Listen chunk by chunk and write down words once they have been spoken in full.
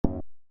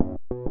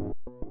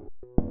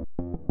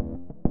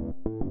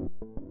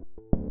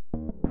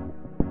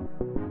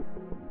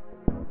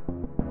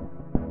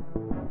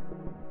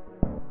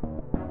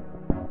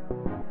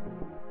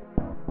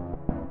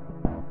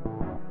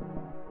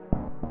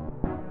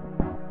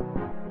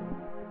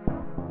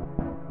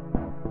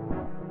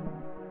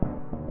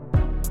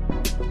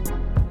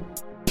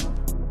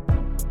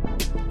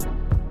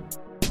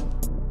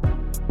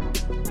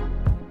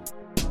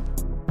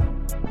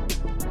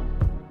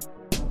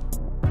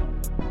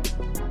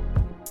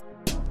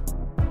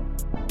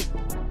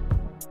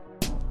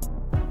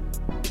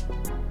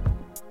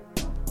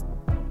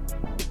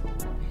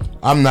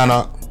I'm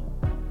Nana.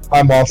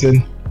 I'm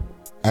Martin.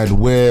 And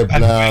we're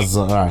Blaz.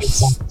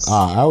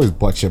 I always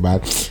botch it, man.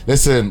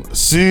 Listen,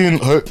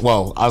 soon, I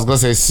was going to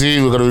say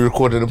soon we're going to be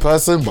recording in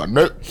person, but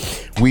nope.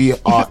 We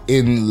are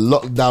in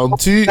lockdown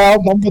 2.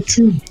 Number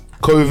 2.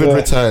 COVID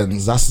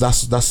returns.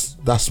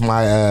 That's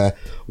my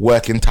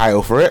working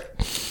title for it.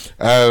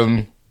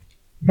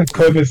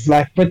 COVID's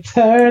like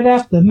return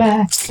after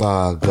Mac.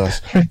 Oh gosh.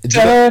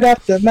 Return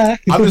after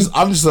Mac. I'm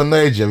just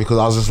annoyed, yeah, because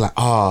I was just like,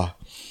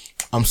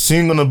 I'm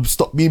soon gonna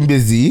stop being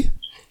busy.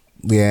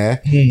 Yeah,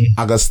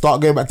 I'm gonna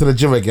start going back to the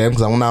gym again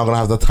because I'm now gonna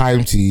have the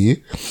time to.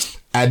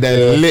 And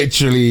then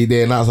literally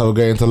they announced that we're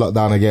going into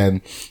lockdown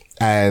again,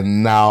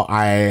 and now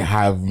I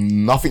have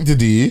nothing to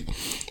do.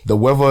 The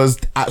weather's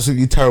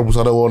absolutely terrible,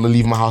 so I don't want to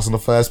leave my house in the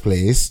first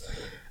place.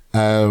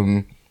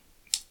 And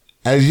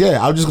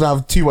yeah, I'm just gonna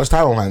have too much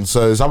time on hand.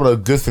 So some of the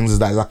good things is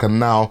that I can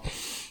now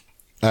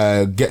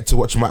get to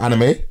watch my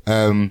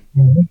anime.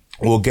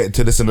 We'll get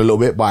to this in a little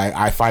bit, but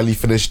I finally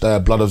finished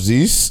Blood of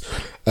Zeus.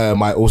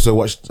 I also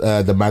watched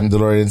the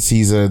Mandalorian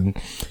season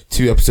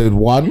 2 episode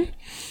 1.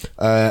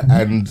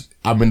 And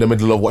I'm in the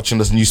middle of watching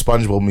this new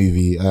SpongeBob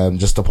movie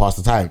just to pass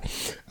the time.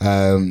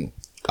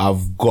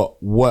 I've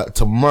got work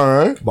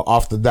tomorrow, but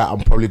after that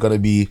I'm probably gonna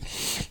be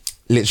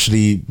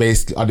literally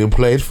basically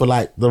unemployed for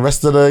like the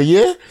rest of the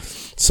year.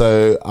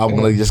 So I'm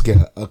gonna just get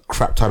a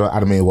crap ton of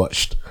anime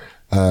watched.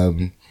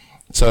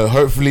 So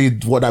hopefully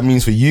what that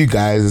means for you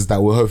guys is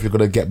that we're hopefully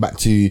gonna get back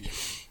to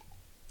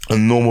a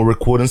normal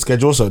recording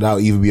schedule. So that'll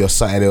either be a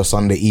Saturday or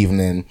Sunday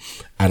evening,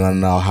 and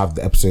then I'll have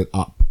the episode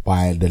up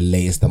by the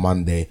latest the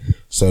Monday.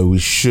 So we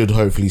should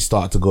hopefully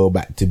start to go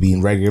back to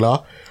being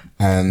regular,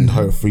 and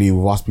hopefully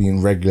with us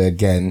being regular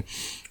again,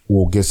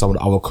 we'll give some of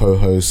the other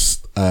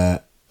co-hosts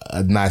a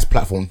nice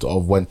platform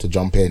of when to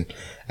jump in,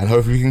 and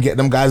hopefully we can get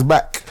them guys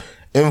back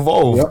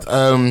involved.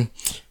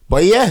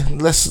 But yeah,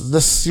 let's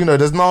there's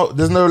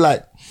no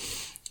like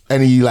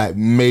any like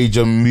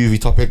major movie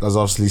topic, as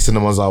obviously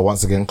cinemas are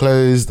once again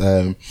closed.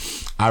 I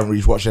haven't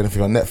really watched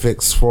anything on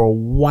Netflix for a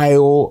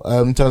while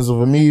in terms of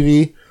a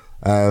movie.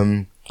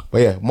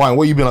 But yeah, Mike,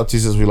 what have you been up to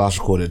since we last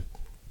recorded?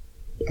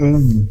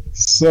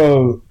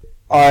 So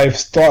I've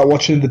started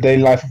watching The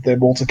Daily Life of the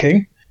Immortal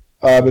King.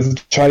 It's a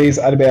Chinese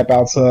anime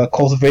about a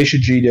cultivation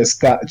genius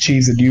that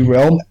achieves a new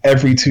realm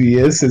every 2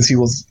 years since he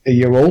was a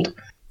year old.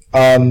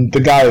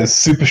 The guy is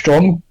super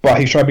strong, but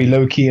he's trying to be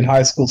low-key in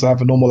high school to have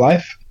a normal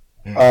life.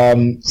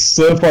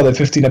 So far, there are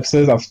 15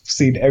 episodes. I've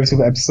seen every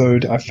single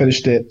episode. I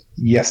finished it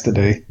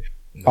yesterday.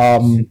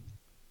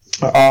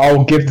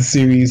 I'll give the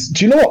series...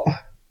 Do you know what?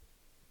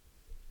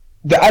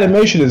 The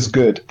animation is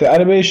good. The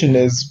animation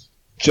is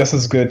just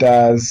as good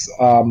as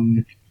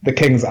the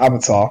King's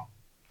Avatar.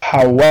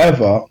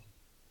 However,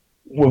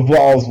 with what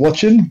I was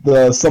watching,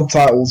 the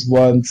subtitles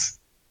weren't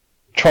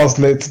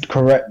translated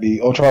correctly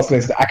or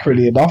translated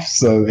accurately enough,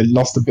 so it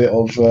lost a bit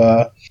of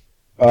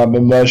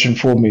immersion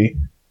for me.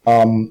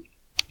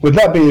 With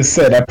that being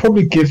said, I'd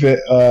probably give it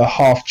a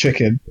half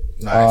chicken.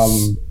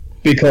 Nice.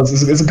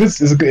 Because it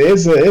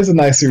is a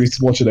nice series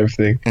to watch and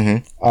everything.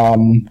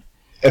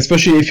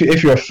 Especially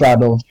if you're a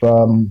fan of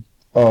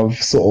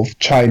sort of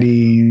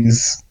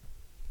Chinese,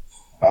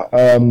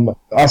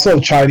 sort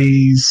of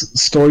Chinese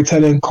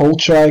storytelling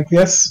culture, I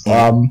guess.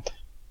 Let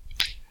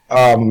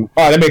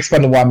me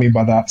expand on what I mean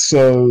by that.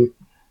 So,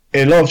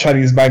 in a lot of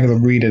Chinese mangas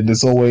I'm reading,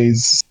 there's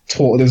always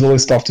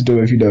stuff to do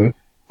with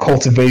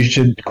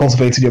cultivating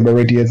your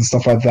meridians and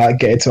stuff like that.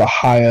 Get into a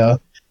higher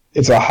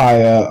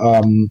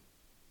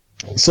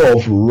sort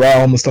of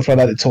realm and stuff like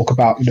that. They talk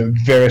about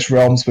various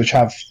realms which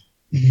have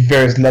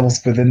various levels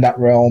within that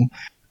realm,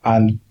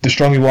 and the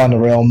stronger you are in the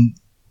realm,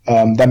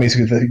 that means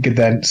you could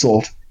then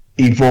sort of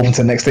evolve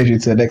into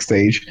the next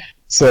stage.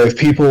 So if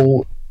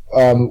people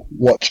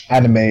watch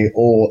anime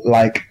or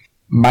like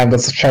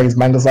mangas, Chinese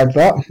mangas like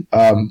that,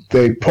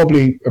 they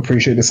probably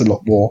appreciate this a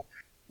lot more.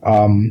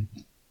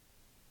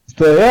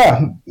 So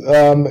yeah,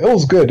 it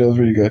was good. It was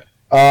really good.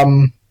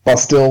 But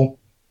still,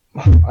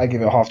 I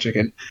give it a half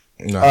chicken.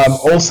 Nice.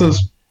 Also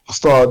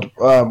started,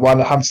 well,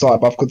 I haven't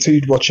started, but I've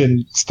continued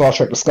watching Star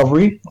Trek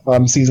Discovery,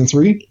 season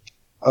 3.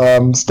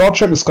 Star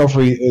Trek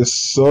Discovery is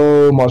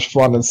so much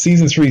fun, and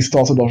season 3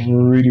 started off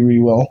really, really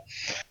well.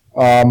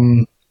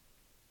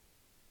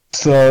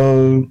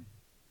 So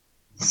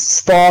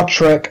Star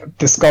Trek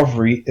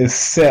Discovery is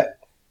set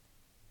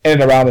in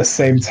around the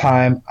same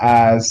time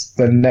as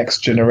The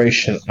Next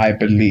Generation, I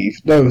believe.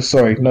 No,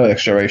 sorry, no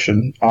Next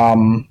Generation.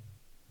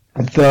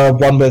 The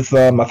one with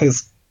I think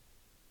it's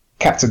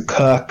Captain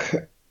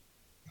Kirk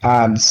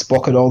and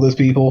Spock and all those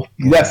people.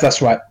 Yes,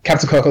 that's right.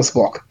 Captain Kirk and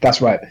Spock.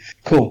 That's right.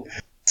 Cool.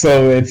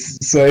 So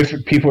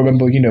if people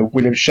remember,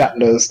 William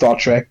Shatner's Star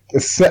Trek,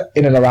 it's set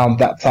in and around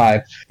that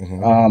time.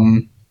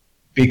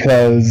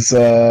 Because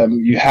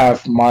you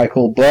have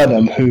Michael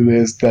Burnham, who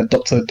is the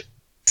adopted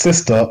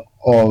sister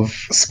of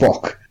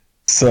Spock.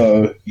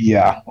 So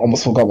yeah,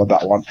 almost forgot about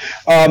that one.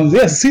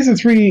 Yes, season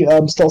 3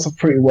 starts off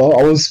pretty well.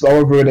 I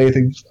won't ruin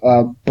anything,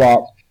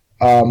 but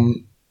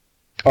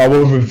I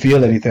won't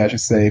reveal anything, I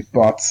should say.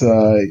 But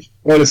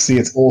honestly,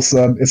 it's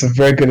awesome. It's a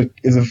very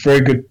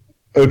good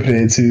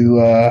opening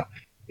to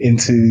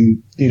into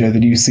the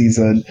new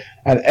season.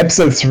 And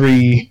episode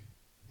 3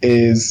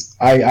 is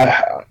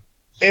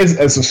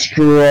is a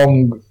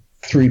strong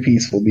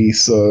 3-piece for me.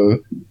 So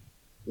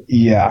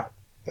yeah,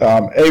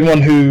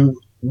 anyone who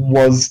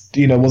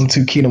wasn't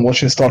too keen on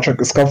watching Star Trek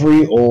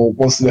Discovery or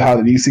wants to know how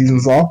the new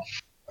seasons are,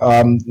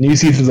 new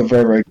seasons are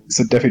very, very good,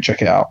 so definitely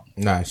check it out.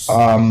 Nice.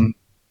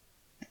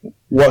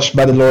 Watch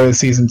Mandalorian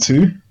season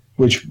 2,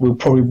 which we'll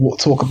probably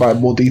talk about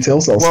in more detail,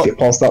 so I'll skip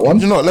past that one.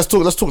 Let's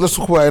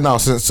talk about it now,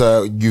 since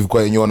you've got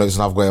it in your notes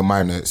and I've got it in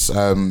my notes.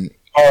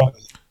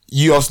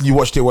 You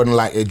watched it when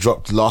it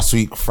dropped last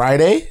week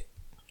Friday.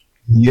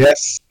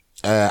 Yes,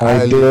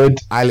 I did.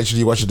 I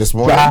literally watched it this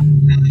morning.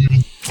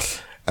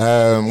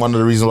 One of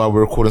the reasons why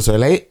we're recording so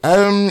late.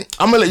 I'm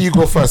gonna let you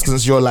go first,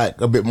 since you're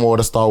a bit more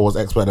the Star Wars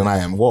expert than I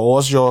am.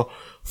 What's your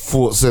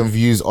thoughts and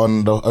views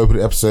on the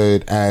opening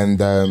episode, and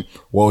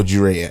what would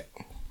you rate it?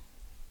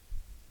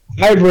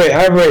 I rate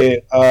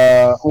it.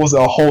 Was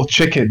a whole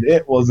chicken.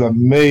 It was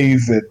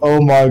amazing.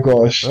 Oh my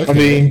gosh! Okay. I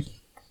mean,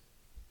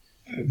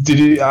 did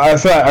you? I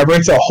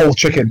rated a whole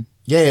chicken.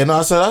 Yeah, no,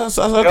 I said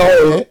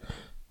okay.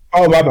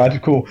 Oh my bad.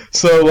 Cool.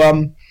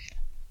 So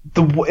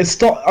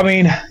it's not. I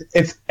mean,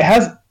 it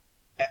has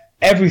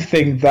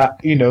everything that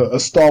a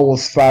Star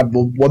Wars fan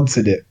would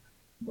wanted it,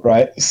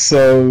 right?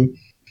 So,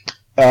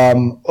 I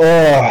don't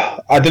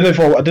know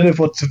if I want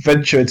to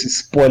venture into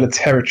spoiler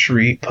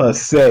territory per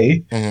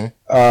se.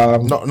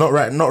 Mm-hmm. Not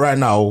right now.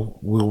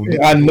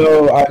 I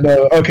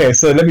know. Okay,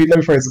 so let me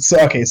phrase it.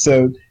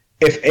 So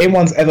if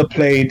anyone's ever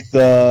played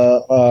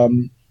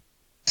the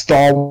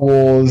Star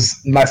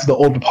Wars Knights of the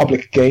Old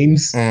Republic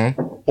games,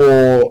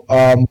 or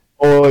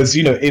is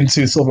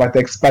into sort of the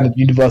expanded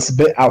universe a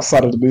bit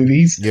outside of the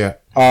movies,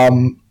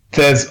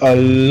 there's a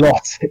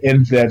lot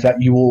in there that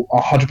you will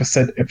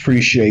 100%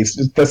 appreciate.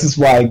 This is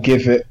why I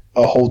give it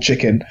a whole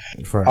chicken.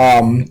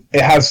 Right.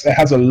 It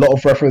has a lot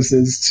of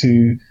references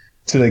to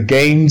the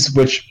games,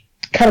 which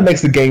kind of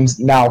makes the games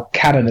now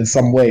canon in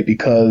some way,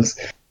 because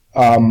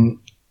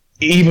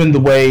even the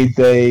way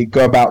they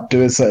go about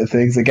doing certain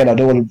things, again, I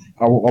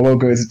won't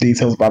go into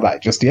details about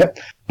that just yet,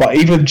 but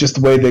even just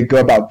the way they go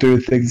about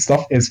doing things and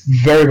stuff is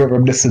very, very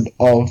reminiscent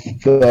of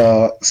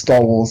the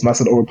Star Wars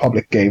Knights of the Old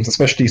Republic games,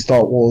 especially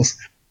Star Wars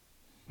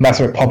Knights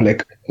of the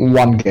Republic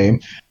 1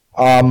 game.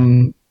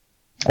 It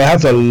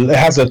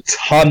has a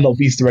ton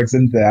of Easter eggs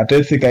in there. I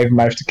don't think I even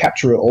managed to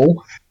capture it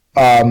all.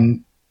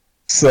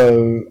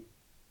 So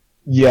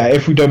yeah,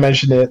 if we don't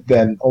mention it,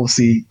 then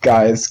obviously,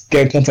 guys,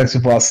 get in contact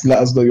with us. Let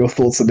us know your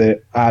thoughts on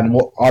it and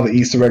what other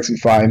Easter eggs we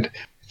find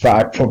that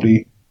I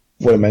probably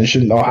won't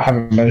mention or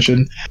haven't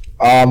mentioned.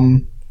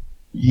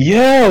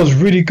 Yeah, it was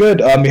really good.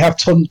 We have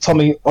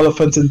Tommy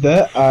Oliphant in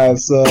there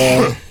as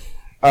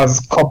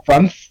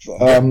Covd,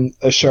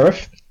 a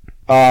sheriff.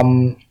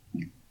 And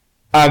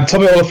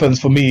Tommy Oliphant,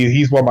 for me,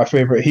 he's one of my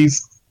favorite.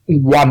 He's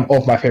one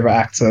of my favorite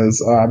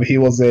actors. He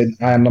was in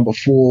Iron Number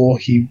 4.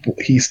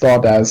 He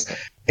starred as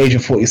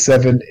Agent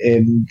 47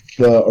 in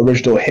the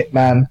original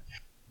Hitman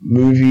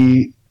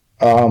movie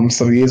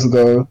some years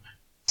ago.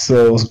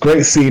 So it was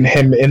great seeing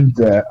him in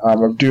there. I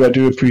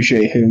do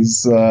appreciate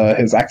his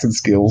acting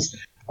skills.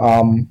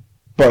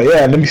 But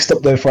yeah, let me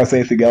stop there before I say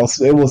anything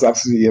else. It was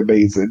absolutely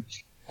amazing.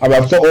 I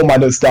mean, I've got all my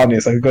notes down here,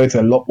 so I can go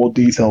into a lot more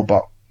detail.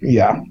 But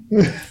yeah,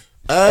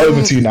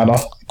 over to you, Nana.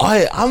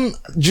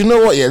 Do you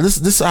know what? Yeah,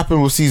 this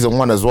happened with season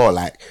 1 as well.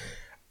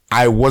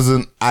 I'm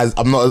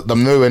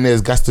nowhere near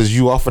as gassed as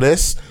you are for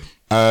this.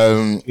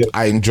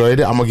 I enjoyed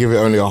it. I'm gonna give it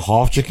only a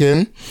half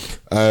chicken.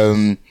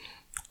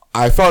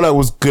 I felt it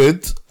was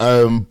good.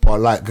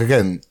 But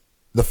again,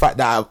 the fact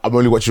that I'm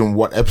only watching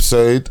one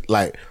episode,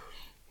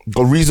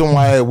 the reason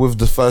why with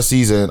the first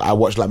season I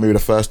watched maybe the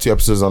first 2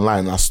 episodes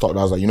online and I stopped,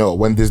 I was like,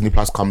 when Disney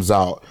Plus comes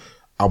out,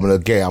 I'm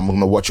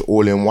gonna watch it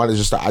all in one. It's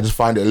just that I just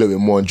find it a little bit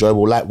more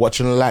enjoyable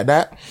watching it like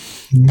that.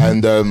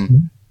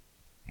 And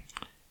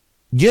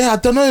yeah, I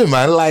don't know,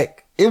 man.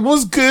 It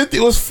was good.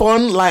 It was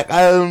fun.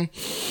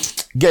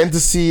 Getting to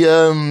see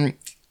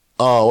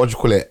what do you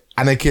call it?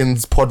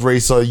 Anakin's pod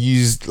racer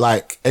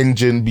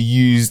engine be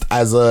used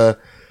as a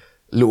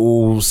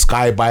little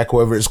sky bike or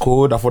whatever it's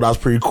called. I thought that was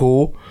pretty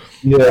cool.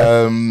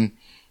 Yeah.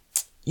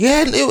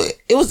 Yeah,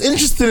 it was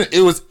interesting.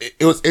 It was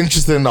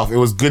interesting enough. It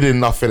was good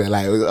enough in it.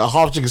 A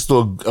half chicken is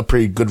still a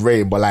pretty good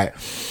rating, but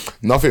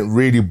nothing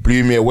really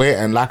blew me away.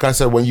 And like I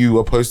said, when you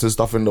were posting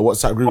stuff in the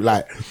WhatsApp group,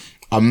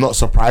 I'm not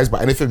surprised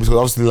by anything, because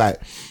obviously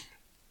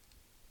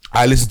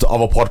I listen to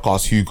other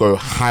podcasts who go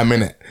ham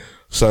in it.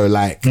 So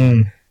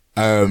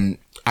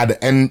at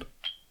the end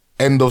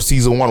of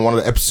season 1, one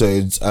of the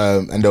episodes,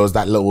 and there was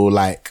that little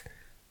I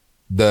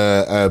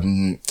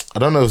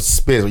don't know if it's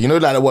spears,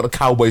 but what the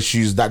cowboy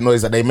shoes, that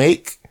noise that they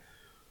make.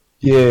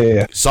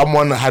 Yeah.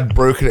 Someone had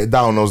broken it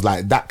down. I was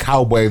like, that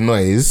cowboy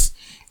noise,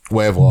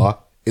 whatever,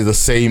 is the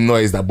same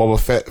noise that Boba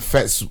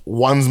Fett's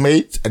one's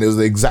made, and it was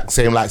the exact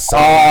same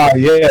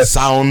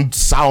sound.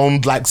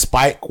 Sound like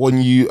spike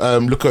when you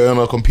look at it on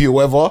a computer,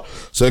 whatever.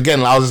 So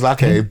again, I was just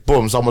like, hey,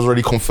 boom, someone's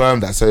already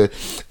confirmed that. So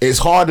it's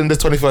hard in the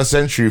 21st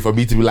century for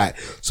me to be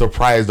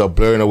surprised or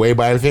blown away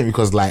by anything,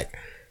 because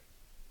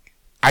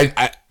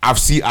I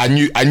I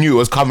knew it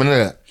was coming in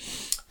it.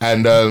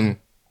 And,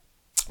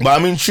 but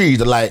I'm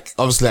intrigued, like,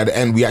 obviously at the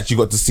end, we actually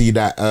got to see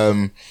that,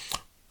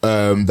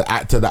 the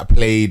actor that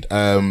played,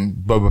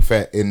 Boba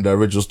Fett in the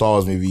original Star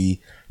Wars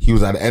movie, he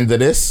was at the end of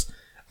this.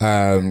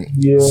 So,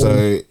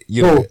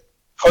 you know.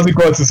 How's it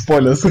going to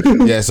spoilers?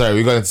 Yeah, sorry,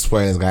 we're going into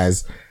spoilers,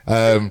 guys.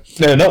 No,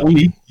 not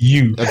we,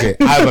 you. Okay,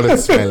 I got into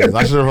spoilers.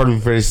 I should have probably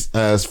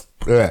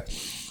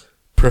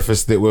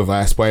prefaced it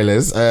with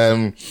spoilers.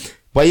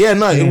 But yeah,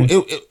 no,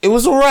 it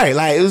was alright.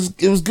 Like,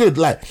 it was good.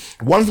 Like,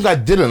 one thing I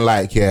didn't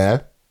like,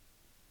 I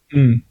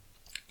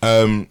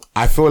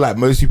feel like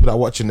most people that are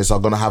watching this are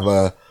gonna have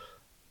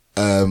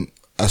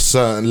a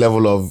certain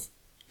level of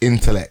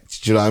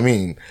intellect. Do you know what I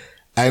mean?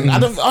 And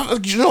I'm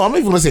not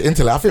even gonna say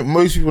intellect. I think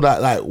most people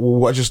that like will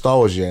watch Star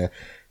Wars,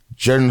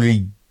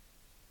 generally,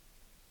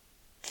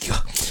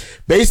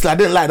 basically, I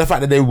didn't like the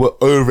fact that they were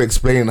over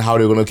explaining how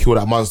they were gonna kill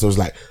that monster. It was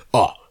like,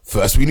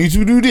 first we need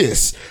to do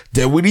this,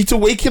 then we need to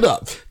wake it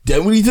up,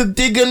 then we need to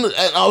dig in.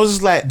 And I was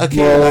just like,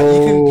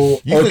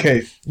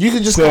 okay, you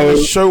can just kind of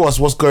show us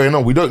what's going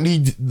on. We don't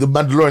need the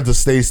Mandalorian to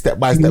stay step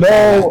by step.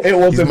 No, it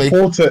was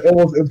important. It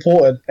was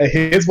important. And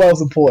here's why it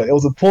was important. It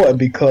was important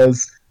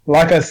because,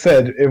 like I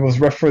said, it was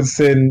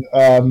referencing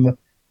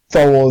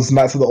Star Wars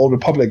Knights of the Old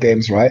Republic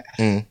games, right?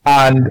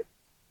 And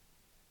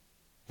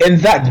in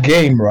that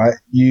game, right,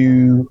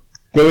 you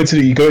land on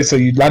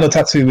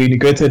Tatooine, you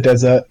go to the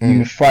desert,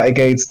 you fight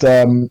against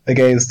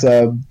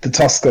the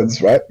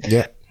Tuscans, right?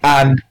 Yeah.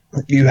 And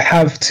you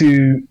have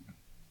to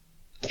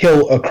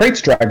kill a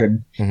crate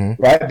dragon,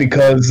 right?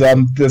 Because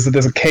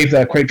there's a cave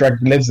that a crate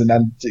dragon lives in,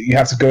 and you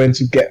have to go in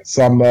to get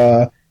some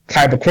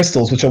kyber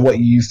crystals, which are what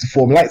you use to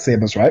form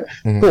lightsabers, right?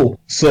 Cool.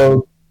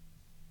 So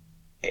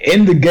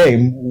in the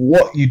game,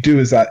 what you do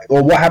is that,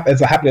 or what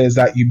happens is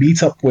that you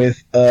meet up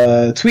with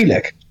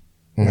Twi'lek,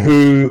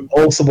 who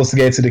also wants to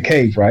get into the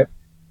cave, right?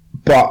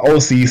 But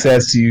also he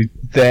says to you,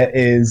 there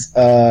is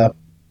a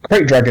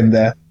crate dragon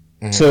there.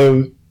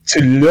 So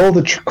to lure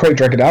the crate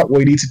dragon out,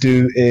 what you need to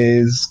do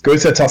is go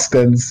to the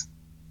Tuscans,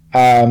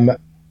 and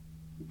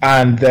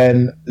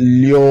then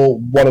lure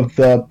one of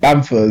the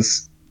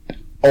Banthas,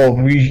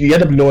 or you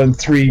end up luring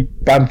 3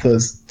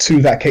 Banthas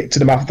to that cave, to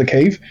the mouth of the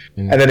cave,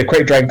 and then the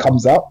crate dragon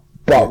comes out.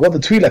 But what the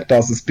Twi'lek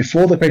does is,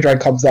 before the crate dragon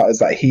comes out, is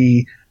that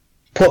he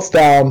puts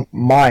down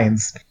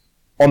mines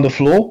on the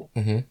floor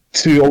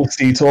to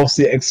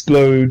obviously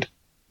explode,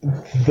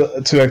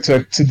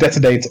 to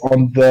detonate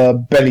on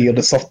the belly or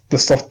the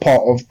soft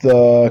part of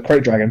the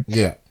crate dragon.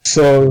 Yeah.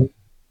 So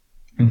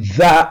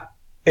that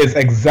is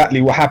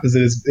exactly what happens.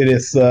 It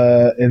is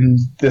in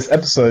this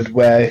episode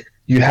where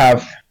you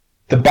have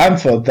the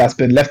Bantha that's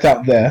been left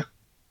out there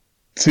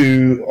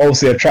to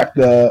obviously attract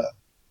the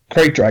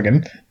crate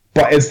dragon,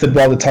 but instead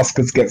while the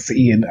Tuscans gets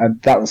eaten,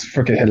 and that was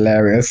freaking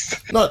hilarious.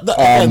 No,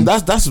 again,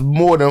 that's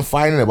more than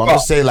fine. But I'm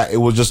just saying, like, it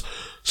was just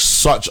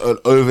such an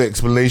over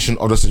explanation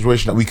of the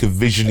situation that we could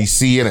visually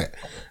see in it.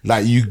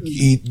 Like, you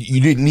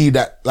didn't need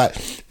that. Like,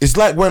 it's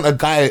like when a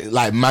guy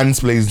like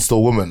mansplains to a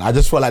woman. I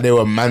just felt like they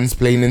were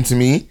mansplaining to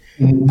me.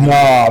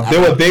 No,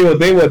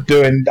 they were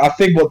doing. I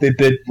think what they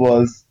did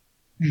was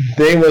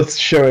they were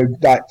showing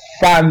like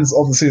fans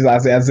of the season,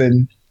 as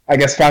in, I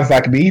guess fans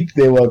like me,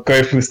 they were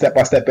going through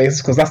step-by-step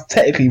basis, because that's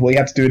technically what you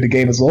have to do in the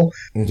game as well.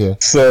 Okay.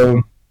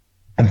 So,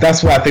 and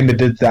that's why I think they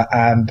did that,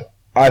 and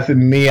I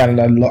think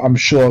I'm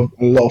sure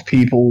a lot of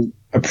people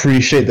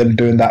appreciate them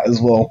doing that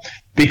as well,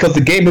 because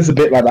the game is a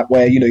bit like that,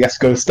 where you have to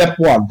go step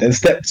 1, then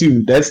step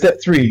 2, then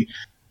step 3,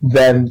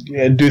 then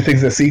do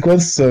things in a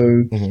sequence.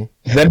 So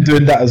them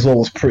doing that as well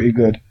was pretty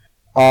good.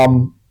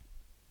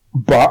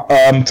 But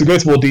to go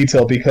into more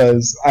detail,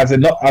 because as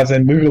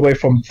in moving away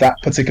from that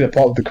particular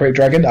part of the crate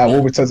dragon, I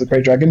will return to the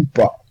crate dragon.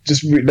 But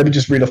let me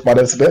just read off my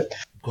notes a bit.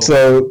 Cool.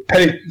 So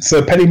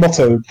Penny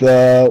Motto,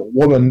 the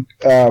woman,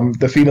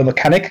 the female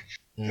mechanic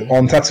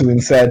on Tatooine,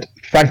 said,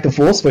 "Thank the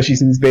Force," where she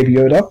sees Baby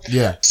Yoda.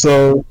 Yeah.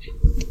 So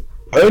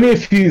the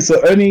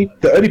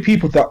only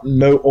people that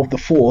know of the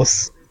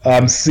Force,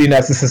 seeing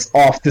as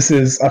this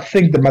is I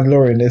think the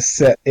Mandalorian is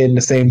set in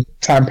the same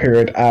time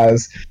period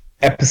as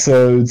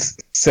episodes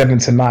 7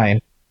 to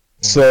 9.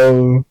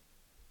 So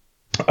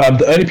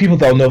the only people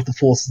that will know of the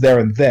Force there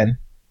and then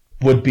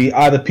would be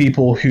either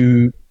people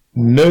who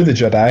know the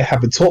Jedi,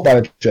 have been taught by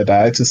the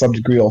Jedi to some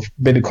degree, or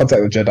been in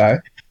contact with Jedi,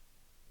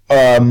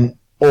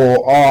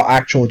 or are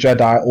actual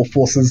Jedi or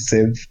Force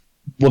sensitive,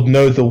 would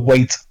know the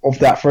weight of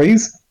that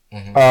phrase.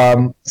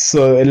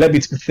 So it led me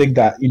to think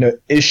that,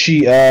 is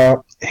she a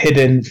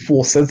hidden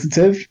Force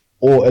sensitive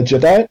or a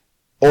Jedi?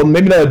 Or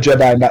maybe not a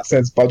Jedi in that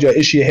sense, but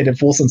is she a hidden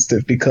Force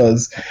sensitive?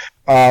 Because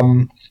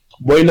when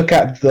you look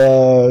at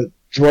the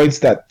droids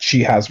that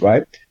she has,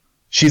 right,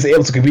 she's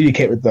able to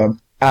communicate with them,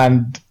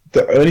 and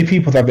the only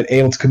people that have been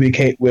able to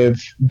communicate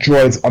with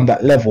droids on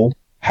that level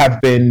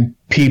have been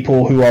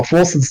people who are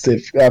Force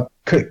sensitive.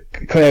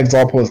 Clear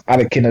example is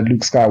Anakin and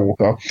Luke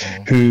Skywalker,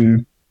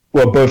 who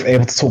were both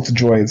able to talk to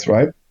droids,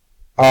 right?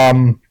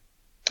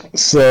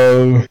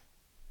 So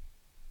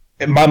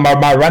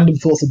my random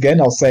thoughts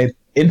again, I'll say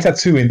in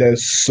Tatooine,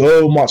 there's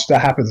so much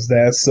that happens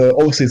there. So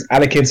obviously, it's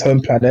Anakin's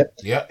home planet.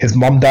 Yeah. His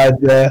mom died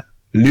there.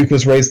 Luke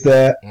was raised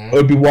there.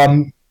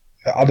 Obi-Wan,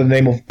 under the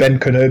name of Ben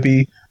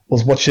Kenobi,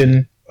 was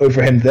watching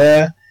over him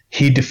there.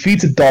 He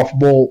defeated Darth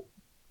Maul.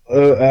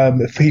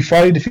 He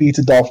finally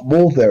defeated Darth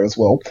Maul there as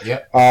well.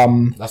 Yeah.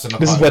 This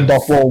is when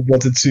Darth Maul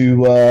wanted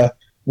to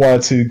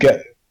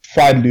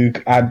find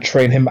Luke and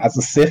train him as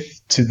a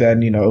Sith to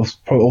then,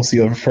 obviously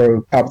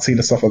overthrow Palpatine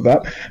and stuff like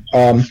that.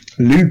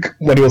 Luke,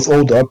 when he was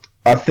older,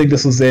 I think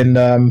this was in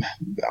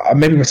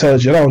maybe Return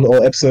of the Jedi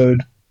or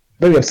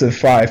episode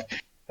 5.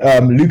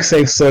 Luke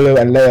saved Solo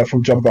and Leia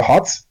from Jabba the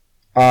Hutt,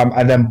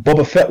 and then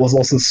Boba Fett was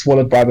also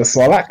swallowed by the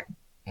Sarlacc.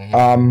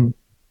 And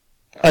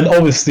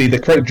obviously, the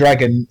Krayt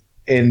Dragon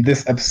in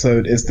this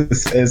episode is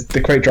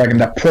the Krayt Dragon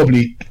that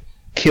probably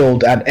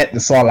killed and ate the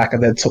Sarlacc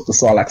and then took the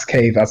Sarlacc's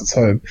cave as its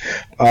home.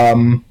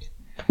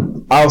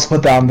 I also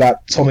put down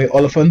that Tommy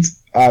Oliphant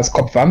as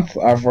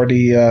Covd. I've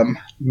already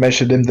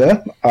mentioned him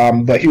there.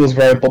 That he was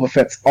wearing Boba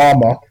Fett's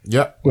armor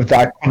with the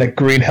iconic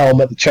green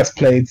helmet, the chest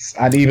plates,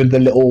 and even the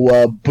little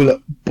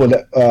bullet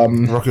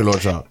rocket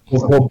launcher.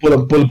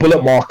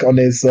 Bullet mark on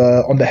his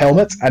on the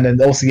helmet, and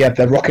then also he had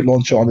the rocket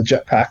launcher on the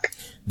jetpack.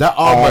 That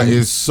armor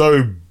is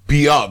so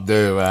beat up,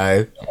 though,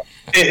 man.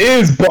 It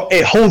is, but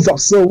it holds up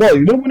so well.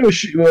 You know when we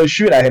were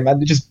shooting at him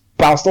and it just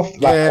bounced off,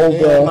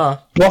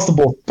 blaster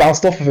balls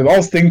bounced off of him. I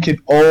was thinking,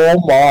 oh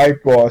my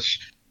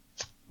gosh,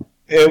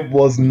 it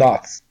was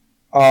nuts.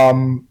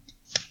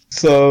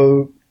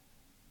 So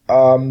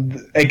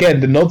again,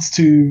 the nods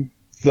to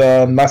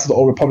the Knights of the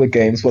Old Republic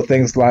games were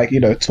things like,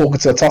 talking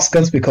to the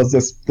Tuscans, because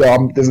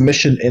there's a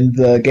mission in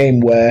the game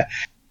where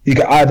you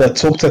can either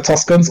talk to the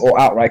Tuscans or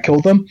outright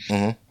kill them.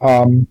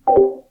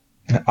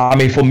 I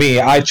mean, for me,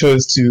 I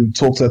chose to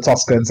talk to the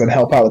Tuscans and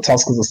help out the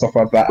Tuscans and stuff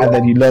like that. And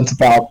then you learnt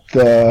about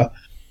their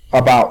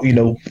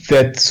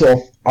sort of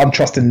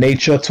untrusted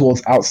nature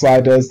towards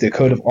outsiders, their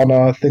code of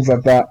honor, things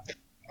like that.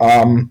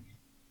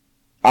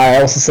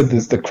 I also said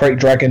there's the Krayt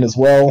Dragon as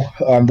well,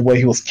 the way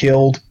he was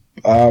killed.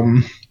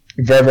 Very,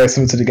 very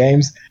similar to the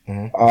games.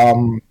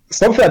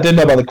 Something I didn't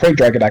know about the Krayt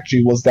Dragon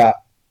actually was that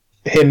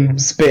him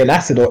spitting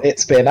acid or it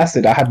spitting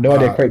acid. I had no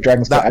idea Krayt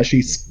Dragons could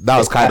actually that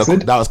was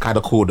kind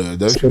of cool though.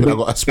 Those people that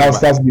got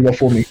sprayed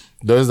for me.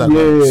 Those that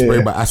got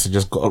sprayed by acid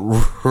just got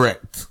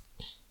wrecked.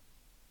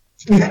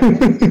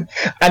 And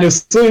it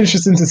was so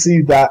interesting to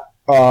see that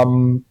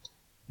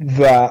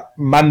that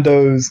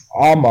Mando's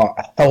armor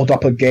held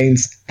up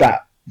against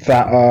the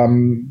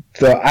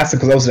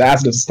acid, because obviously the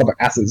acid is stomach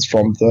acids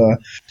from the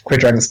Krayt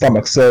Dragon's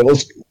stomach. So it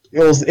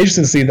was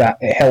interesting to see that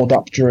it held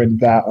up during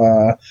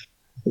that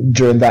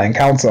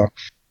encounter.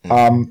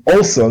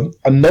 Also,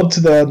 a nod to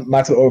the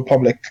Knights of the Old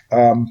Republic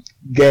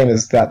game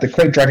is that the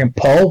Krayt Dragon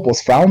Pearl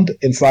was found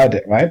inside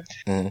it, right?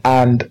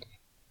 And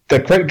the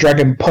Krayt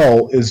Dragon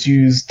Pearl is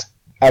used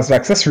as an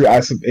accessory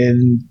item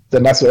in the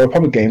Knights of the Old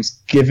Republic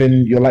games,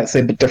 giving your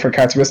lightsaber different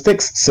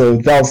characteristics. So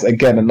that was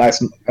again a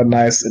nice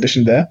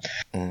addition there.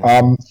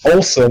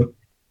 Also,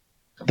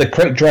 the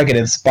Krayt Dragon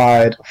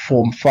inspired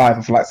Form 5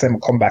 of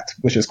lightsaber combat,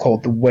 which is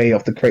called the Way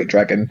of the Krayt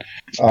Dragon.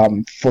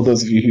 For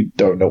those of you who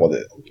don't know what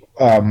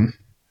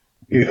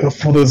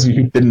for those of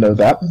you who didn't know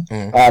that,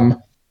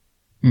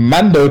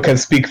 Mando can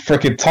speak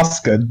freaking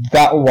Tuscan.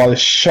 That one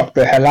shocked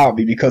the hell out of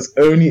me, because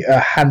only a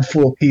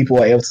handful of people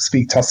are able to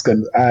speak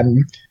Tuscan.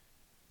 And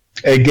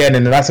again,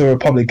 in the Knights of the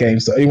Republic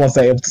games, the only ones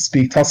that are able to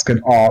speak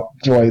Tuscan are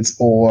droids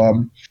or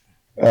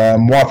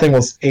one thing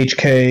was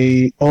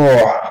HK.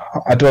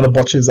 I don't know the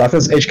botches. I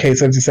think it's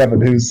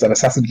HK-77, who's an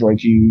assassin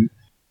droid you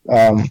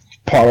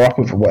partner up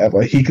with or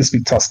whatever. He can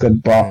speak Tuscan,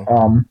 but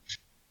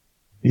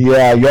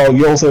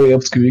you're also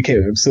able to communicate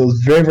with him. So it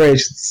was very, very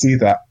interesting to see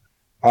that.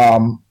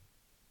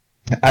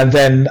 And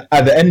then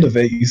at the end of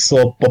it, you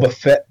saw Boba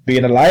Fett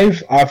being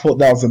alive. I thought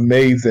that was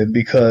amazing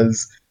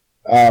because,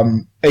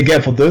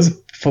 again,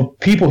 for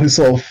people who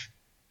sort of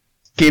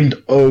skimmed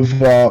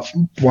over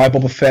why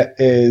Boba Fett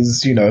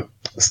is,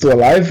 still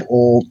alive,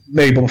 or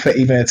maybe Boba Fett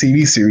even in a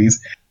TV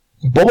series,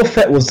 Boba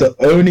Fett was the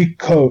only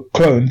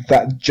clone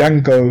that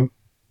Django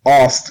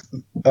asked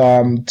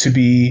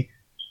to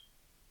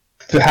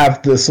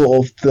have the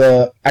sort of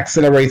the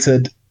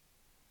accelerated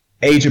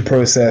aging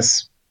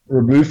process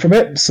removed from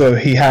it. So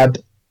he had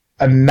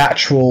a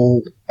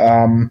natural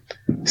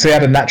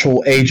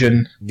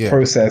aging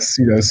process,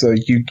 so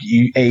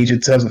you age in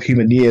terms of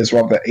human years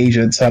rather than age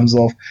in terms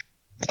of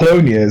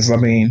clone years. I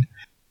mean,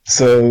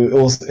 so it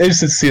was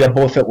interesting to see that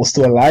Boba Fett was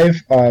still alive.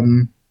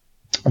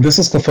 And this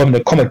was confirmed in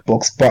the comic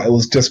books, but it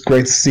was just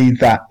great to see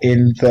that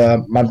in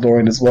the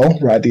Mandalorian as well,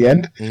 right at the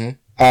end.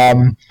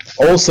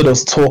 Also, there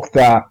was talk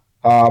that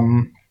I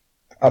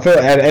think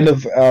at the end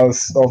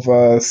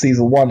of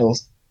season 1, it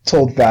was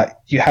told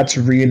that you had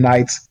to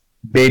reunite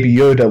Baby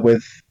Yoda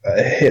with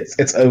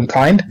its own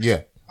kind.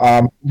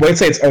 When you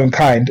say its own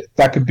kind,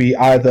 that could be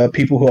either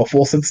people who are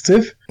force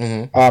sensitive,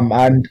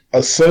 and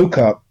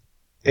Ahsoka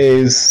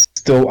is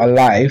still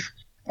alive.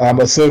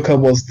 Ahsoka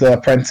was the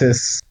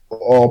apprentice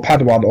or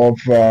Padawan of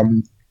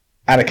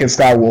Anakin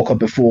Skywalker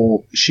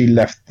before she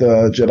left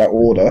the Jedi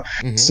Order.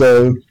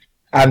 So,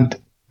 and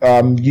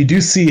You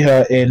do see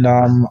her in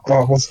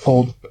what's it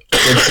called,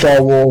 in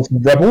Star Wars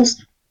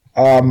Rebels,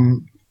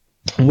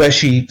 where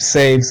she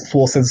saves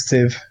Force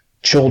sensitive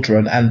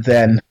children, and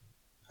then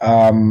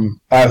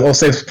or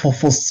saves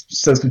Force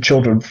sensitive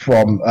children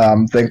from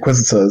the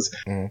Inquisitors,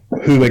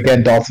 who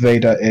again Darth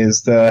Vader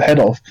is the head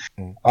of.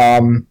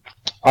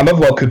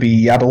 Another one could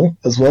be Yaddle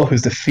as well,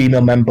 who's the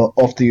female member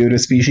of the Yoda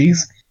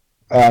species.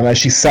 And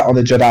she sat on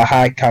the Jedi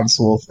High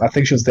Council. I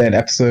think she was there in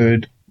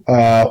episode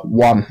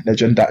 1, the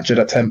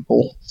Jedi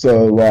Temple.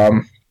 So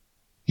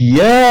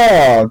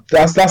yeah,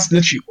 that's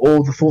literally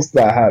all the thoughts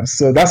that I had.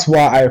 So that's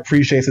why I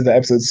appreciated the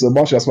episode so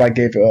much. That's why I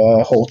gave it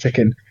a whole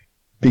chicken,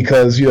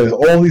 because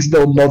all these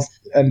little nods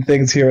and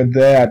things here and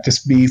there, I'd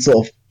just be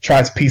sort of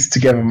trying to piece it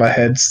together in my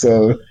head.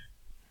 So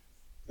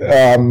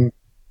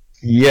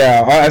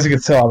yeah, as you can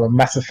tell, I'm a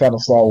massive fan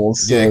of Star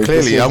Wars. So yeah,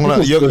 clearly, you're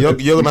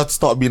gonna have to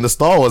start being the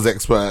Star Wars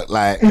expert.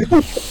 Like,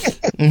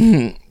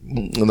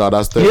 no,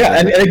 that's the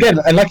and again,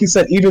 and like you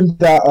said, even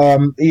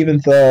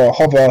the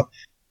hover,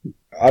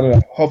 I don't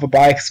know, hover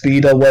bike,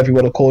 speeder, whatever you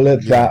want to call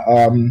it, that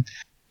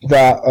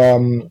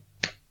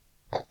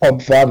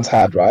Cobb Van's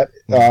had, right?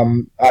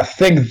 I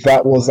think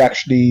that was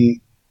actually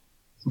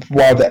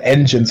one of the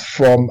engines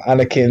from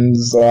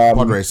Anakin's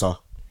Pod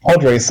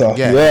Racer.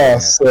 Yeah.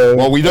 So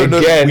well, we don't know.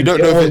 Again, We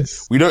don't know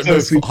if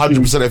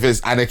 100% if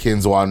it's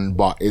Anakin's one,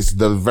 but it's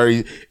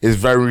very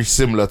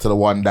similar to the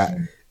one that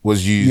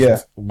was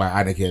used by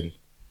Anakin.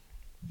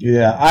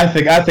 Yeah, I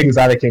think it's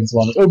Anakin's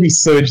one. It would be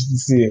so interesting to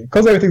see it,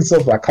 because everything's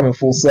sort of like coming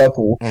full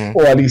circle,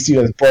 or at least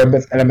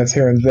throwing elements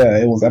here and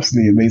there. It was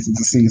absolutely amazing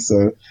to see.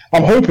 So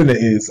I'm hoping it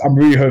is. I'm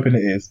really hoping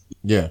it is.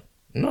 Yeah,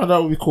 no,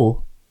 that would be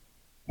cool.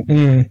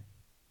 And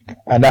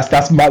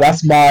that's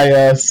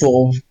my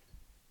sort of,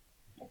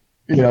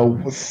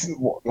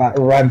 like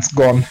rant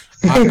gone.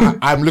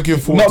 I'm looking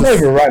forward. Not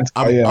even rant.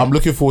 I'm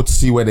looking forward to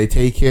see where they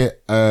take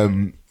it.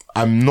 I'm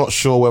not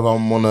sure whether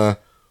I'm gonna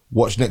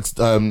watch next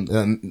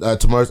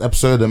tomorrow's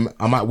episode.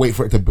 I might wait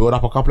for it to build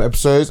up a couple of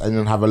episodes and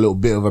then have a little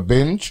bit of a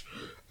binge.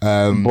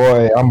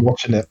 Boy, I'm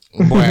watching it.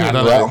 Boy, I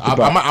don't know.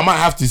 I might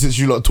have to, since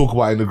you lot talk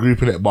about it in the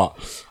group, in it. But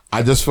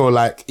I just feel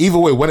like either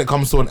way, when it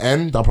comes to an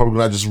end, I'm probably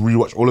gonna just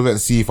rewatch all of it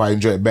and see if I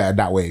enjoy it better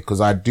that way.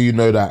 Because I do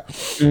know that,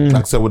 like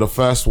I said, with the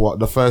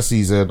first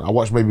season, I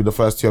watched maybe the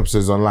first 2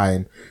 episodes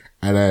online,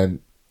 and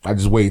then I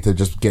just waited to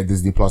just get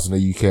Disney Plus in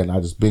the UK, and I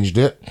just binged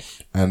it,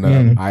 and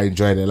I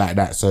enjoyed it like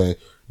that. So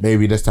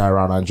maybe this time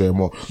around I enjoy it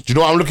more. Do you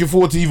know what I'm looking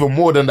forward to even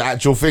more than the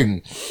actual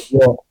thing?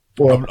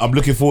 I'm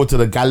looking forward to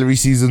the gallery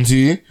season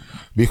 2,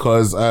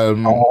 because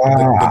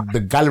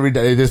the gallery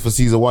that they did for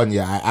season 1,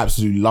 I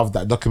absolutely loved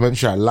that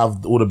documentary. I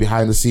loved all the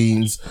behind the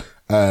scenes.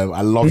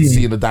 I loved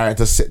seeing the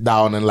directors sit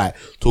down and like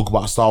talk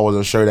about Star Wars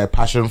and show their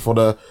passion for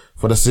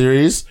the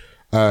series.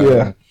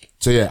 So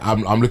yeah,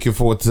 I'm looking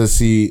forward to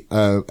see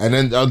and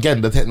then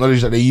again the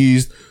technology that they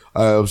used.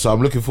 So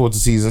I'm looking forward to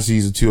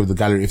season 2 of the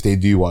gallery if they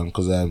do one,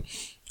 because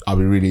I'll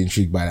be really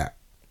intrigued by that.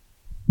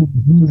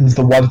 This is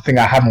the one thing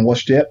I haven't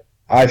watched yet.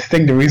 I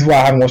think the reason why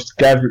I haven't watched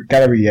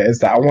gallery yet is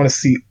that I want to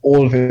see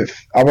all of it.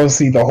 I want to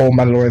see the whole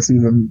Mandalorian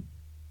season,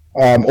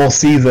 all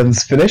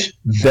seasons finish,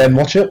 then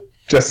watch it,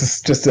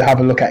 just to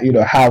have a look at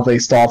how they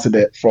started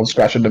it from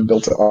scratch and then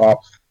built it up.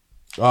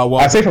 Well,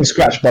 I say from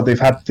scratch, but they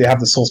have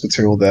the source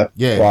material there.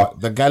 Yeah, but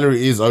the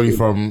gallery is only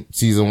from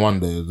season 1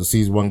 though. The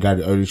season 1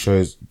 gallery only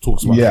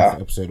talks about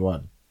episode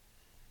 1.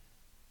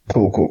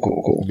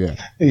 Cool. Yeah.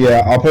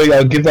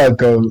 I'll give that a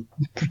go.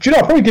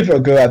 I'll probably give it a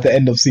go at the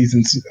end of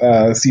season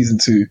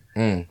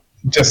 2.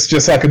 Just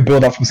so I can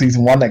build up from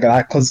season 1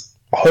 again, because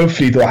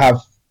hopefully they'll have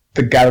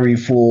the gallery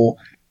for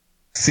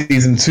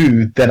season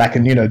 2. Then I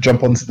can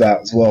jump onto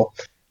that as well.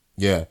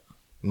 Yeah,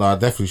 no,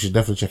 I should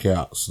definitely check it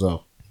out.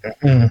 So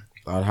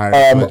I'd highly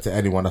recommend it to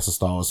anyone that's a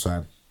Star Wars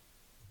fan.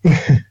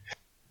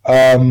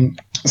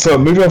 So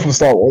moving on from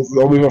Star Wars,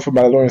 or moving on from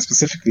Mandalorian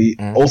specifically,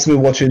 also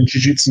been watching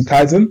Jujutsu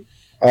Kaisen.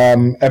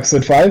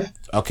 Episode 5.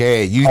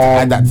 Okay, you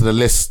add that to the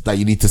list that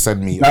you need to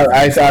send me.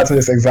 I add to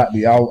this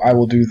exactly. I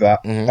will do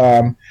that.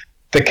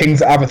 The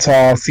King's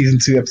Avatar season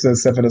 2 episode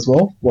 7 as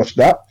well. Watch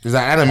that. Is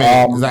that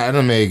anime? Is that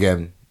anime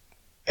again?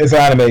 It's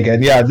anime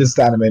again. Yeah, this is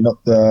the anime,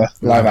 not the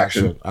live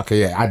action.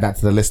 Okay, yeah, add that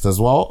to the list as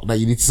well that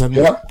you need to send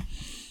me. Yep.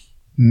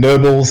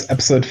 Nobles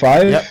episode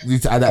 5. Yep, you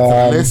need to add that to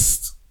the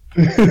list.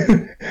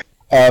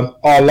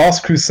 Our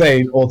Last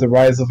Crusade, or The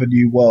Rise of a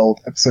New World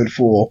episode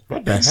 4.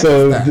 What the heck is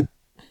that?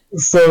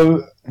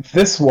 So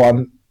this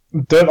one,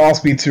 don't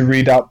ask me to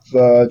read out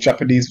the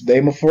Japanese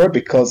name for it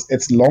because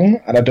it's long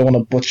and I don't want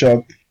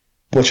to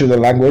butcher the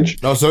language.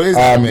 Oh, so it's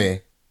anime.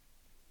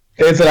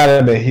 It's an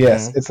anime,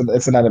 yes.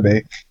 It's an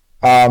anime.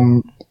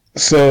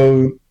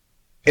 So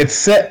it's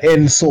set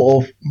in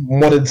sort of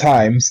modern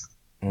times,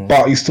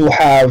 but you still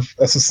have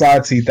a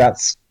society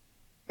that's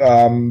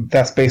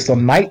based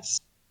on knights.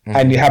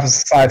 And you have a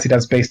society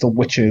that's based on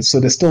witches, so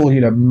there's still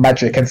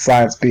magic and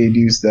science being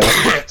used there.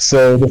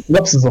 So the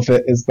synopsis of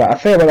it is that I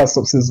think about that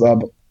synopsis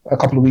a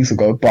couple of weeks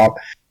ago, but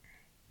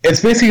it's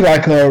basically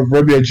like a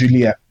Romeo and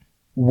Juliet,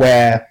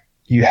 where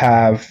you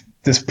have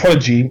this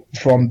prodigy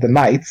from the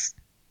knights,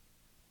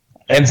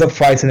 ends up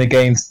fighting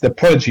against the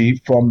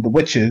prodigy from the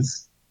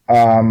witches,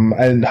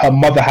 and her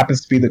mother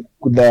happens to be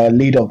the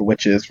leader of the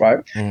witches, right?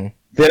 Mm.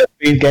 They end up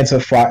being against a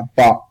fight,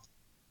 but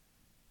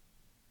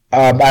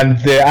and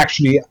they're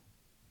actually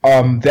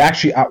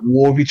at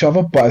war with each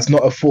other, but it's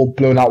not a full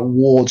blown out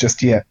war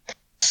just yet.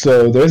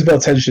 So there is a bit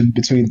of tension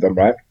between them,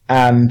 right?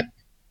 And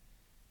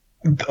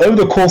over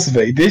the course of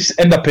it, they just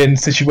end up in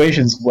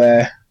situations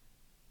where,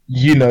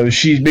 you know,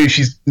 maybe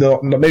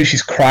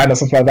she's crying or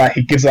something like that.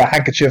 He gives her a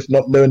handkerchief,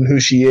 not knowing who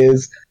she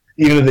is,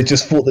 even though they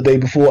just fought the day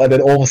before, and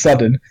then all of a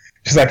sudden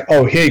she's like,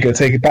 "Oh, here you go,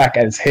 take it back,"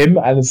 and it's him,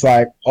 and it's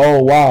like,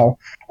 "Oh wow!"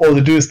 Or they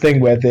do this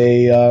thing where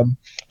they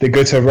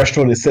go to a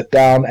restaurant, they sit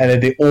down, and then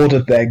they order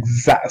the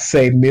exact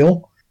same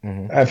meal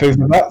and things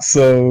like that.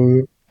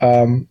 So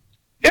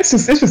it's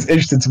just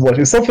interesting to watch.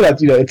 It's something that,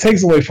 you know, it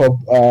takes away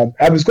from.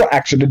 It's got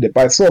action in it,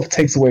 but it sort of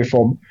takes away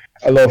from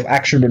a lot of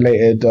action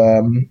related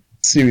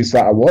series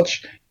that I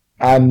watch.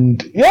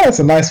 And yeah, it's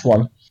a nice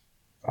one.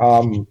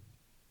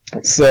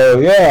 That's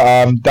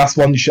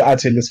one you should add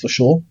to your list for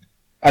sure.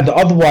 And the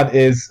other one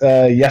is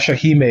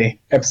Yashahime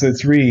episode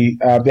 3.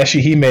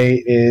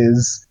 Yashahime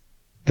is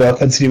the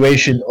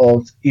continuation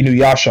of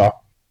Inuyasha,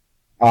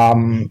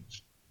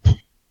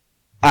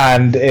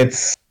 and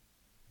it's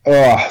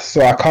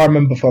so I can't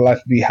remember for life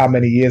of me how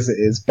many years it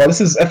is, but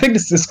I think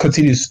this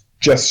continues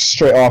just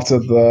straight after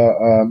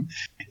the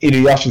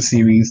Inuyasha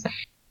series.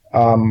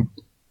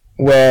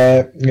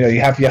 Where, you know, you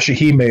have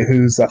Yashahime,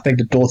 who's I think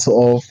the daughter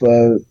of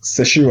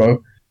Seshiro,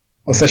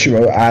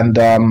 and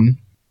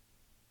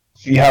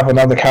you have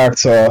another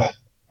character.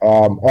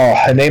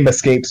 Her name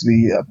escapes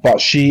me,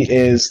 but she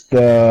is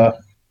the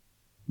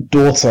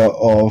daughter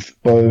of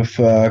both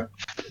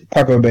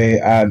Kagome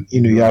and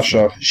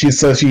Inuyasha.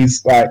 She's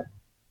like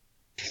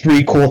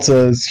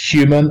 3/4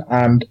 human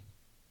and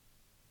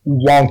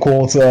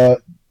 1/4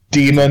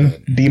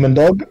 demon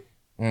dog,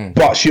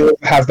 but she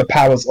has the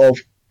powers of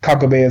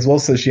Kagome as well,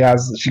 so she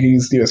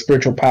uses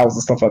spiritual powers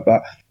and stuff like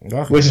that,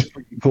 which is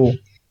pretty cool.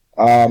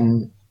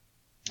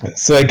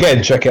 So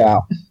again, check it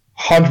out,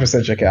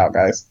 100% check it out,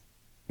 guys.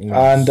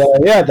 Nice.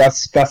 And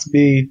that's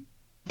me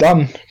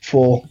done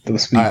for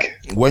this week.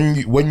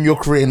 When you're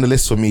creating the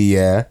list for me,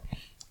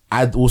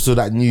 add also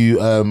that new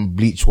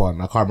Bleach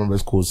one. I can't remember,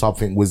 it's called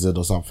something Wizard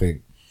or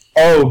something.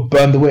 Oh,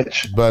 Burn the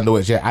Witch.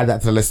 Add that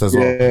to the list as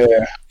well.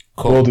 Yeah,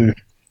 cool. Will do.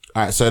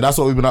 Alright, so that's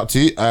what we've been up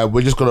to.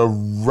 We're just gonna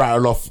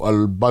rattle off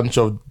a bunch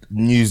of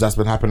news that's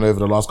been happening over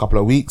the last couple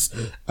of weeks,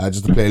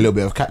 just to play a little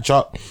bit of catch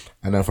up,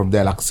 and then from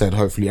there, like I said,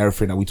 hopefully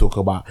everything that we talk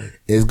about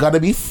is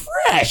gonna be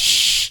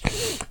fresh.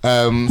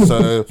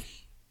 So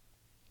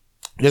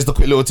just a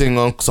quick little thing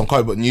on some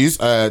comic book news.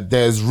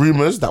 There's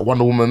rumors that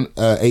Wonder Woman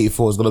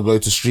 84 is gonna go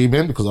to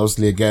streaming, because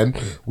obviously, again,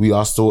 we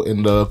are still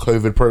in the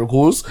COVID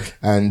protocols,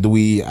 and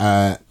we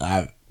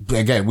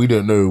again, we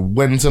don't know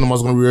when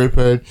cinemas going to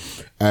reopen,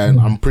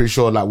 and I'm pretty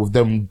sure, like, with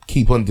them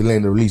keep on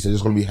delaying the release, they're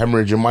just going to be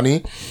hemorrhaging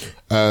money.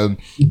 The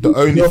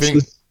only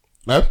thing...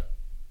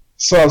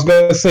 So I was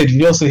going to say, did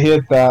you also hear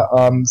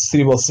that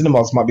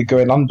cinemas might be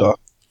going under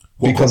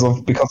because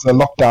of the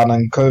lockdown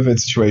and COVID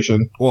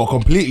situation? Well,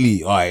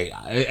 completely.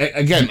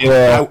 Again,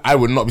 I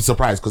would not be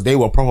surprised, because they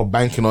were proper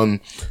banking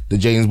on the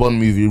James Bond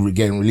movie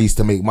getting released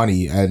to make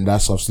money, and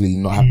that's obviously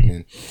not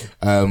happening.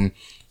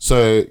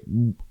 So...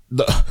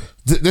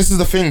 this is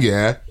the thing,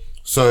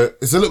 so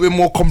it's a little bit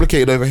more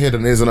complicated over here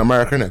than it is in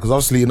America, innit? Because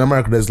obviously in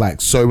America there's like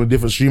so many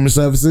different streaming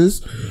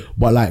services,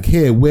 but like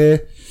here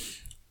we're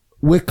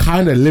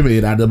kind of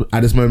limited at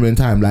this moment in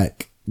time.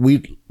 Like we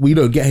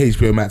don't get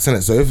HBO Max,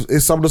 innit? So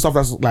if some of the stuff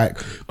that's like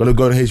gonna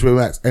go to HBO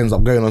Max ends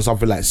up going on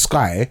something like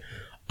Sky,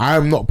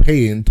 I'm not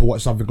paying to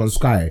watch something on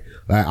Sky.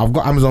 Like, I've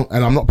got Amazon,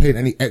 and I'm not paying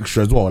any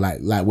extra as well,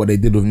 like what they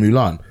did with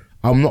Mulan.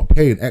 I'm not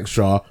paying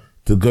extra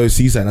to go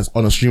see something that's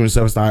on a streaming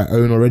service that I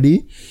own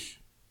already.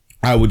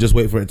 I would just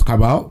wait for it to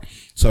come out.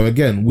 So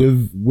again,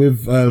 with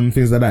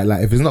things like that,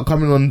 like if it's not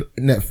coming on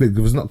Netflix,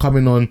 if it's not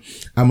coming on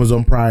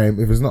Amazon Prime,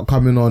 if it's not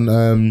coming on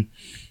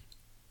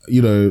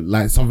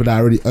like something that I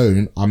already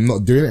own, I'm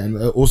not doing it. And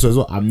also as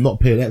well, I'm not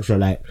paying extra.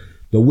 Like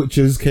The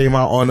Witches came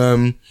out on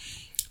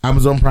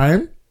Amazon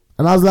Prime,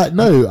 and I was like,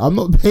 no, I'm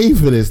not paying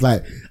for this.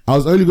 Like, I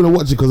was only gonna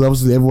watch it because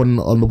obviously everyone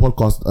on the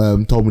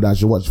podcast told me that I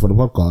should watch it for the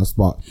podcast,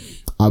 but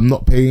I'm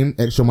not paying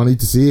extra money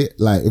to see it.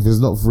 Like, if it's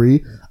not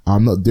free,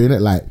 I'm not doing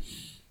it. Like,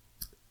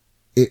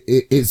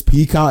 it's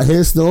peak out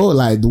here still.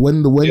 Like,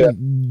 when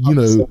you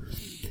know,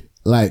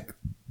 like,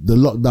 the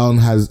lockdown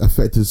has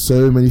affected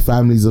so many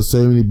families or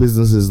so many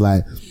businesses.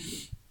 Like,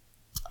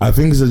 I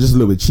think it's just a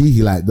little bit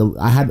cheeky. Like,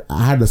 I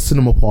had a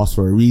cinema pass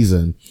for a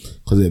reason,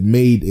 because it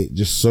made it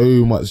just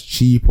so much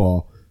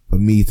cheaper for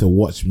me to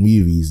watch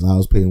movies. And I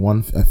was paying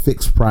a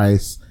fixed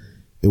price.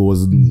 It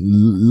was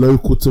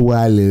local to where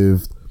I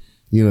lived.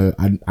 You know,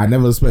 I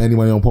never spent any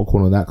money on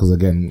popcorn on that, because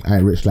again, I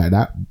ain't rich like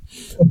that.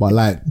 But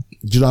like,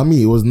 do you know what I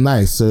mean? It was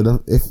nice.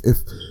 So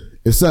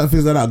if certain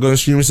things like that go to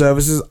streaming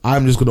services,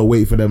 I'm just gonna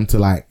wait for them to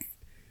like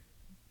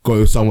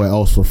go somewhere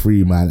else for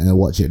free, man, and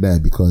watch it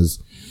there,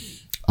 because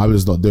I'm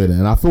just not doing it.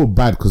 And I feel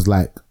bad because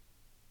like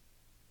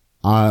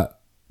I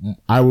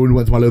only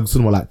went to my local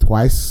cinema like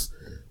twice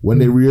when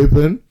they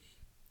reopened.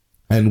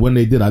 And when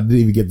they did, I didn't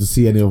even get to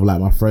see any of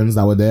like my friends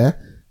that were there,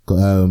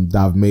 that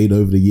I've made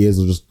over the years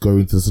of just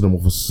going to the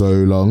cinema for so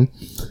long.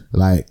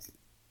 Like,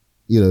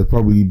 you know,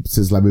 probably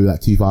since like maybe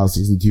like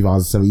 2016,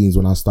 2017 is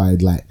when I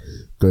started like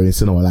going to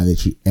cinema like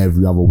literally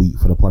every other week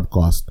for the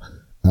podcast.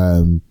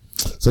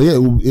 So yeah,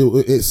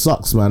 it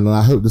sucks, man. And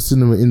I hope the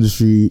cinema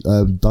industry,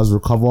 does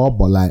recover,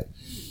 but like,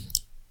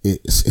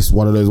 it's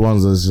one of those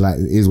ones that's like,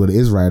 it is what it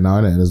is right now,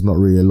 innit? And there's not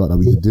really a lot that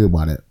we can do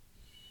about it.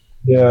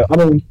 Yeah, I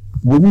mean,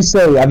 when you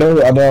say, I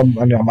know, I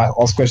might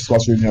ask questions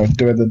whilst we're, doing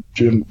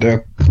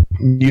the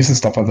news and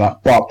stuff like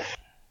that, but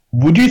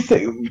would you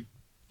think,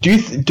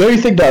 don't you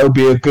think that would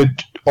be a good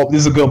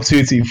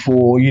opportunity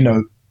for,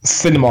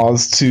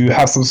 cinemas to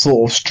have some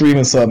sort of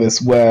streaming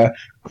service where,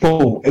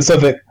 instead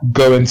of it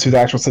going to the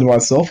actual cinema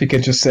itself, you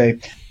can just say,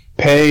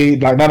 pay,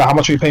 like, no, how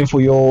much are you paying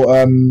for your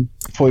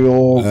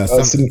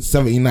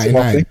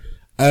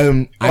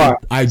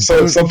 $17.99.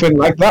 So something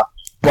like that.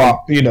 But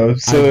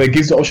it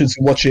gives the option to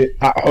watch it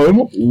at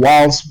home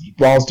whilst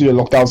doing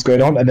lockdowns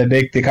going on, and then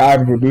they can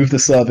either remove the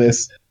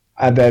service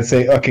and then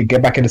say, okay,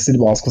 get back in the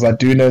cinemas, because I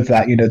do know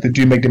that they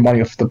do make the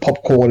money off the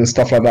popcorn and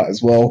stuff like that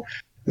as well.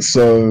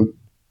 So,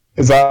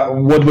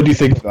 what do you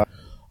think of that?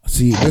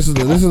 See, this is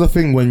the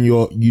thing when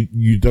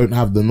you don't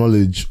have the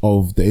knowledge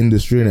of the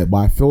industry in it, but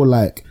I feel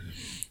like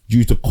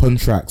due to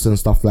contracts and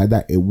stuff like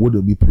that, it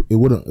wouldn't be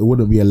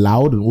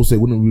allowed, and also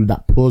it wouldn't be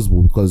that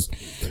plausible, because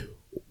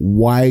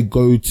why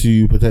go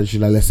to potentially,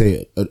 like, let's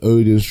say an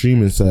Odeon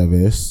streaming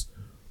service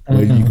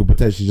where you could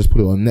potentially just put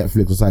it on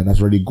Netflix or something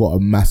that's already got a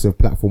massive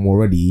platform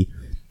already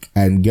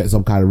and get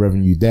some kind of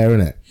revenue there,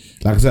 innit?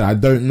 Like I said, I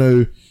don't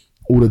know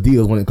all the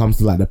deals when it comes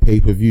to like the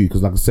pay-per-view,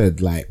 because like I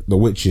said, like The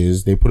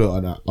Witches, they put it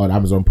on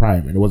Amazon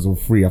Prime and it wasn't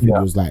free. I think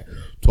it was like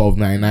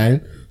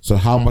 $12.99. So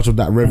how much of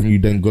that revenue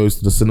then goes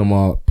to the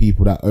cinema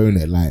people that own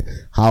it? Like,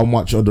 how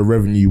much of the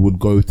revenue would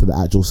go to the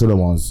actual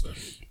cinemas?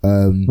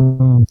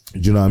 Do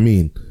you know what I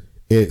mean?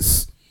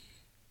 It's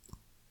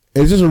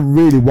just a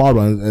really wild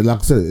one. And like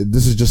I said,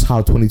 this is just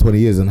how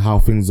 2020 is and how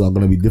things are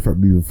going to be different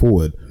moving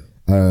forward.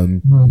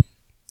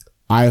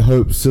 I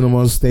hope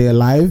cinemas stay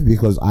alive,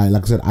 because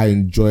like I said, I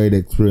enjoy the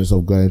experience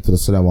of going to the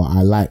cinema.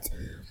 I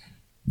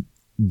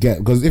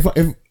because if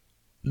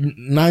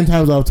 9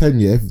 times out of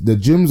 10, if the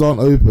gyms aren't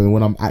open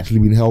when I'm actually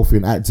being healthy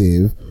and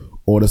active,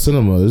 or the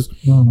cinemas,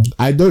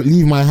 I don't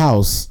leave my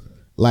house.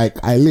 Like,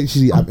 I'm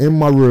in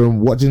my room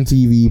watching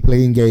TV,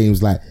 playing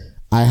games. Like,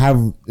 I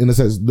have, in a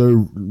sense,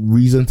 no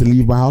reason to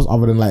leave my house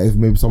other than like if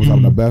maybe someone's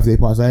having a birthday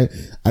party.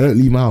 I don't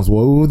leave my house.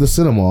 Well, with the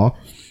cinema,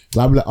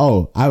 I'll be like,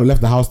 oh, I haven't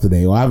left the house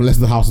today, or I haven't left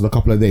the house in a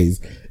couple of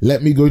days.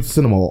 Let me go to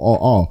cinema,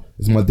 or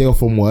it's my day off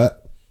from work.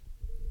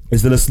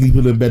 Instead of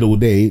sleeping in bed all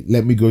day,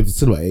 let me go to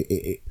cinema.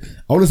 I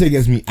want to say it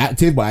gets me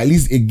active, but at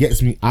least it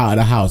gets me out of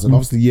the house. And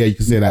obviously, yeah, you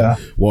can say that,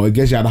 well, it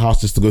gets you out of the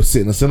house just to go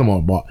sit in the cinema,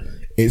 but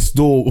it's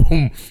still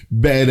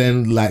better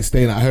than like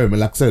staying at home. And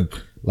like I said,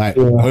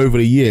 over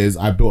the years,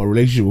 I built a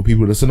relationship with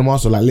people in the cinema.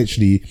 So like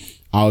literally,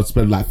 I would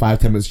spend like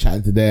 5-10 minutes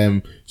chatting to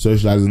them,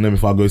 socializing them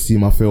if I go see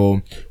my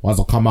film. Once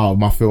I come out of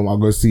my film, I'll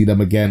go see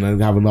them again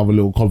and have another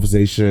little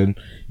conversation,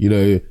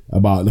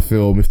 about the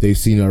film if they've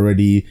seen it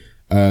already.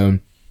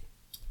 And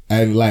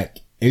like,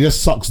 it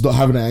just sucks not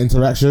having that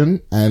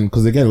interaction. And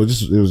cause again, it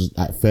was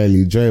like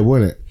fairly enjoyable,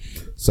 wasn't it?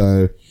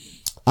 So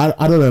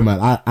I don't know,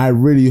 man. I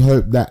really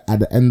hope that at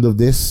the end of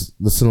this,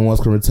 the cinemas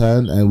can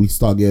return and we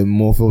start getting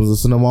more films in the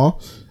cinema.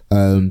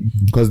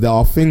 Because there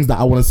are things that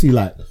I want to see,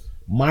 like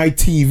my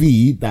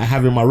TV that I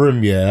have in my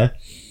room.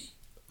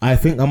 I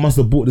think I must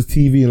have bought this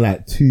TV in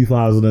like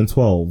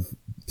 2012,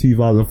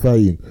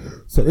 2013.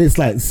 So it's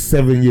like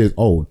 7 years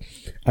old.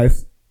 And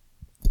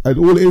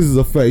all it is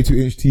a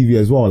 32-inch TV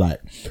as well. Like,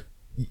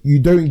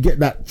 you don't get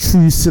that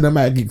true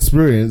cinematic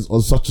experience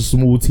on such a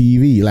small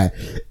TV. Like,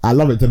 I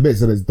love it to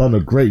bits and it's done a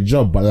great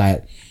job, but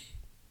like,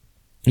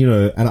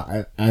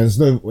 and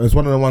it's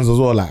one of the ones as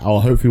well, like, I'll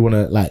hopefully want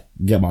to like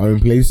get my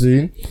own place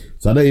soon.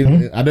 So I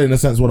don't in a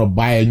sense want to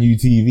buy a new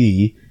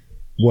TV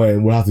where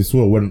we'll have to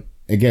sort when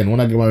I get my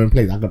own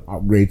place, I can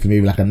upgrade to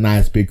maybe like a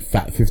nice big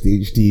fat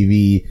 50-inch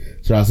TV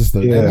surround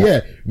system.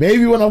 And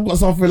maybe when I've got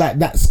something like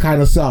that's kind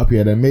of set up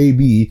here, then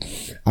maybe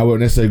I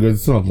won't necessarily go to the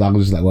cinema, because I'm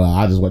just like, well,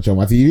 I'll just watch it on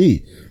my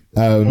TV.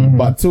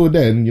 But till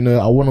then,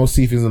 I want to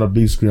see things on a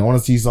big screen. I want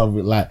to see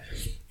something like,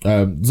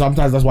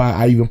 sometimes that's why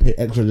I even pay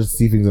extra just to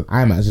see things in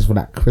IMAX, just for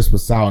that crisper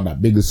sound,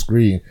 that bigger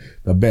screen,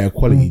 the better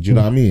quality. Do you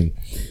know what I mean?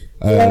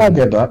 I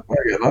get that.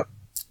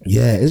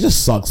 Yeah, it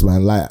just sucks,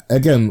 man. Like,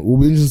 again, we'll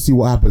be interested to see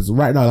what happens.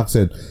 Right now, like I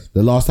said,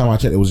 the last time I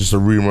checked, it was just a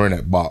rumor,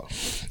 innit? But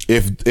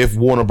if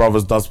Warner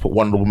Brothers does put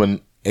Wonder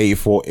Woman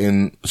 84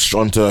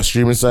 onto a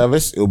streaming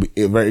service, it'll be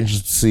very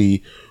interesting to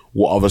see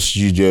what other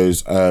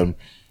studios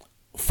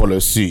follow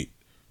suit.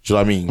 Do you know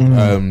what I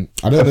mean?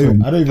 I don't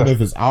even know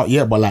if it's out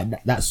yet, but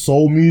like that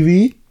Soul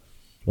movie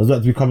was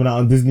about to be coming out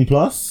on Disney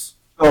Plus.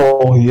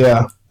 Oh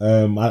yeah.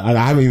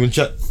 I haven't even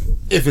checked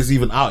if it's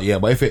even out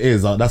yet, but if it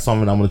is, that's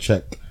something I'm gonna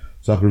check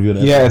so I can review it.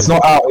 Yeah, it's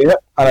not out yet,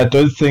 and I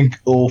don't think it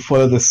will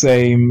follow the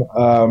same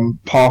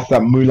path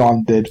that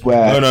Mulan did,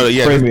 where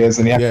premieres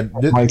and you have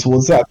to money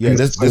towards that.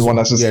 This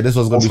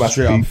one's gonna be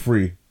straight up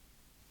free.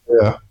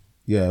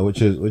 Yeah,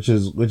 which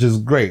is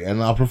great,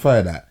 and I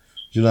prefer that.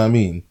 Do you know what I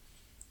mean?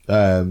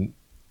 And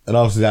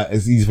obviously that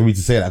it's easy for me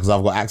to say that because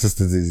I've got access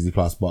to Disney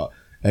Plus, but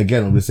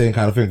again, I'm the same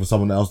kind of thing for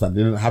someone else that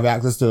didn't have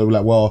access to it. Be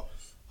like, well,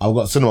 I've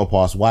got Cinema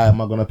Pass. Why am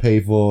I gonna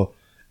pay for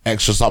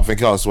extra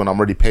something else when I'm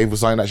already paying for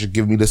something that should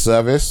give me the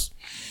service?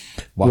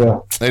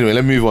 But anyway,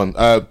 let me move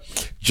on.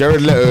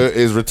 Jared Leto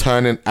is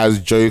returning as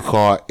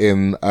Joker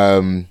in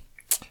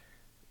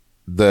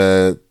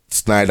the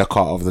Snyder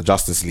Cut of the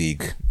Justice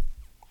League.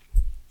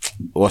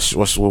 What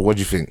do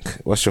you think?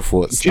 What's your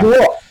thoughts? Do you know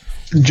what?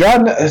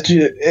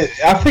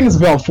 I think it's a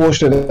bit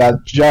unfortunate that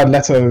Jared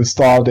Leto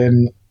starred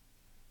in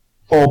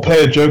or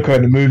played a Joker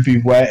in a movie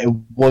where it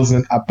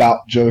wasn't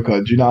about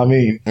Joker. Do you know what I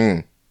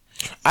mean?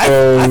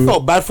 I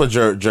felt bad for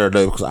Jared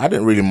Leto because I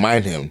didn't really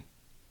mind him.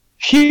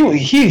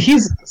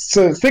 He's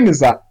so the thing is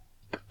that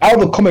out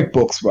of the comic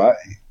books, right?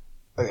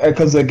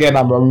 Because again,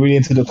 I'm really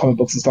into the comic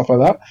books and stuff like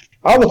that.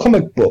 Out of the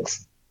comic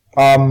books,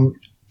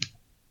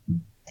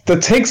 the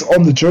takes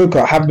on the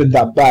Joker haven't been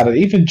that bad, and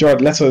even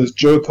Jared Leto's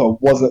Joker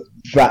wasn't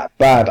that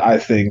bad, I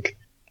think.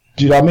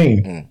 Do you know what I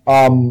mean?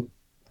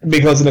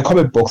 Because in the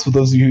comic books, for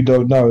those of you who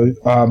don't know,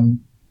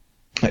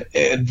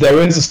 there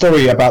is a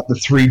story about the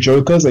three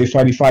Jokers. They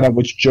finally find out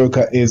which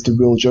Joker is the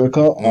real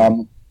Joker.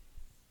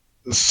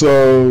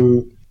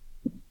 So,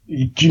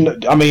 you know,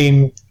 I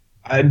mean,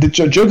 the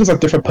Jokers have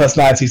different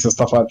personalities and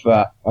stuff like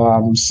that.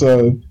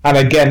 So, and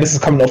again, this is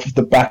coming off of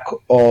the back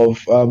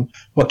of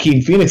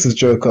Joaquin Phoenix's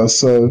Joker.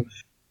 So,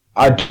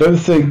 I don't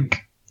think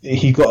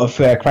he got a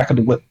fair crack at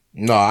the whip.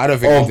 No, I don't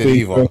think he did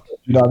either.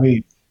 You know what I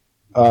mean?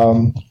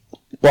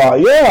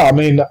 But yeah, I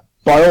mean,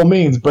 by all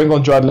means, bring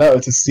on Jared Leto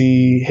to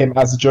see him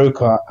as a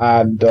Joker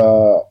and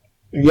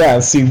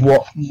see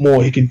what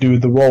more he can do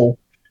with the role.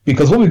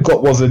 Because what we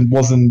got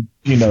wasn't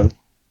you know,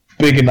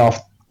 big enough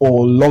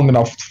or long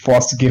enough for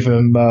us to give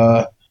him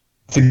a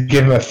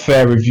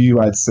fair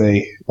review, I'd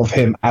say, of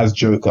him as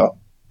Joker.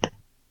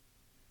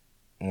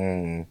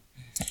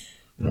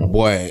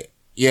 Boy.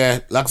 Yeah,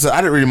 like I said, I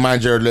didn't really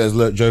mind Jared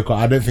Leto's Joker.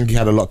 I don't think he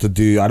had a lot to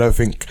do. I don't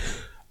think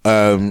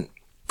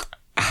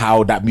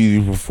how that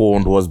movie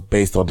performed was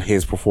based on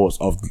his performance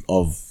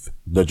of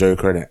the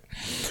Joker in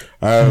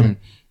it.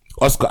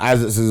 Oscar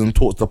Isaac is in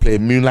talks to play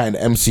Moon Knight in the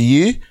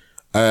MCU.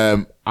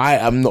 I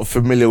am not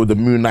familiar with the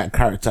Moon Knight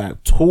character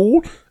at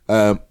all.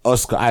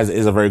 Oscar Isaac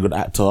is a very good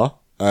actor,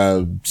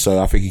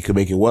 so I think he could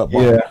make it work.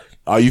 But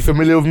are you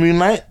familiar with Moon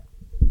Knight?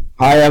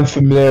 I am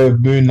familiar with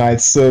Moon Knight.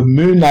 So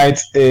Moon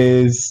Knight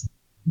is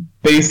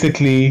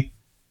basically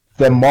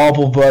the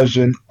Marvel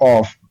version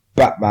of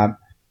Batman.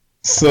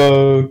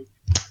 So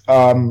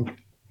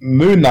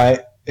Moon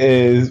Knight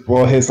is,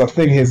 well, his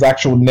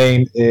actual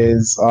name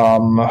is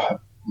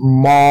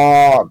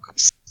Mark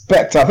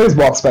Spector. I think it's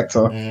Mark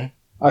Spector.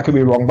 I could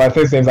be wrong, but I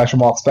think his name's actually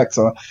Mark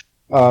Spector.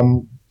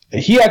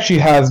 He actually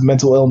has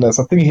mental illness.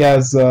 I think he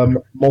has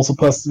multiple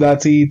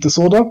personality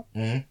disorder.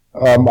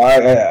 Am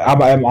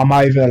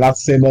I even allowed to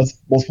say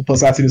multiple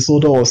personality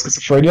disorder or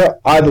schizophrenia?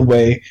 Either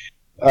way,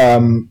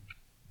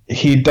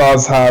 he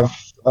does have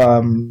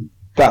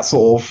that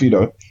sort of, you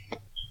know,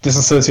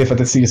 dissociative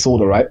identity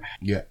disorder, right?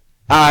 Yeah.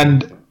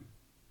 And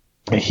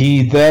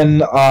he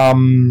then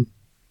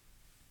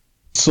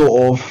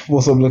sort of,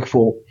 what's I'm looking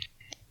for?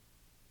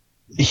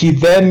 He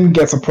then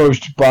gets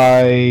approached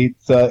by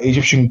the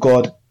Egyptian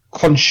god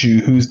Khonshu,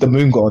 who's the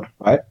moon god,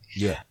 right?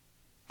 Yeah.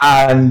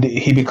 And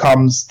he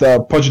becomes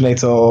the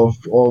progenitor of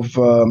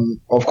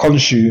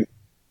Khonshu,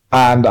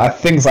 and I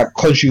think it's like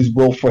Khonshu's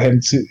will for him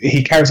to.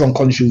 He carries on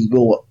Khonshu's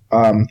will,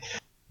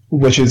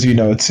 which is, you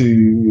know,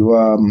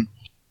 to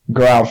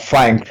go out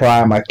fighting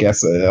crime. I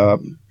guess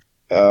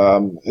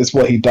is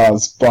what he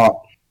does. But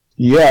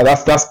yeah,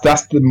 that's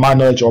my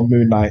knowledge on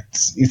Moon Knight.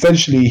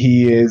 Essentially,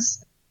 he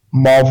is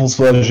Marvel's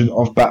version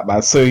of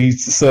Batman. So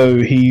he's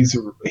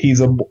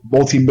a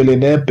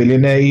multi-billionaire,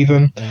 billionaire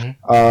even.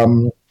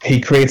 Mm-hmm. He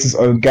creates his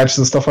own gadgets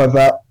and stuff like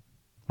that.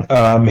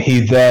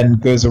 He then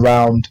goes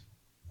around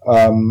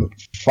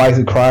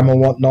fighting crime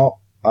and whatnot.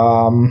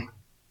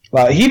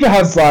 Like he even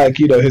has, like,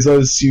 you know, his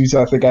own suit.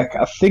 I think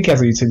he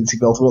has a utility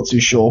belt. I'm not too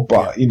sure,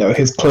 but you know,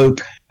 his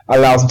cloak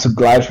allows him to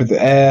glide through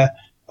the air.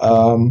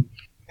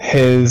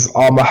 His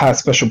armor has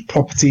special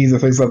properties and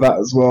things like that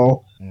as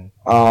well.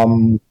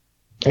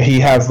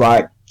 He has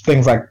like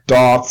things like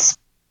darts,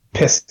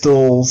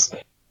 pistols,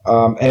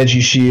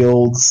 energy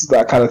shields,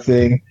 that kind of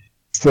thing.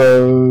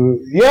 So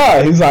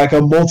yeah, he's like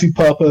a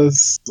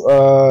multi-purpose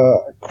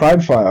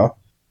crime fighter,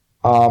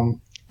 and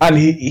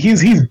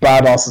he's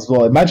badass as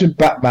well. Imagine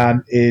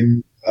Batman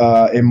in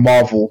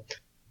Marvel,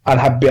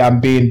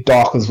 and being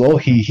dark as well.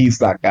 He's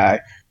that guy.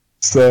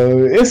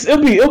 So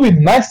it'll be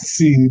nice to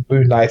see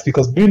Moon Knight,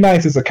 because Moon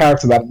Knight is a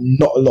character that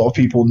not a lot of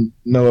people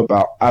know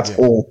about at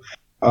all.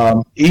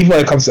 Even when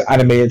it comes to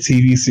animated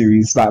TV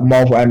series, like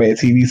Marvel animated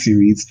TV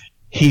series,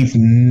 he's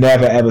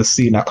never ever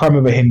seen. I can't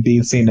remember him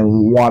being seen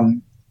in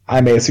one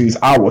animated series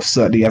I watched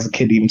certainly as a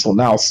kid even till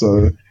now.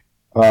 So,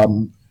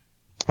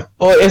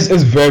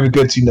 it's very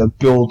good to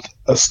build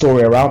a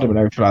story around him and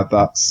everything like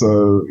that.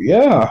 So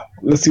yeah,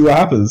 let's see what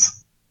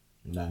happens.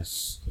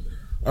 Nice.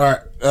 All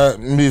right,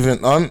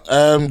 moving on.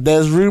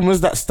 There's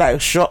rumors that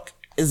Static Shock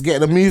is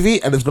getting a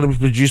movie and it's going to be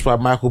produced by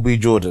Michael B.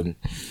 Jordan.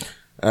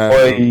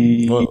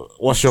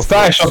 What's your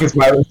Static Shock is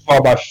one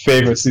of my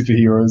favorite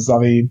superheroes. I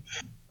mean,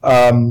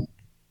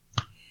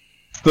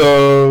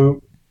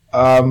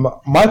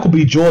 Michael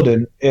B.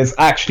 Jordan is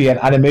actually an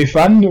anime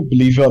fan,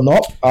 believe it or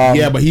not.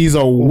 Yeah, but he's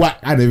a whack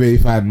anime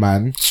fan,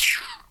 man.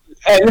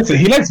 Hey, listen,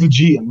 he likes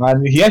Vegeta,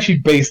 man. He actually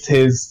based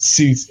his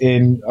suit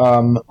in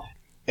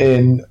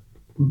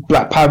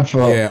Black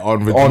Panther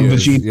on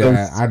Vegeta's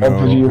yeah, I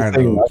know.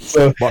 thing. Right?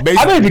 So I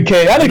don't even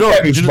care. I don't care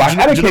if he's black.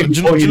 I don't care if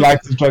he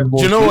likes his Dragon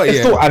Ball. Do you know what? It's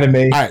still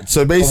anime. Alright,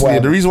 so basically,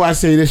 the reason why I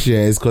say this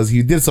is because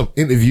he did some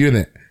interview in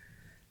it,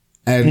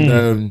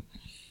 and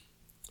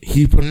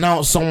he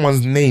pronounced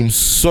someone's name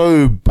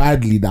so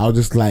badly that I was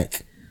just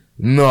like,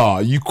 no,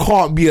 you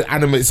can't be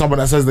someone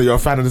that says that you're a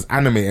fan of this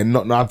anime and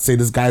not know how to say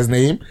this guy's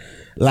name.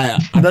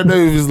 Like, I don't know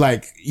if it's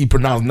like he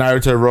pronounced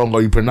Naruto wrong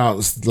or he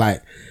pronounced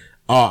like,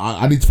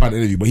 I need to find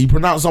an interview, but he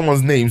pronounced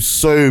someone's name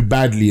so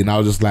badly and I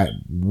was just like,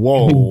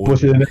 whoa.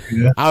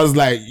 I was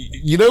like,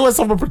 when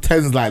someone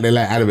pretends like they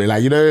like anime,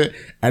 like,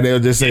 and they'll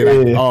just say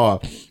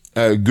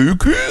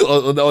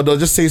Goku, or they'll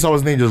just say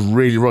someone's name just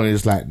really wrong. And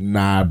it's like,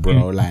 nah,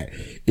 bro. Like,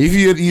 if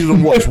you had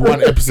even watched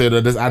one episode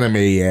of this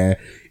anime,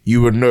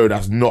 you would know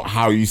that's not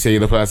how you say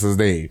the person's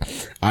name,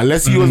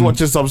 unless you was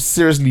watching some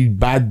seriously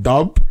bad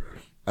dub.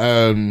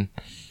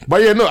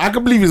 But yeah, no, I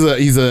can believe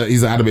he's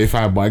an anime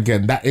fan. But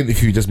again, that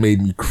interview just made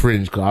me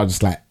cringe because I was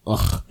just like,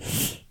 ugh,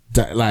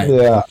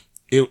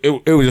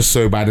 It was just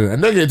so bad.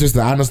 And don't get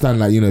twisted, I understand,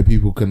 like,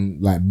 people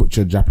can like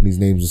butcher Japanese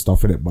names and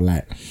stuff in it, but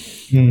like,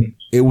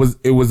 it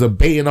was a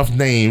bait enough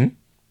name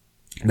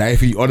that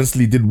if he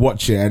honestly did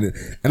watch it,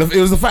 and if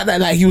it was the fact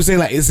that like he was saying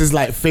like it's his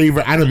like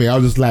favorite anime, I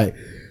was just like,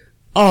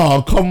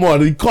 oh come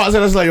on, you can't say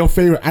that's like your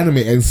favorite anime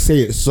and say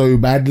it so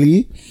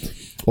badly,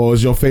 or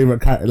is your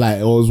favorite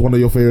or is one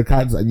of your favorite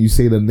characters and you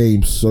say the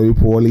name so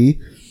poorly.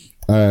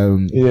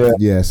 So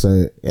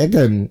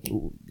again,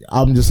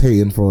 I'm just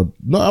hating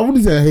I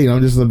wouldn't say hating,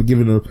 I'm just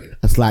giving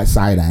a slight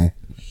side eye.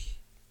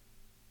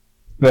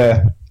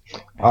 There.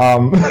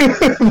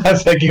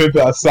 That's like you a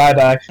bit of side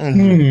eye.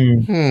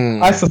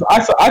 I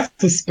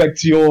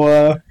suspect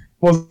your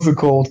what's it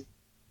called?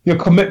 Your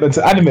commitment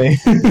to anime.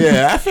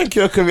 Yeah, I think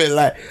you're committed.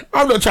 Like,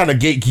 I'm not trying to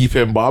gatekeep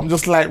him, but I'm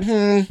just like,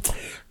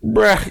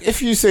 bruh,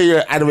 if you say you're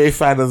an anime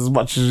fan as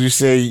much as you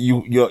say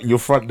you're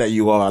front that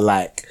you are,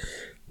 like,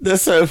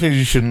 there's certain things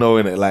you should know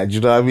in it. Like, do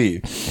you know what I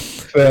mean?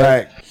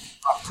 Like,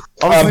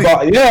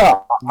 but yeah,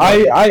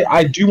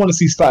 I do want to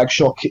see Static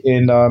Shock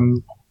in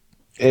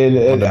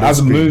as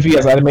a movie,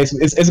 as animation.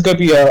 Is it going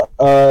to be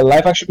a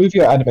live action movie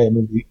or animated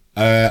movie?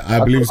 I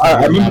believe it's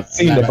I remember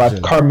seeing it, but I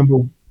can't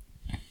remember.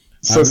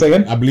 So say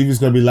again? I believe it's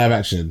going to be live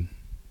action.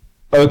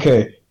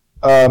 Okay.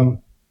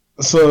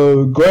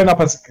 So growing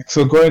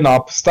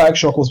up, Static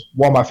Shock was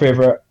one of my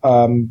favorite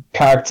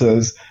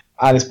characters,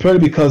 and it's purely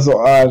because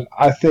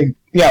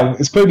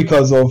it's purely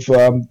because of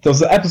there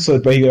was an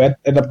episode where he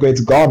ended up going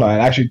to Ghana,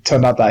 and actually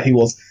turned out that he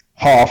was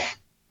half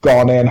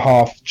Ghanaian,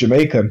 half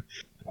Jamaican.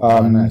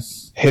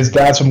 Nice. His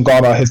dad's from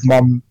Ghana. His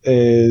mum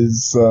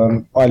is,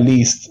 or at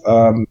least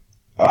her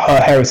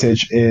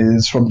heritage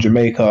is from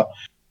Jamaica.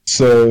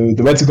 So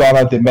they went to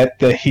Ghana. They met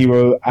the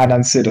hero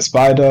Anansi the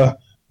Spider.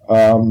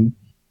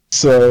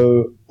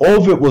 So all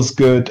of it was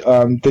good.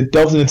 They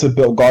delved into a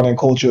bit of Ghanaian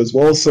culture as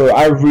well. So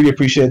I really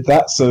appreciate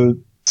that. So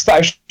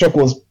Static Shock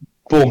was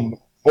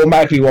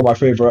automatically one of my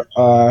favorite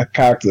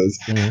characters.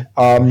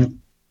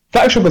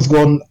 Static Shock has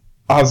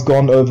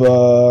gone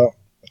over.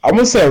 I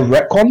won't say a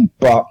retcon,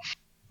 but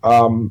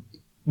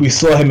we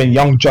saw him in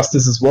Young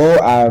Justice as well.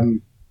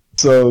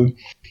 So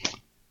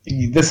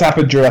this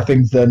happened during, I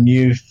think, the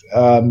new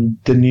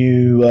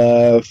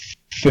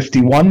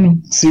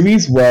 51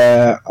 series,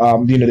 where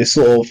they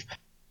sort of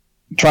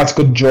tried to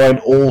conjoin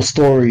all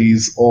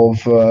stories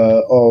of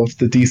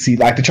the DC,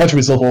 like they tried to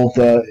resolve all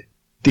the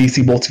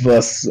DC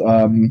multiverse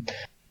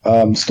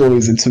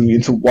stories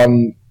into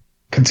one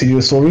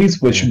continuous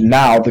stories, which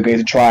now they're going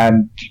to try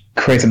and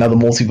create another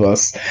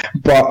multiverse.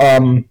 But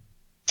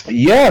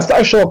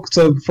Static Shock.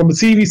 So from the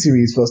TV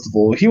series, first of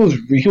all, he was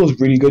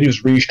really good. He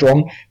was really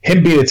strong.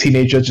 Him being a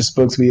teenager just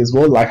spoke to me as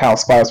well, like how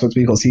Spider spoke to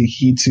me, because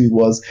he too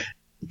was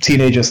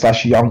teenager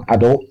 / young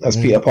adult as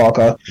Peter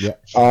Parker. Yeah.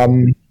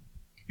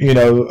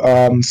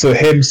 So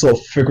him sort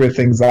of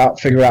figuring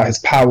out his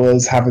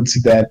powers, having to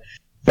then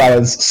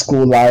balance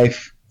school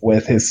life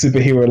with his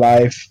superhero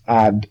life,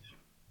 and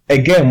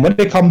again, when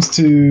it comes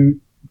to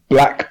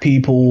black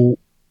people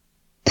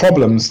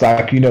problems,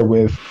 like,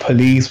 with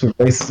police, with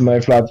racism and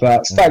everything like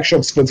that, Static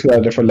Shock spoke to at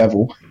a different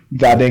level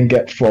that I didn't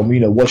get from,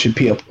 watching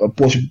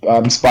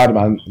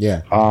Spider-Man.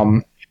 Yeah.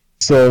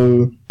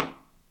 So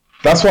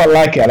that's why I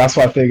like it. That's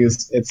why I think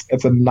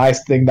it's a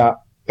nice thing that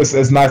it's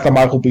nice that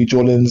Michael B.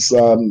 Jordan's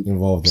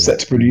involved set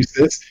to produce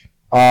this.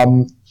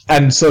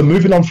 And so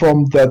moving on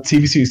from the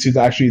TV series to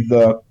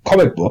the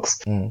comic books.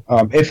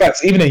 In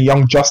fact, even in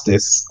Young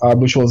Justice,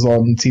 which was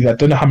on TV, I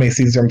don't know how many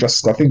seasons Young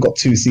Justice got. I think it got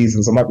 2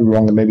 seasons. I might be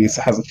wrong, and maybe it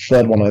has a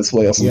third one on its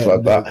way or something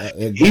like that.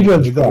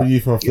 It got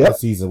renewed for a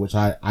first season, which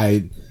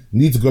I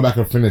need to go back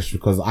and finish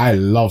because I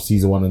love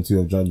season 1 and 2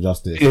 of Young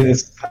Justice.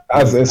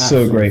 It's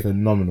so great,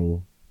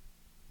 phenomenal.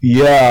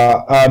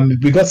 Yeah,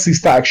 we got to see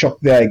Static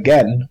Shock there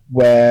again,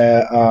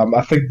 where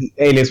I think the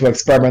aliens were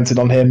experimenting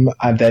on him,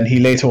 and then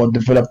he later on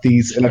developed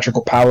these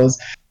electrical powers.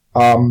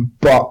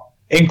 But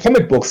in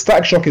comic books,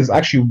 Static Shock is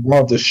actually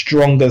one of the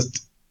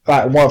strongest,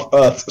 one of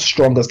Earth's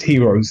strongest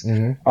heroes.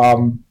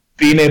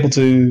 Being able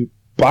to,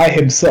 by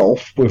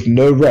himself, with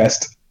no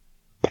rest,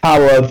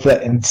 power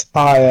the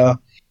entire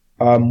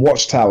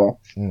Watchtower.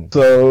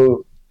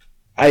 So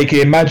I can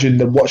imagine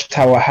the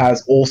Watchtower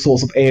has all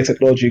sorts of AI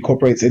technology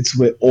incorporated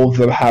into it. All of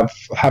them have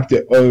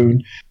their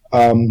own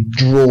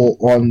draw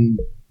on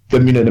the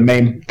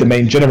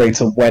main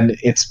generator when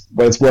it's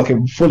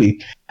working fully.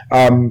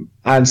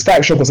 And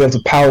Static Shock was able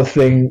to power the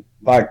thing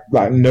like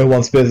no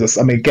one's business.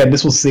 I mean, again,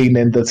 this was seen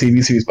in the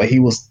TV series, but he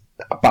was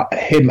about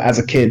him as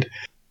a kid,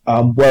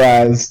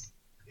 whereas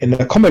in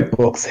the comic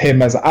books,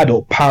 him as an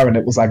adult powering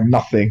it was like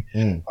nothing.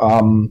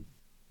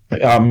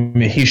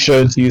 He's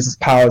shown to use his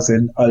powers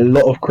in a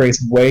lot of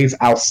creative ways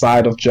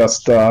outside of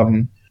just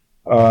the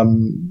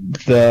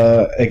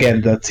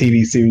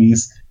TV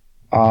series.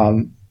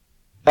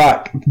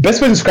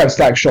 Best way to describe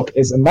Static Shock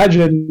is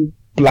imagine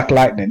Black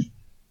Lightning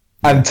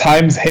and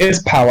times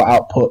his power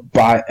output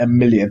by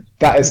 1,000,000.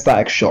 That is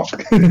Static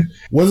Shock. Didn't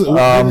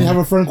he have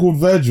a friend called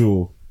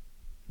Virgil?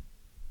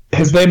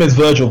 His name is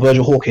Virgil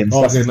Hawkins.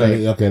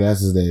 Okay,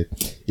 that's his name.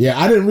 Yeah,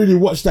 I didn't really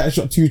watch that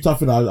shot too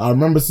tough, and I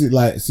remember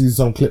seeing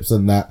some clips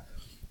on that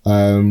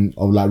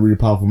of like really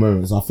powerful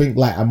moments. I think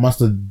like I must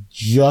have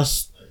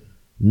just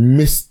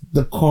missed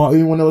the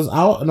cartoon when it was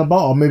out and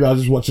about, or maybe I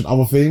was just watching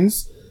other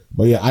things.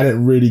 But yeah, I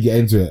didn't really get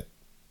into it.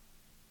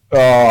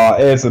 Oh,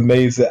 it's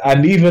amazing.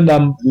 And even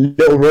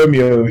Little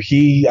Romeo,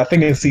 I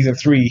think in season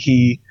 3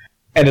 he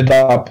ended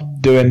up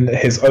doing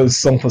his own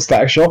song for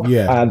Static Shock.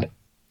 Yeah. And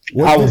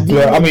I was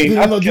blown. I mean,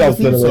 I think I was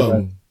blown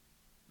away.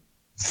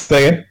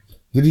 Say it.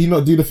 Did he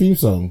not do the theme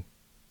song?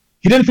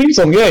 He did the theme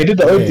song, yeah. He did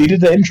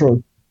the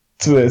intro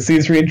to it,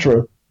 season 3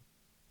 intro.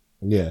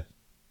 Yeah.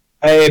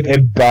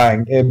 It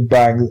banged.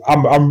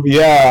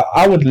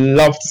 I would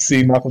love to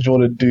see Michael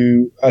Jordan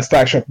do a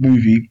Static Shock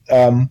movie.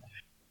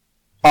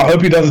 I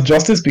hope he does it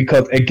justice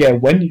because, again,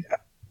 the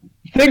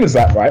thing is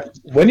that, right,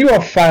 when you're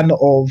a fan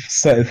of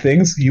certain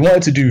things, you want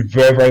it to do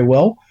very, very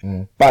well.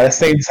 But at the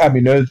same time,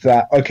 you know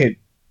that, okay,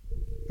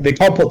 they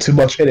can't put too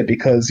much in it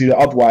because,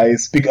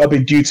 otherwise,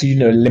 due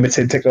to,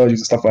 limited technologies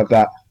and stuff like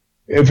that.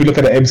 If we look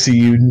at the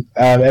MCU,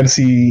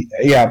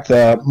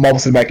 the Marvel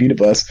Cinematic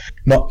Universe,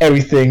 not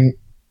everything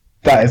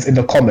that is in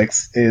the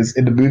comics is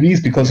in the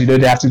movies because,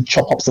 they have to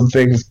chop up some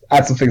things,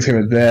 add some things here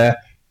and there,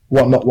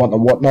 whatnot,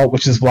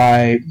 which is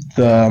why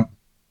the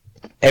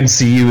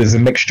MCU is a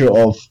mixture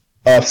of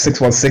Earth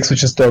 616,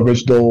 which is the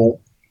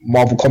original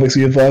Marvel Comics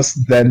universe,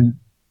 then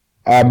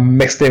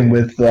mixed in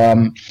with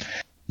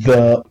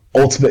the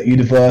Ultimate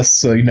Universe,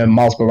 so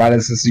Miles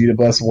Morales'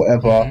 universe or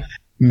whatever,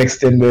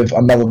 mixed in with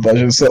another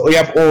version. So we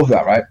have all of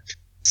that, right?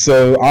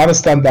 So I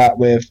understand that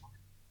with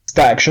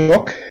Static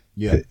Shock,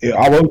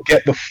 I won't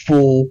get the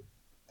full.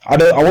 I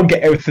won't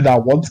get everything I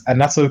want, and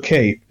that's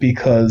okay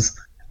because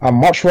I'd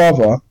much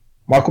rather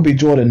Michael B.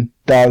 Jordan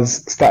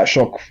does Static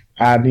Shock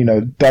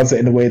and does it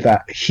in a way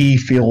that he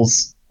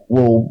feels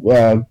will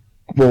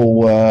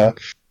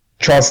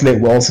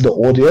translate well to the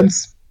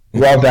audience,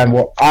 rather than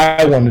what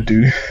I want to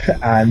do,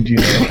 and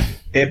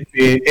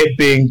it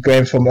being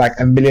going from like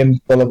 $1 million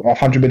or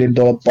 $100 million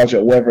budget,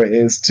 or whatever it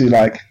is, to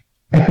like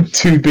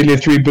 $2 billion,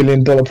 $3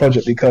 billion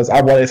project because I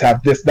wanted to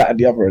have this, that, and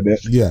the other in it.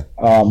 Yeah.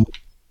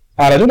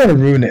 And I don't want to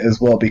ruin it as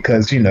well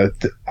because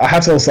I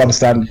have to also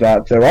understand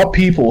that there are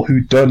people who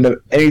don't know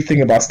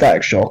anything about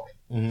Static Shock.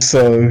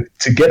 So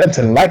to get them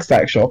to like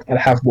Static Shock and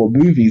have more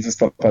movies and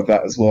stuff like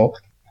that as well,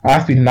 I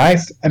have to be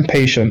nice and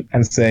patient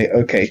and say,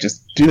 okay,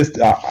 just do this,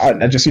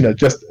 and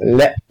just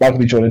let Michael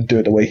B. Jordan do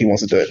it the way he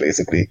wants to do it,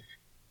 basically.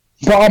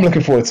 But I'm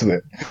looking forward to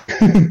it.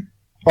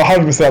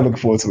 100% looking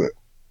forward to it.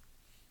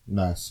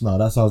 Nice. No,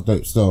 that sounds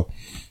dope. So,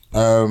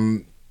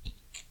 the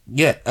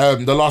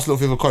last little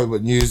thing of comic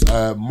book news: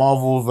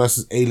 Marvel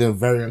vs. Alien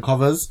variant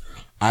covers.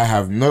 I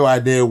have no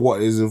idea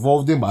what is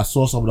involved in, but I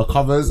saw some of the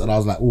covers and I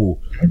was like, "Oh,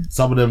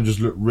 some of them just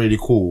look really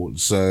cool."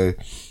 So,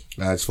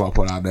 I just want to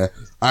put it out there.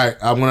 All right,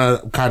 I'm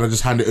gonna kind of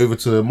just hand it over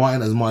to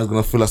Martin, as Martin's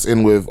gonna fill us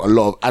in with a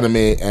lot of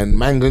anime and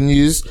manga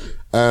news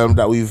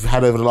that we've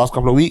had over the last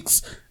couple of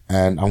weeks.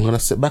 And I'm gonna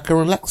sit back and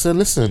relax and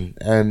listen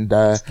and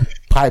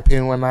pipe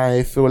in when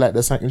I feel like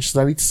there's something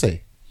interesting I need to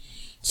say.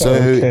 So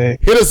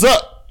hit us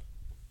up.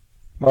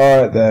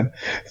 All right then.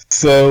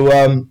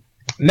 So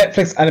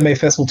Netflix Anime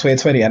Festival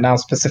 2020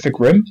 announced Pacific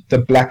Rim, the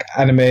black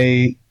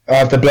anime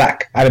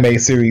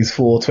series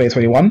for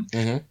 2021.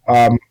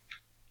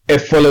 It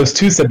follows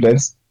two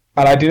siblings,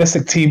 an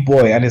idealistic teen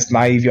boy and his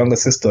naive younger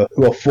sister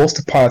who are forced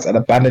to pilot an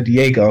abandoned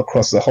Jaeger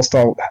across a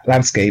hostile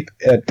landscape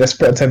in a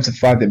desperate attempt to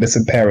find their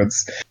missing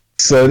parents.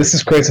 So this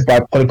is created by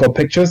Polygon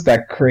Pictures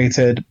that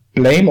created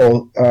Blame,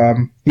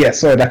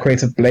 that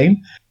created Blame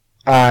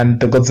and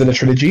the Godzilla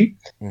trilogy,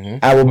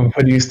 and will be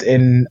produced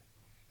in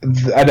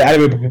the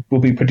anime will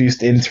be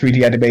produced in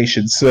 3D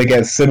animation. So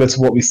again, similar to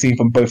what we've seen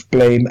from both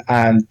Blame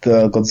and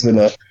the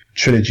Godzilla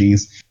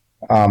trilogies.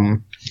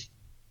 I'm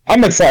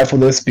excited for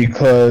this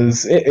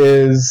because it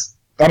is.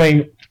 I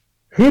mean,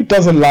 who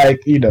doesn't like,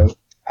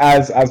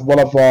 as one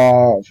of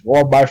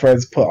my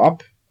friends put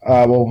up,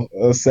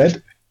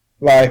 said,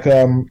 like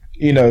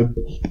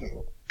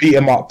beat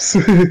 'em ups,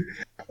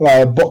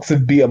 like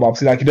boxing beat 'em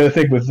ups. Like the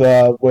thing with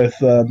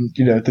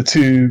the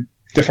two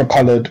different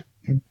coloured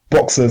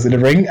boxers in the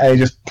ring, and they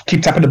just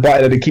keep tapping the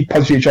button and they keep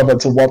punching each other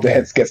until one of their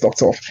heads gets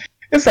knocked off.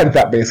 It's like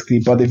that basically,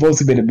 but they've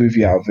also made a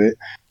movie out of it.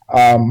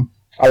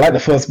 I like the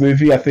first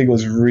movie. I think it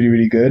was really,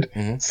 really good.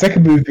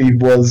 Second movie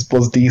was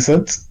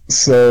decent.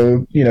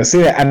 So,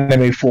 seeing it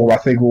anime form, I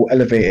think will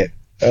elevate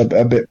it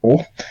a bit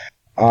more.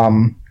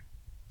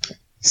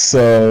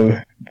 So,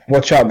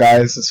 watch out,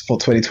 guys. It's for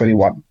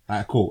 2021.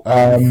 Alright, cool.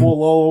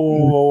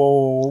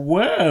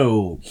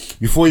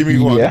 Before you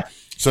move on,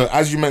 so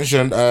as you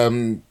mentioned,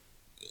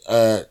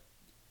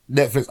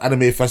 Netflix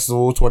Anime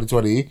Festival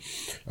 2020,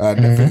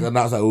 Netflix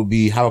announced that it will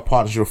have a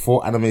partnership with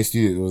 4 anime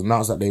studios. It was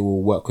announced that they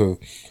will work with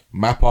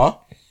MAPPA,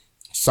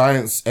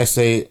 Science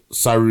Essay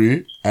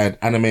Saru, and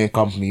Anime &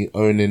 Company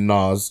owned in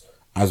NAS,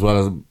 as well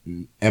as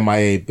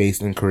MIA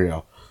based in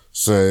Korea.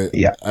 So,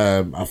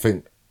 I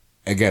think,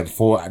 again,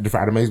 4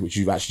 different animes which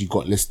you've actually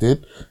got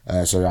listed.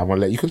 So I'm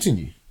going to let you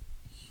continue.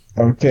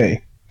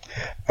 Okay.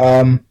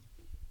 Kemono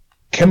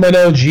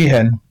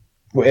Jihen,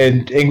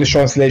 in English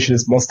translation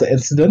is Monster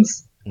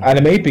Incidents.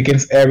 Anime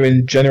begins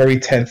airing January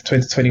 10th,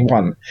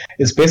 2021.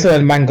 It's based on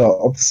a manga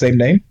of the same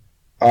name.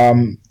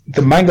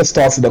 The manga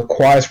starts in a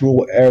quiet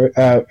rural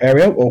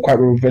area or quiet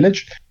rural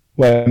village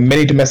where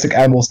many domestic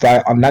animals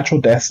die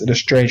unnatural deaths in a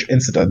strange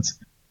incident.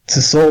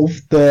 To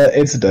solve the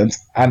incident,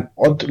 an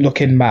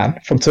odd-looking man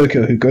from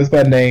Tokyo who goes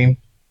by the name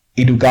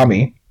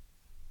Inugami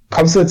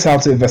comes to the town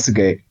to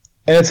investigate.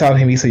 In the town,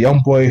 he meets a young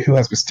boy who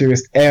has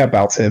mysterious air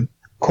about him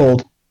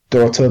called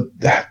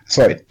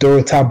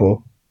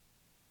Dorotabō.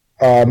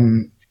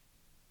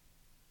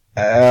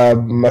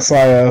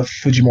 Masaya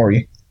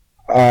Fujimori.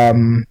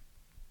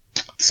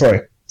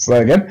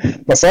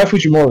 Masaya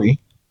Fujimori,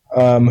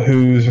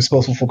 who's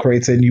responsible for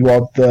creating You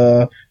Are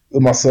the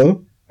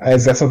Umasou,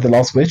 Izetta the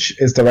Last Witch,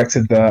 is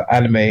directed the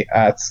anime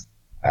at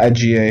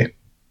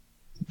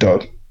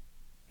Ajia-do.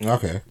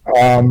 Okay.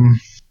 I'm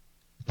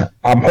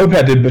hoping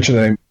I didn't butcher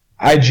the name.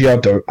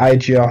 Ajia-do.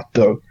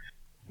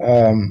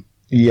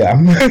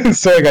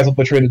 Sorry guys, I'm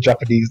butchering the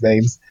Japanese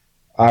names.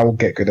 I will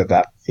get good at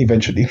that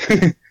eventually.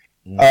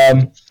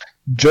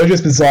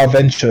 JoJo's Bizarre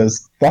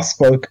Adventures, Thus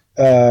Spoke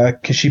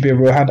Kishibe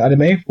Rohan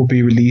anime will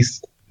be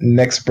released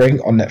next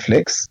spring on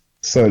Netflix.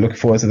 So looking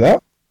forward to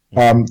that.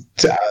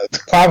 To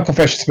have a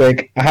confession to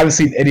make, I haven't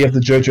seen any of the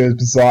JoJo's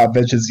Bizarre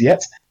Adventures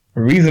yet.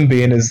 The reason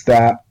being is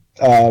that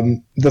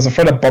there's a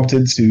friend I bumped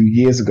into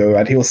years ago,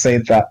 and he was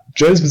saying that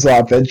JoJo's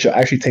Bizarre Adventure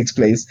actually takes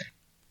place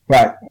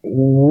like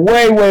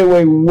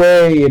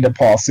way in the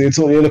past.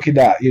 So you're looking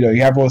at, you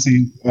have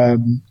obviously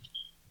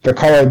the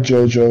current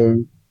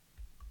JoJo,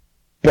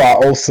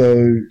 but also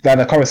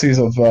the current series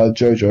of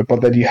JoJo.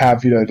 But then you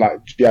have you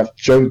have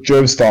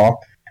Joestar,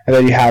 and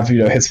then you have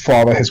his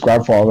father, his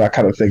grandfather, that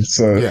kind of thing.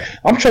 So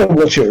I'm trying to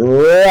watch it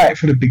right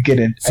from the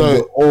beginning.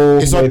 So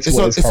it's on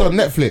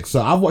Netflix.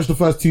 So I've watched the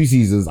first 2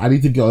 seasons. I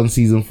need to get on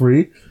season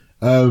 3.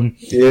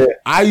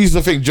 I used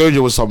to think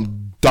JoJo was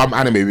some dumb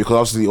anime because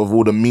obviously of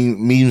all the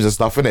memes and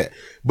stuff in it,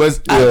 but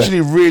it's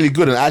actually really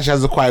good and actually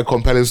has quite a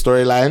compelling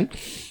storyline.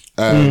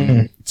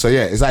 So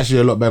it's actually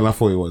a lot better than I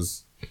thought it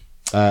was.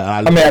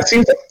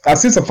 I've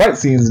seen some fight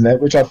scenes in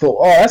it, which I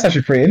thought, that's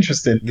actually pretty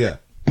interesting. Yeah,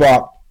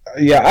 but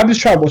I'm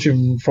just trying to watch it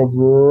from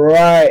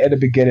right at the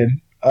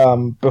beginning,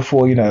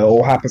 before it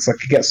all happens, so I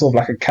could get sort of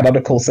like a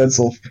canonical sense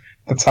of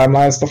the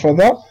timeline and stuff like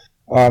that.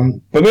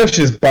 But maybe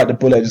just bite the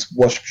bullet, just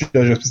watch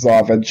JoJo's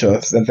Bizarre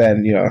Adventures, and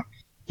then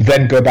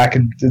then go back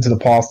into the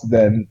past, and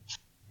then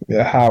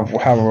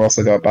however else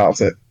I go about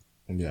it.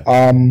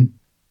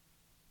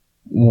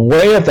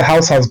 Way of the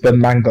House Husband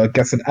manga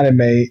gets an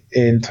anime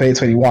in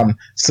 2021.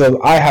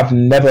 So I have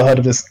never heard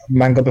of this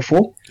manga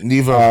before.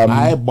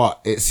 Neither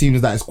but it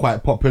seems that it's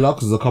quite popular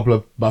because a couple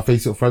of my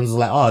Facebook friends were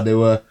like, they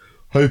were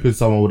hoping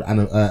someone would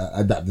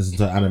adapt this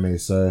into an anime.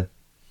 So,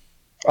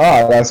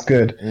 that's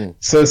good.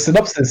 So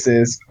synopsis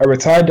is: a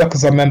retired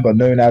Yakuza member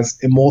known as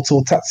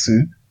Immortal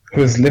Tatsu,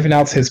 who is living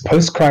out his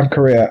post-crime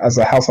career as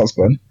a house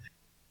husband,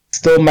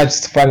 still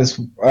manages to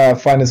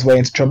find his way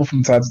into trouble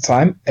from time to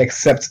time,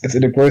 except it's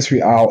in a grocery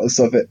aisle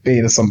instead of it being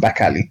in some back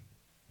alley.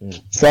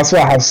 So that's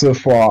what I have so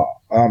far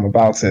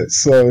about it.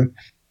 So,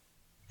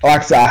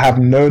 like I said, I have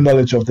no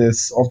knowledge of the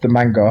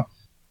manga,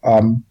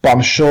 but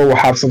I'm sure we'll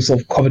have some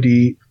sort of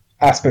comedy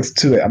aspects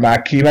to it. I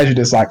mean, can you imagine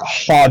this like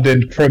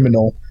hardened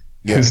criminal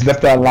who's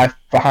left that life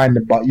behind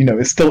him, but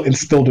it's still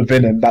instilled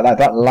within him.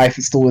 That life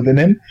is still within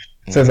him.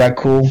 So it's like,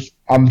 cool,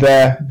 I'm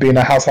there being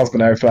a house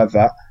husband and everything like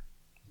that.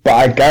 But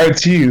I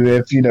guarantee you,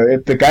 if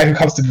the guy who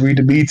comes to read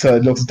the meter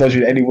looks dodgy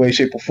in any way,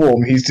 shape, or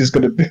form, he's just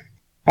gonna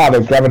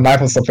grab a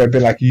knife or something and be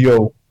like,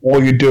 "Yo,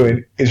 all you're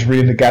doing is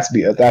reading the gas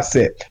meter. That's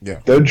it.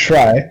 Yeah. Don't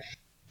try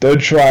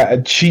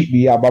and cheat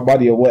me out my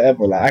money or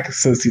whatever." Like, I can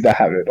still see that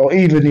happening. Or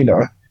even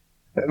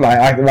like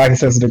I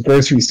said, in the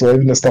grocery store,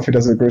 even the stuff he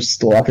does in the grocery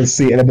store, I can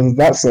see elements of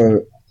that.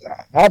 So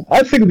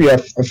I think it'd be a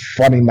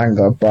funny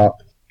manga,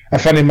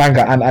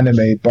 and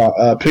anime.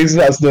 But please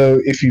let us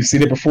know if you've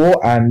seen it before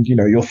and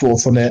your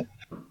thoughts on it.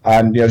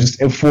 And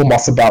just inform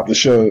us about the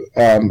show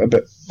a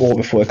bit more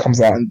before it comes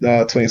out in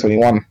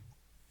 2021.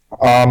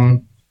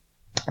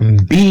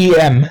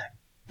 BEM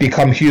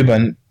Become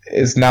Human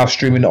is now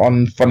streaming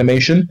on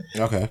Funimation.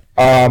 Okay.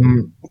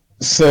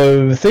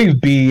 So the thing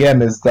with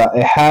BEM is that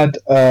it had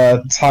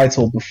a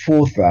title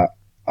before that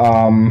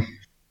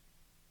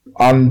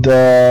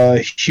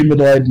under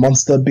Humanoid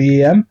Monster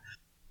BEM,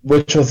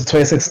 which was a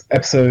 26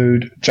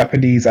 episode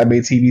Japanese anime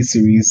TV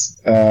series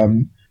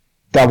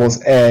that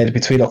was aired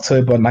between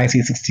October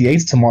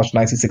 1968 to March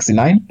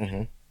 1969.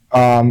 Mm-hmm.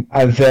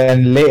 And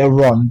then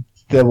later on,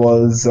 it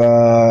was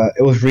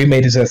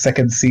remade into a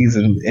second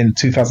season in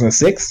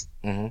 2006.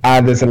 Mm-hmm.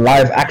 And there's a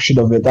live action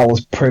of it that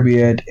was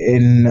premiered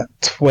in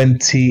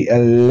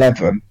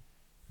 2011.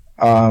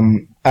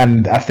 And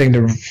I think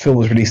the film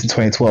was released in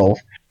 2012.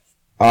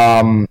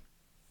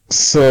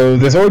 So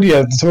there's already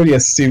a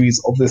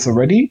series of this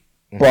already,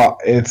 mm-hmm. but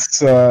it's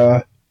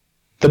there'll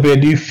be a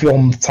new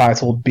film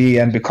titled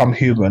BEM Become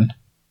Human.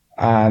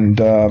 And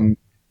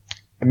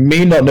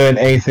me not knowing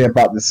anything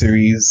about the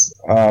series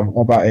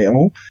or about it at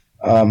all,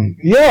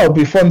 it'll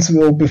be fun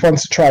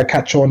to try and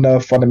catch on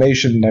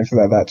Funimation and everything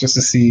like that, just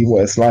to see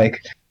what it's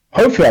like.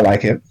 Hopefully, I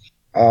like it.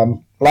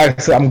 Like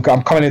I said, I'm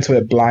coming into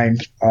it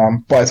blind,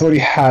 but it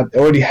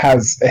already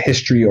has a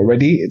history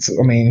already.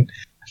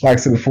 Like I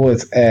said before,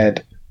 it's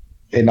aired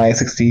in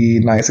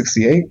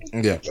 1968.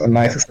 Yeah,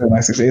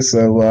 1968.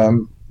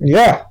 So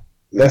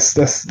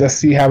let's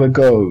see how it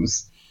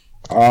goes.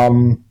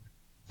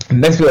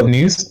 Next bit of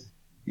news: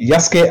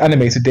 Yasuke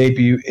anime to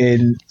debut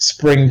in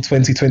spring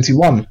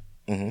 2021.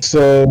 Mm-hmm.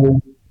 So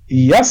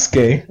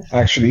Yasuke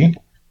actually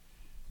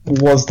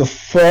was the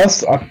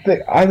first. I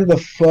think either the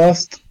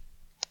first.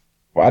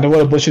 Well, I don't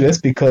want to butcher this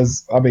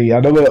because I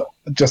know we're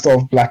just out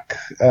of Black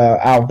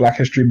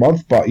History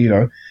Month, but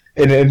in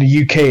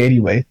the UK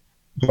anyway.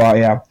 But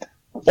yeah,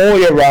 all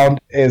year round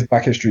is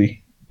Black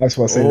History. That's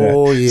what I say there.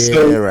 All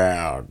year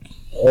round.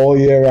 All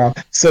year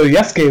round. So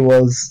Yasuke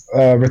was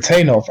a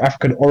retainer of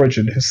African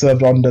origin who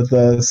served under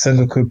the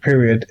Sengoku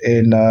period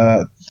in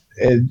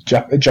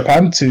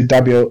Japan to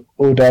Daimyo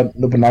Oda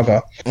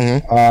Nobunaga.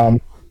 Mm-hmm.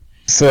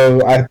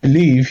 So I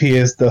believe he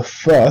is the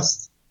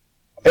first,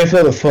 if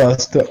not the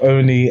first, the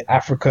only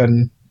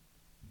African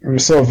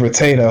sort of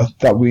retainer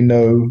that we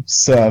know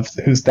served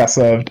in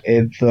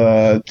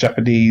the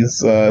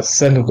Japanese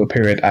Sengoku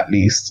period at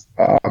least.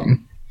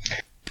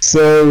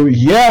 So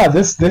yeah,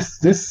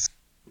 this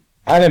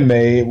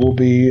anime will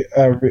be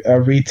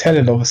a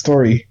retelling of a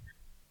story.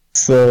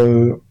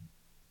 So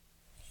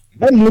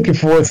I'm looking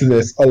forward to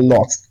this a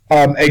lot.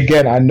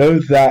 Again, I know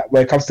that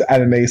when it comes to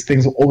animes,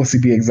 things will obviously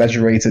be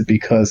exaggerated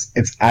because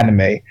it's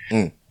anime.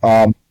 Mm.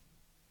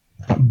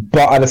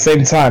 But at the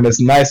same time, it's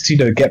nice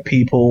to get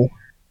people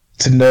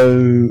to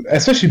know,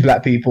 especially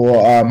Black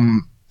people,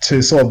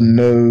 to sort of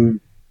know,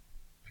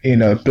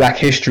 Black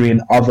history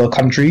in other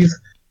countries.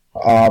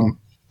 I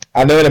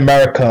know in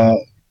America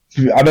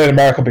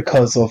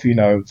because of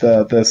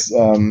this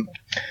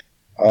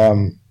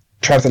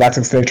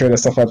transatlantic slave trade and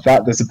stuff like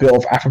that. There's a bit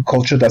of African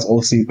culture that's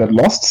also been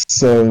lost.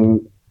 So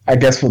I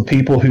guess for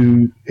people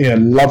who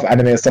love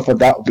anime and stuff like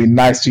that, it would be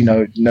nice to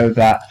know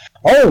that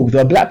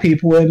there are Black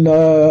people in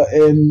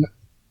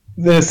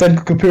the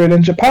Sengoku period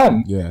in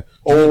Japan. Yeah.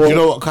 Or, you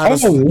know what kind of?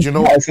 Do you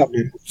know what?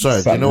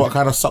 Sorry. Do you know what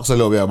kind of sucks a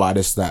little bit about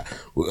this? That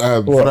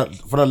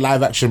for the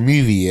live action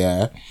movie,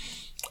 yeah.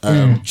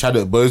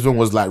 Chadwick Boseman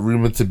was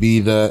rumored to be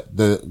the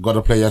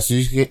gonna play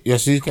Yasuke.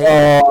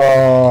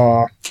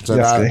 So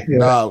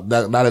now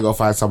they gotta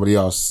find somebody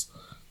else.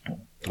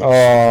 Which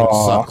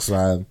sucks,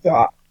 man.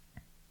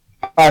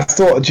 I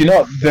thought, there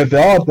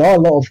are a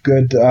lot of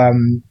good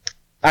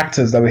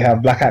actors that we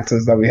have, Black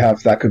actors that we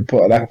have that could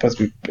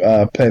possibly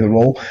play the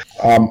role.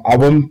 I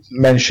won't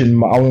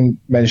mention all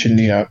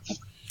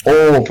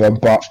of them,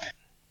 but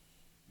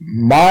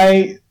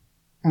my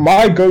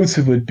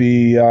go-to would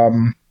be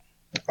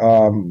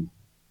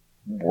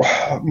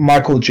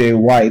Michael J.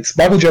 White.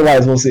 Michael J.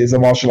 White is a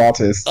martial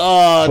artist.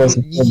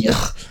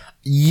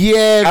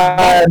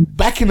 Yeah.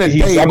 Back in the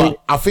day,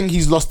 I think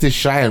he's lost his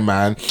shine,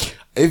 man.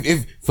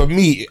 If for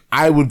me,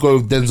 I would go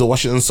with Denzel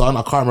Washington's son.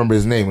 I can't remember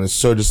his name, and it's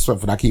so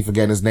disrespectful that I keep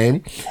forgetting his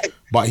name.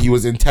 But he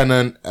was in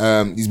Tenet.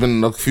 He's been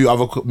in a few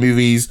other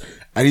movies,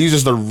 and he's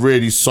just a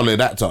really solid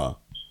actor.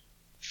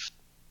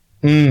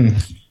 Let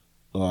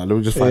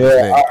me just find his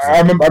name.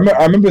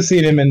 I remember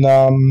seeing him in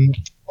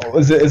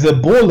is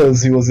it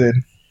Ballers he was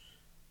in?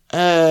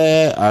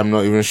 I'm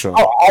not even sure.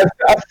 Oh,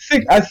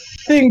 I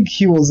think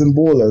he was in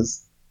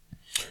Ballers.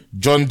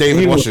 John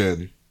David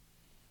Washington.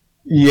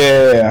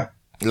 Yeah.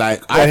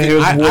 Like,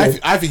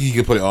 I think he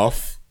could pull it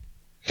off.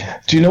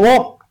 Do you know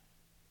what?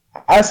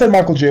 I said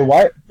Michael J.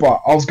 White,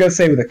 but I was going to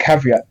say with a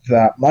caveat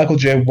that Michael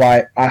J.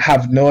 White, I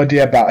have no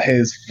idea about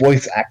his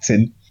voice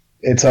acting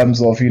in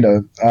terms of,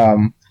 in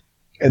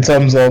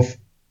terms of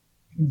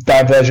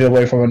diverging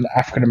away from an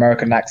African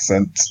American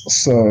accent.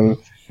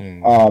 So,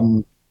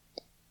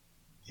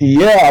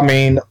 yeah, I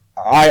mean,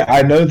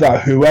 I know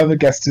that whoever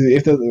gets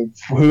to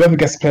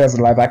play as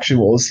a live action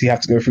will also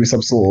have to go through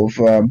some sort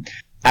of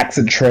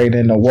accent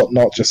training or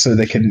whatnot, just so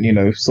they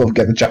can, sort of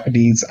get the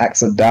Japanese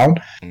accent down.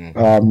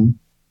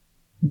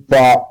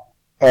 But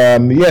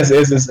yes,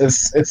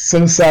 it's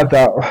so sad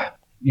that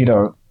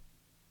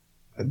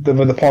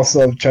the past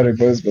of Chadwick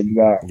Boseman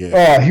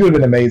that he would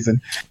have been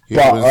amazing. He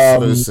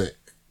was so sick.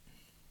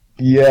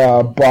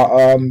 Yeah,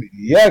 but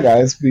yeah,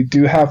 guys, we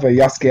do have a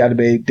Yasuke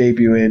anime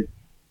debuting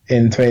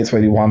in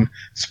 2021,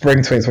 spring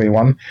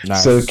 2021.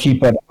 Nice. So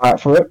keep an eye out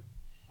for it.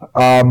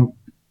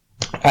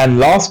 And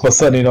last but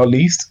certainly not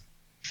least,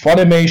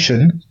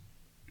 Funimation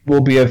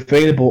will be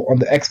available on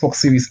the Xbox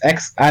Series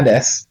X and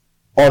S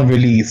on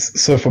release.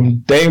 So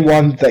from day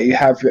one that you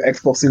have your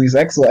Xbox Series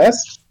X or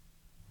S,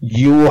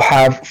 you will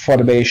have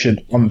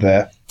Funimation on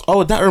there.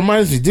 Oh, that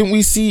reminds me. Didn't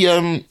we see,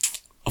 I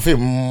think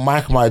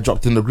Mike might have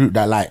dropped in the group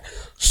that, like,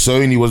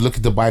 Sony was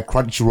looking to buy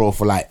Crunchyroll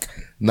for, like,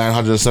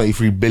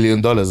 $973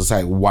 billion or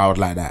something wild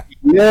like that.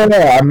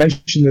 Yeah, I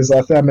mentioned this.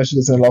 I think I mentioned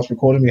this in the last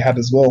recording we had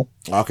as well.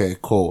 Okay,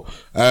 cool.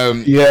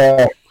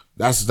 Yeah.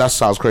 That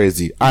sounds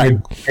crazy. All right,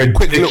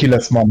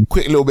 ridiculous, man.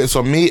 Quick little bits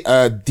from me.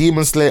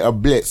 Demon Slayer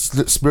obliterates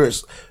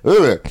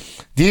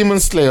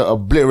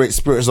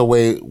Spirits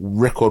Away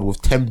record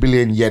with 10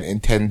 billion yen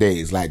in 10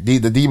 days. Like the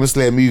Demon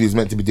Slayer movie is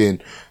meant to be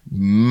doing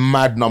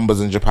mad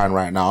numbers in Japan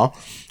right now.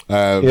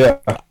 Yeah,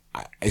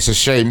 it's a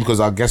shame because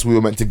I guess we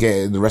were meant to get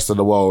it in the rest of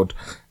the world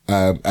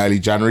early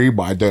January,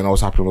 but I don't know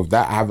what's happening with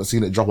that. I haven't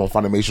seen it drop on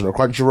Funimation or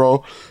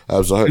Crunchyroll,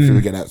 so hopefully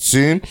we get that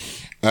soon.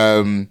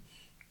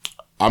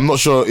 I'm not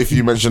sure if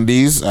you mentioned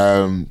these,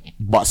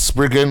 but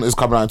Spriggan is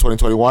coming out in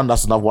 2021.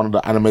 That's another one of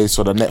the animes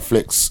for the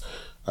Netflix,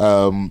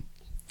 the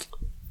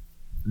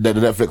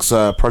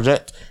Netflix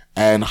project,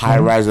 and High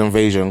Rise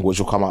Invasion, which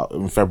will come out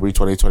in February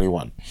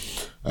 2021.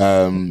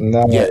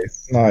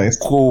 Nice.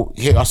 Cool.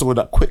 Hit us with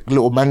that quick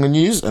little manga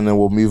news, and then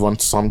we'll move on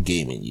to some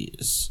gaming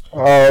news.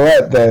 All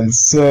right then.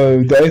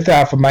 So the only thing I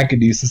have for manga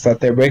news is that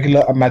the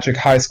regular Magic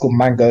High School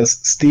manga's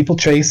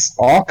Steeplechase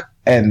arc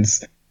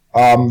ends.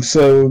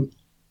 So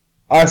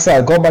I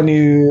got my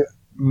new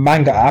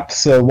manga app,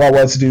 so what I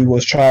wanted to do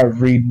was try and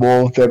read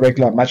more of the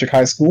regular Magic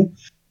High School.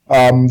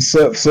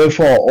 So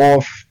far, all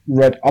I've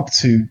read up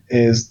to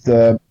is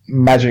the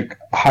Magic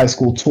High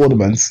School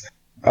tournaments.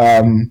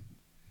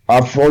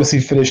 I've obviously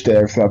finished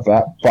everything like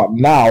that, but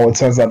now it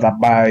turns out that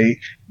my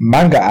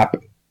manga app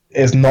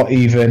is not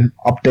even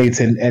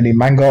updating any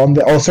manga on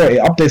there. Oh, sorry,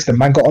 it updates the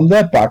manga on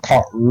there, but I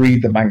can't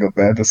read the manga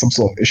there. There's some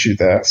sort of issue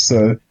there.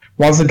 So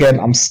once again,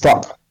 I'm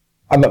stuck.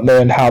 I'm not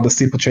knowing how the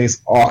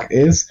Steeplechase arc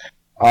is.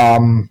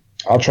 I'll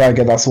try and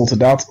get that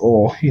sorted out,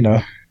 or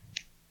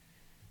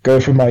go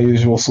through my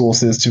usual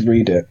sources to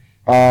read it.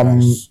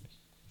 Nice.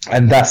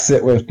 And that's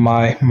it with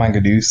my manga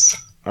news.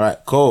 All right,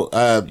 cool.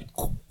 Two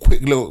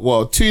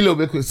little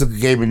bit quick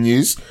gaming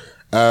news.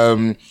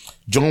 John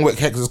Wick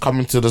Hex is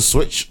coming to the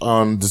Switch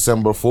on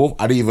December 4th.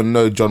 I didn't even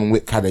know John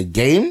Wick had a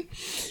game.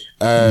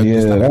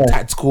 It's like a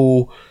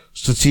tactical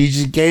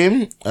strategic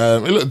game.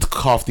 It looked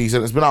half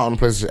decent. It's been out on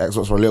PlayStation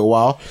Xbox for a little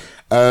while.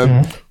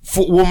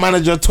 Football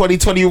Manager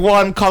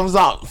 2021 comes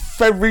out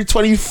February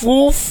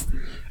 24th.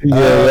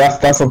 Yeah,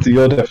 that's something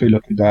you're definitely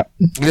looking at.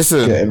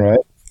 Listen, getting right.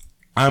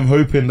 I'm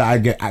hoping that I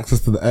get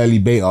access to the early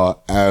beta.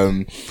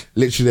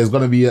 Literally, there's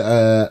gonna be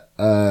a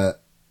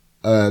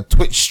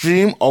Twitch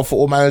stream of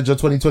Football Manager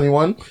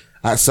 2021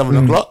 at 7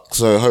 o'clock.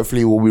 So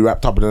hopefully we'll be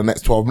wrapped up in the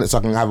next 12 minutes so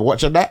I can have a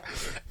watch of that.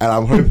 And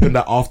I'm hoping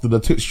that after the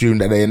Twitch stream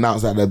that they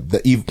announce that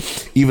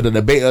either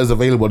the beta is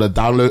available, the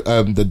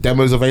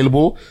demo is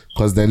available,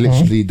 because then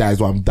literally that is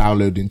what I'm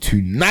downloading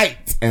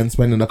tonight and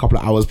spending a couple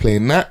of hours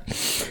playing that.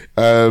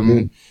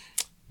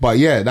 But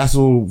yeah, that's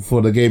all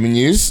for the gaming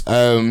news.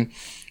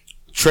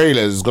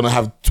 Trailers,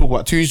 gonna talk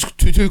about two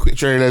quick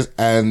trailers,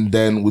 and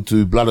then we'll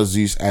do Blood of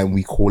Zeus and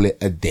we call it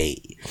a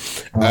day.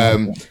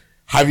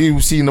 Have you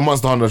seen the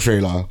Monster Hunter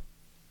trailer?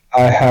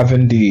 I have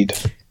indeed.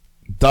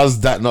 Does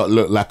that not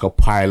look like a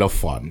pile of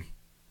fun?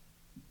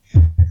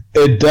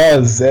 It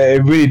does.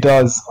 It really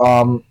does.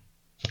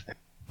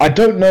 I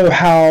don't know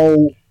how.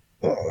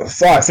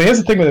 So here's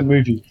the thing with the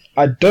movie.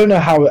 I don't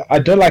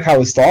like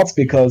how it starts,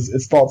 because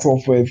it starts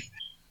off with,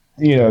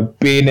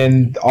 being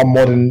in our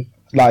modern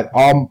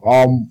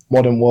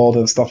world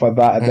and stuff like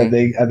that, and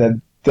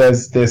then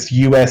there's this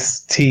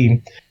US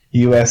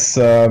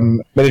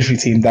military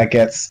team that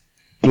gets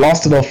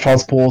blasted off,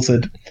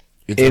 transported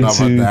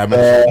into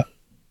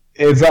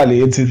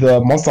exactly into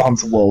the Monster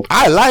Hunter world.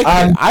 I like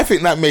it. I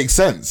think that makes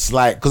sense.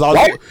 Like, because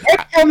why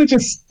can't they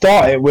just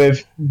start it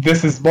with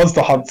this is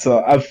Monster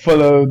Hunter and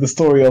follow the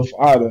story of,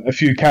 I don't know, a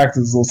few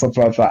characters or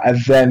something like that,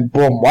 and then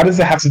boom? Why does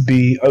it have to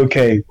be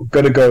okay? We're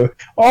gonna go.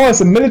 Oh,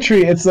 it's a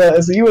military. It's a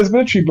US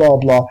military. Blah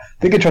blah.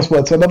 They can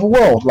transport to another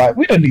world. Like,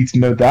 we don't need to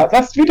know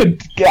that. You can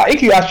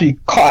actually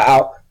cut it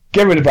out,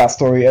 get rid of that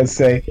story, and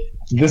say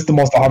this is the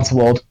Monster Hunter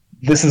world.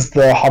 This is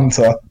the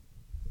hunter.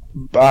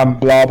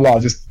 Blah blah.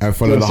 Just and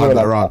follow the hunter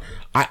around.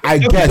 I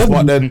guess,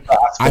 but then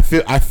I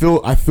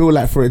feel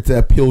like for it to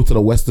appeal to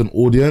the Western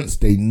audience,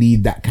 they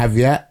need that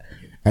caveat,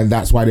 and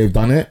that's why they've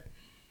done it.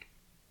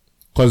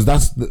 Because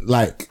that's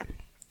like,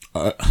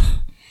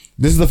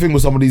 this is the thing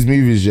with some of these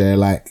movies, yeah.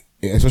 Like,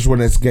 especially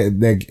when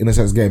they're in a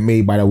sense getting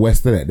made by the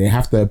West, they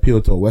have to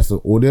appeal to a Western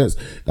audience.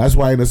 That's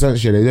why, in a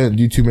sense, yeah, they don't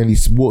do too many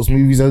sports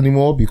movies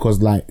anymore,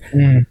 because like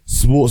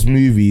sports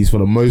movies, for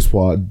the most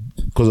part,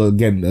 because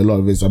again, a lot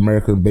of it's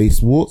American-based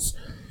sports.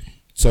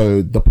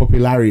 So the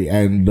popularity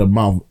and the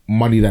amount of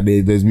money that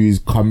those movies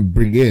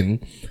bring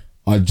in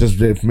are just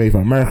made for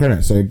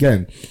America. So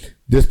again,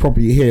 this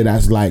property here,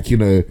 that's like, you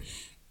know,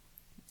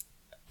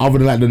 other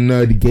than like the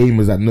nerdy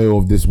gamers that know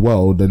of this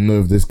world and know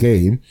of this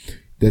game,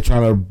 they're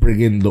trying to bring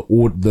in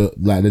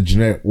the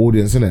generic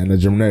audience in it, and the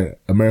generic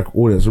American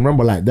audience.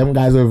 Remember, like, them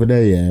guys over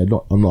there, yeah.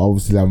 I'm not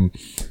obviously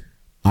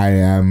I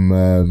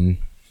am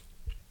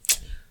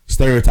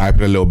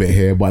stereotyping a little bit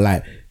here, but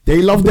like,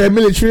 they love their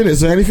military in it.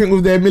 So anything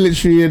with their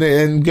military in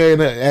it and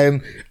going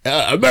and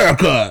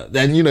America,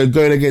 then, you know,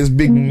 going against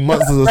big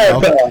monsters and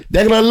stuff,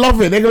 they're gonna love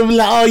it. They're gonna be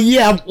like, oh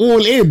yeah, I'm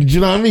all in. Do you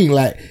know what I mean?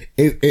 Like,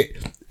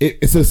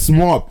 it's a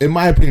smart, in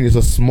my opinion, it's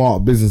a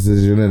smart business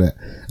decision, isn't it?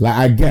 Like,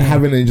 I get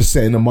having it just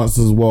set in the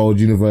Monsters World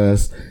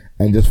universe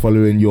and just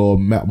following your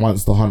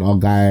Monster Hunter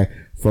guy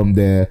from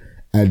there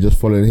and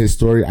just following his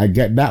story. I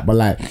get that, but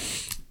like,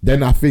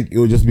 then I think it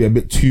would just be a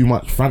bit too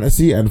much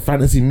fantasy, and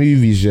fantasy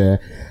movies, yeah,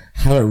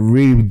 haven't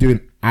really been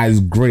doing as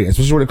great,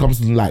 especially when it comes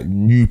to like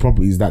new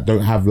properties that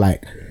don't have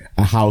like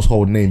a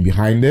household name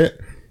behind it.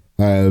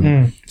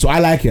 So I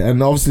like it,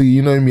 and obviously,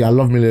 you know me, I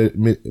love Mila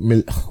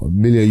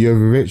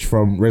Jovovich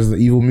from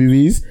Resident Evil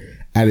movies,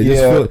 and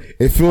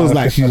it feels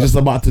like she's just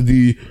about to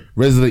do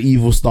Resident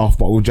Evil stuff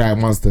but with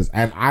giant monsters,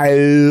 and I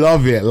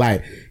love it.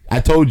 Like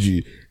I told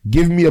you,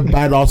 give me a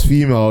badass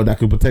female that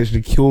could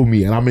potentially kill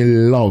me, and I'm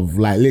in love.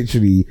 Like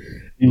literally,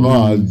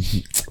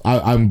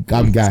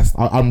 I'm gassed.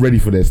 I'm ready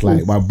for this.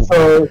 Like my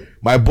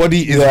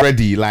body is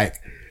ready. Like.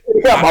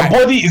 Yeah, my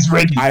body is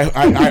ready. I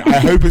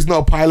hope it's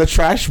not a pile of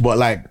trash, but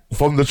like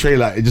from the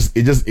trailer, it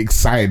just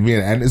excited me,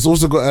 and it's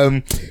also got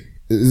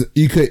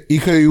Iko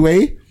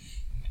Uwais.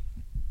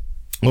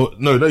 Oh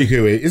no, not Iko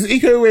Uwais. Is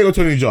it Iko Uwais or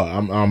Tony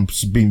Jaa? I'm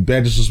being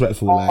bare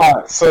disrespectful.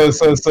 Like. So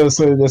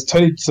there's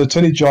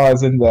Tony Jaa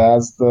is in there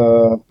as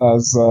the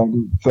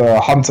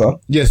hunter.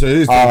 Yeah, so it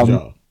is Tony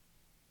Jaa.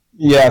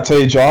 Yeah,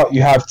 Tony Jaa.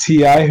 You have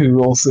T.I.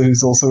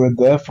 who's also in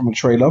there from a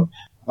trailer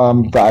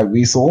that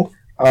we saw.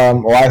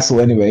 Or I saw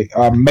anyway.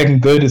 Megan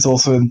Good is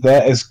also in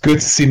there. It's good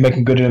to see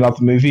Megan Good in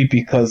another movie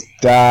because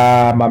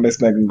damn, I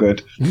miss Megan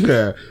Good.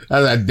 Yeah, I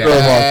was like,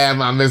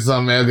 damn, I miss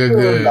some Megan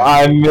Good.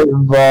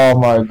 Oh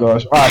my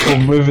gosh. Alright, so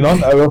moving on.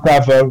 We also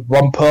have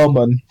Ron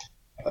Perlman,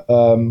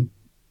 who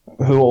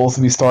will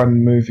also be starring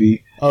in the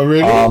movie. Oh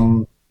really?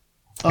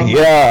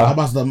 Yeah. I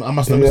must have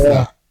missed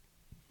that.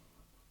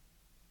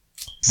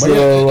 So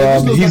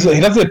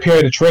he doesn't appear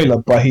in the trailer,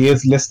 but he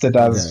is listed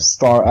as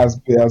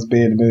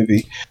being in the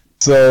movie.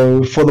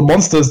 So for the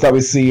monsters that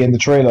we see in the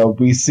trailer,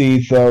 we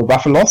see the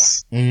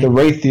Rathalos, the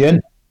Raytheon,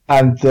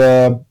 and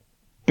the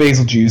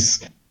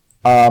Betelgeuse.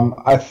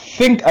 I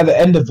think at the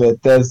end of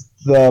it, there's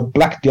the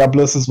Black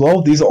Diablos as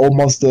well. These are all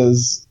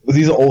monsters.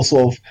 These are all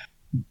sort of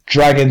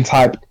dragon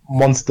type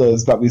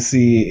monsters that we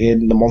see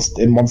in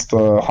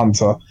Monster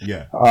Hunter.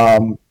 Yeah.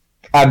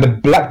 And the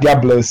Black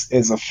Diablos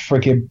is a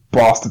freaking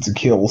bastard to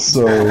kill.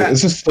 So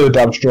it's just so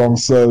damn strong.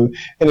 So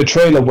in the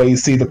trailer where you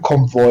see the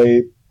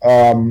convoy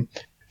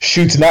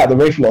shooting at the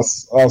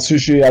Rathalos,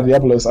 shooting at the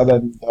Diablos, and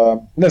then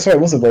no, sorry, it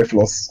wasn't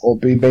Rathalos or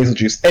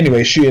Betelgeuse.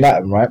 Anyway, shooting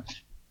at them, right?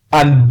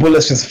 And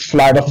bullets just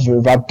flying off of it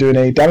without doing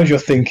any damage. You're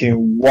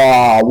thinking,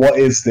 wow, what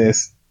is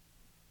this?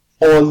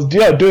 Or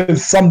doing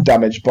some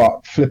damage,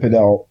 but flipping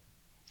out.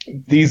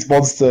 These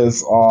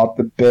monsters are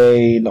the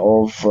bane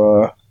of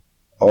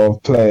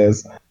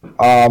players.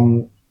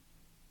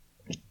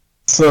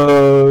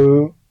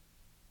 So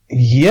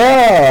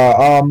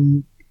yeah.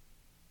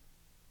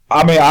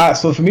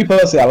 So for me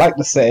personally, I like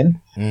the setting,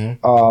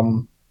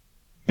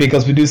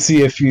 because we do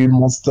see a few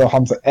Monster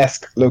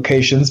Hunter-esque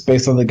locations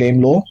based on the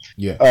game lore,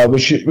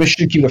 which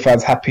should keep the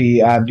fans happy,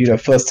 and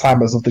first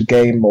timers of the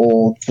game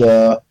or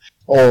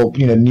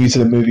new to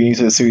the movie, new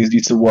to the series,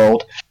 new to the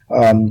world,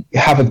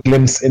 have a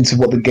glimpse into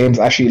what the game's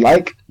actually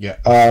like. Who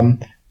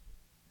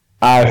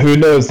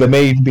knows? There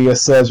may even be a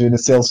surge in the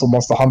sales for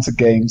Monster Hunter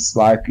games,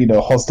 like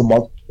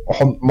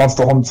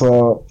Monster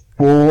Hunter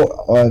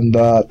 4 and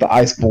the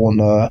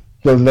Iceborne.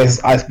 The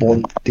latest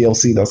Iceborne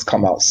DLC that's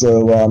come out.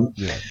 So,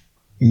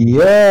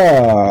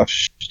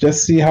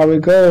 just see how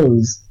it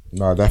goes.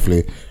 No,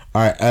 definitely.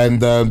 All right, and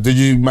did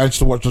you manage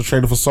to watch the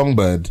trailer for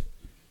Songbird?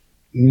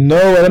 No,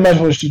 I didn't manage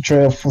to watch the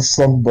trailer for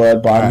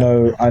Songbird, but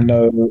I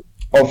know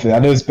of it. I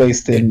know it's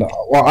based in.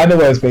 Well, I know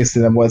where it's based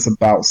in and what it's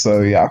about.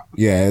 So yeah.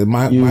 Yeah,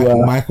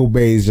 Michael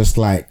Bay is just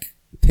like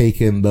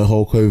taken the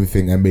whole COVID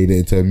thing and made it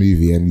into a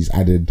movie, and he's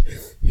added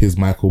his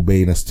Michael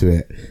Bay-ness to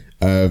it.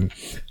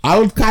 I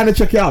would kind of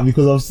check it out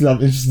because obviously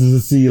I'm interested to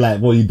see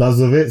like what he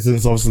does with it,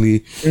 since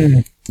obviously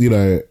you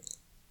know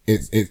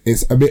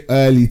it's a bit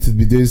early to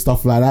be doing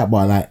stuff like that.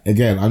 But like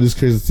again, I'm just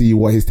curious to see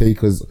what his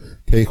take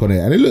on it,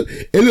 and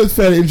it looks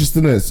fairly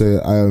interesting.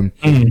 So I'm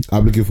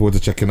looking forward to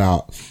checking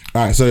out.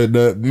 All right, so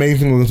the main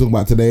thing we're going to talk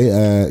about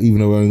today, even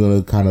though we're only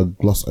going to kind of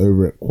gloss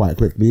over it quite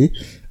quickly,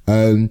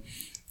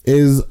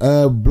 is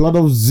Blood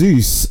of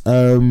Zeus.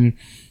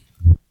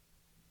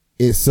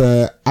 It's it's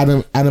a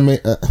Netflix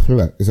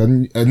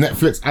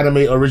anime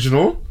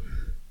original.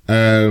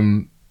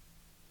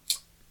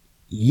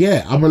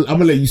 Yeah, I'm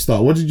gonna let you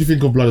start. What did you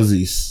think of Blood of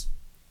Zeus?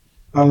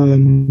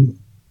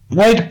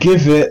 I'd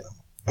give it.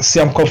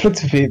 See, I'm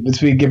conflicted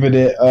between giving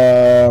it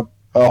a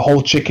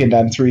whole chicken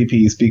and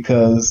 3-piece,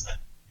 because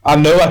I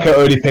know I can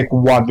only pick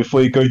one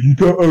before you go. You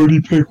can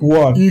only pick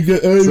one. You can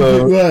only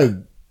pick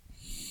one.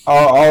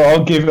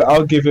 I'll give it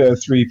a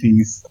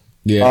 3-piece.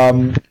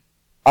 Yeah.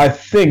 I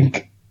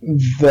think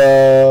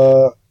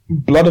the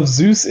Blood of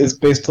Zeus is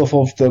based off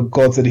of the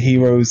Gods and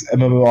Heroes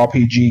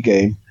MMORPG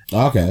game.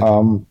 Okay.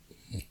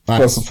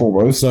 First and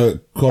foremost. So,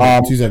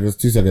 2 seconds.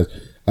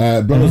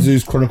 Blood of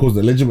Zeus chronicles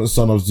the legitimate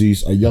son of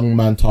Zeus, a young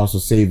man tasked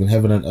with saving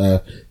heaven and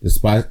earth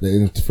despite the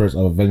interference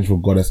of a vengeful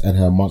goddess and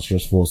her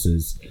monstrous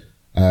forces.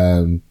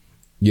 The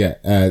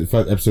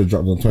first episode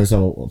dropped on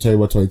 27th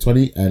October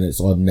 2020, and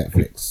it's on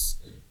Netflix.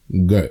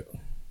 Go.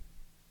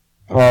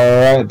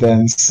 Alright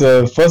then.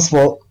 So first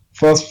and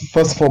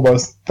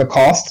foremost, the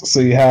cast. So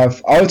you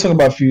have, I will talk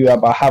about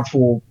a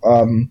handful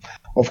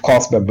of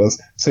cast members.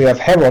 So you have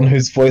Heron,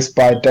 who's voiced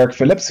by Derek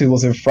Phillips, who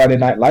was in Friday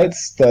Night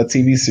Lights, the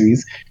TV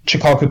series,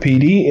 Chicago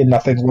PD in I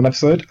think one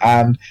episode,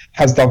 and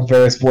has done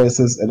various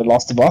voices in The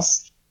Last of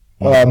Us.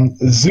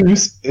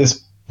 Zeus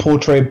is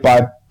portrayed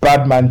by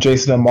Badman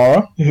Jason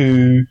Amara,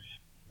 who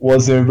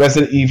was in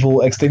Resident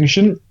Evil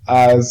Extinction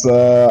as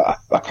I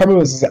can't remember, it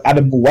was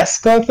Adam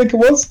Wesker, I think it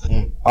was.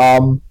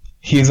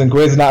 He's in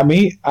Grey's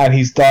Anatomy, and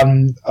he's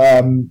done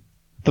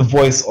the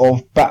voice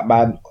of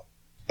Batman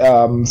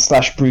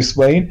 / Bruce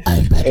Wayne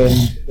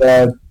in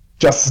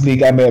Justice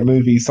League animated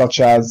movies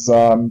such as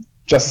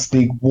Justice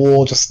League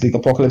War, Justice League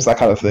Apocalypse, that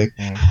kind of thing.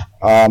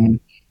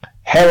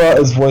 Hera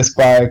is voiced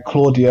by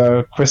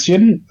Claudia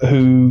Christian,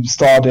 who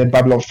starred in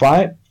Babylon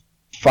 5,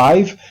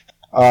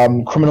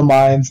 Criminal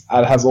Minds,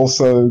 and has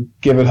also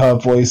given her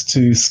voice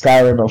to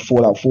Skyrim and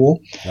Fallout 4.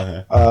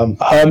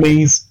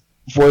 Hermes,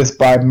 voiced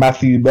by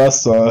Matthew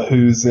Mercer,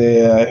 who's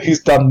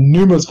done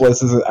numerous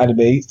voices in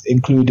anime,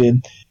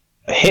 including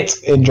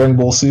Hit in Dragon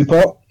Ball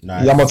Super,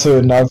 nice. Yamato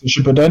in Naruto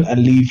Shippuden,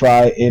 and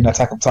Levi in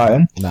Attack on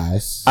Titan.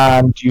 Nice.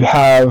 And you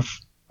have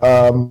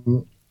a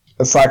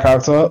side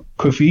character,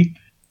 Kufi,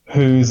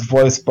 who's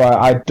voiced by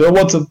I don't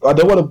want to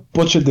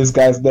butcher this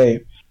guy's name,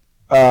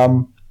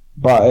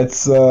 but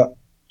it's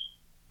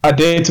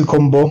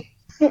Adetokunbo.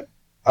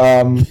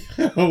 Yeah.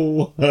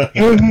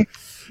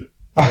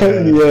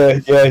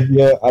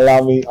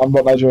 Allow me. I'm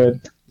not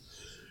Nigerian.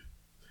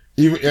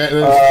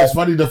 It's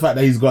funny the fact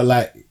that he's got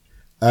like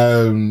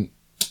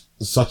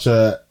such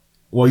a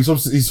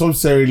he's from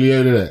Sierra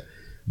Leone, isn't it?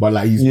 But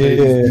like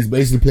he's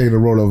basically playing the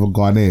role of a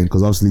Ghanaian,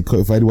 because obviously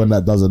for anyone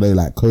that doesn't know,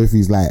 like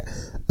Kofi's like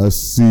a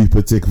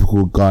super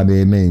typical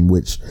Ghanaian name,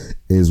 which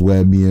is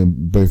where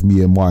both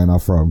me and Martin are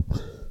from.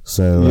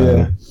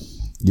 So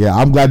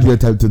I'm glad you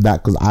attempted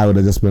that, because I would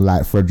have just been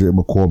like Frederick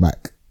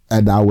McCormack,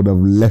 and I would have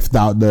left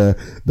out the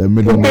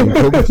middle name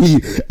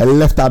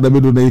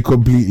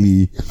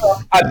completely.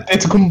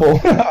 It's Kumbo.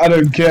 I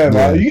don't care,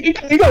 man. You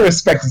gotta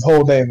respect his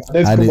whole name.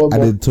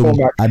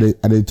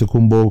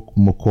 Adetokunbo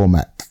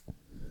McCormack.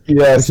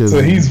 Yes,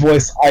 so he's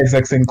voiced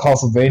Isaacs in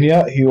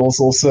Castlevania. He was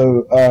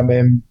also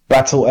in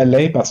Battle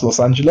LA, Battle Los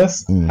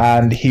Angeles,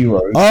 and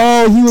Heroes.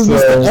 Oh, he was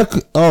Mr.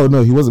 Echo. Oh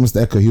no, he wasn't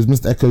Mr. Echo. He was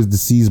Mr. Echo's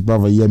deceased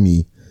brother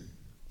Yemi.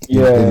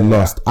 In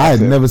Lost. I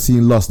had never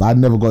seen Lost. I'd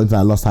never got into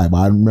that Lost hype, but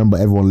I remember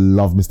everyone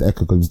loved Mr.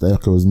 Echo because Mr.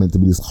 Echo was meant to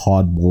be this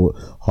hard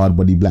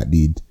body black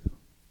dude.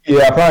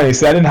 Yeah, apparently.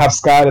 See, I didn't have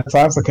Sky at the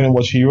time, so I couldn't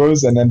watch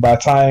Heroes, and then by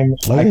the time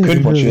I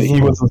could watch it,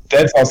 he was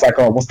dead, so I was like,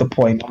 oh, what's the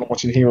point? I'm not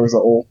watching Heroes at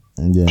all.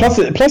 Yeah.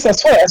 Plus I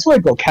swear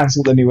it got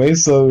cancelled anyway,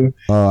 so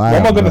what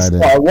am I gonna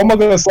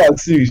start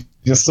to do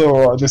just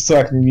so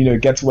I can,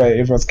 get to where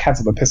everyone's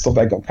cancelled and pissed off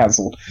that it got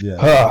cancelled.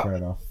 Yeah, fair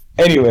enough.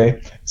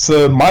 Anyway,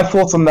 so my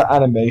thoughts on the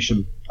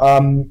animation,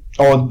 or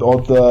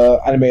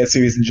the animated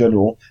series in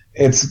general.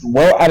 It's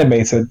well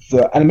animated.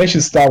 The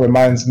animation style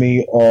reminds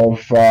me of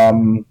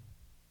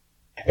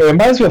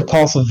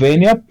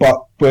Castlevania, but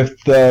with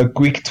the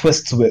Greek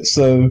twist to it.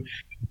 So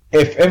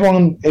if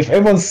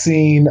everyone's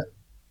seen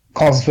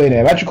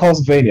Castlevania, imagine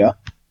Castlevania,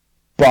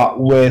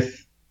 but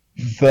with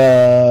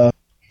the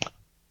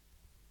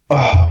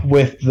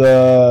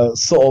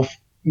sort of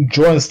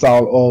drawing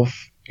style of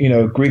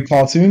Greek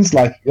cartoons,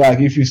 like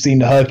if you've seen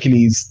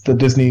Hercules, the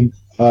Disney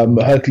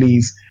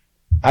Hercules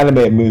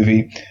animated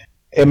movie.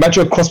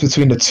 Imagine a cross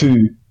between the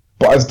two,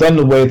 but it's done in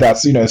a way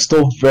that's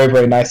still very,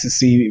 very nice to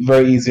see,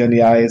 very easy on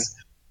the eyes.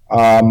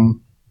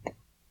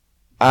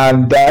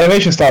 And the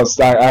animation style,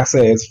 like I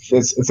say,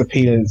 it's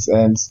appealing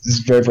and it's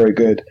very, very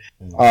good.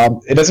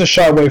 It doesn't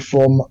shy away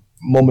from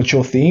more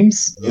mature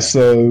themes. Yeah.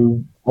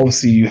 So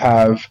obviously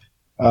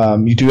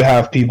you do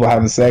have people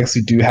having sex.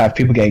 You do have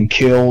people getting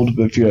killed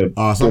with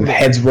with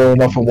heads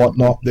rolling off and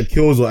whatnot. The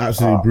kills are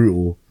absolutely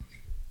brutal.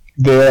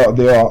 They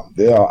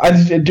are.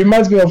 And it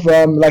reminds me of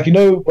when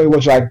you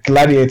watch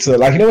Gladiator,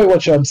 when you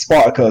watch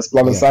Spartacus,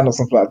 Blood and Sand or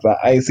something like that.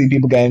 I see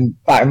people getting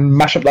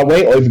mashed up that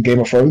way, or even Game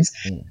of Thrones.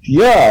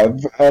 Yeah,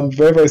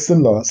 very, very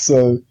similar.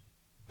 So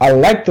I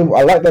like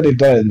that they've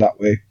done it in that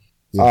way.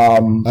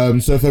 Yeah.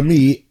 So for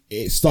me,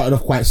 it started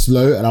off quite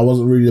slow, and I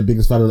wasn't really the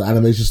biggest fan of the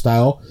animation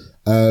style.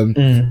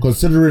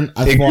 Considering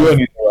as far as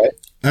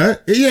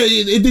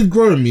it did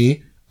grow on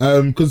me.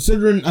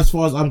 Considering as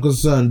far as I'm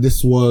concerned,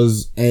 this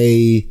was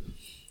a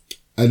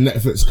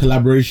Netflix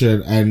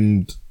collaboration,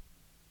 and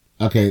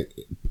it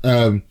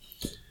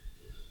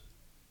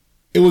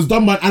was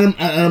done by an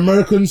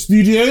American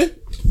studio.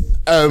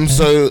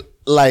 So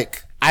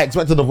I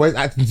expected the voice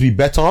acting to be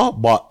better,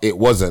 but it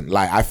wasn't.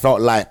 I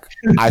felt like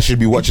I should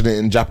be watching it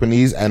in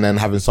Japanese and then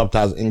having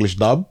subtitles English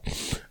dub.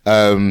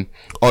 Hold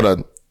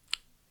on.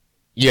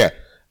 Yeah.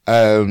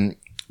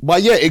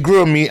 But yeah, it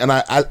grew on me, and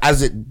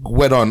as it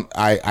went on,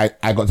 I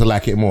got to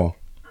like it more.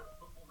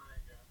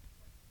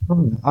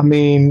 I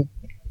mean,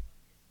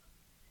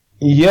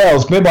 yeah, it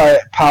was made by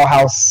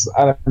Powerhouse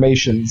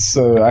Animations,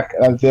 so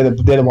they're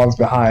the ones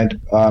behind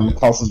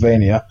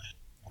Castlevania,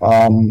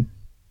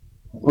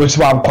 which is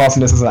why I'm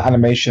classing this as an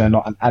animation and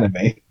not an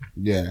anime.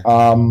 Yeah.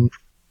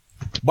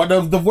 But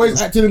the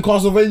voice acting in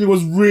Castlevania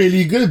was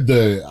really good,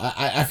 though.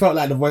 I felt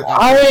like the voice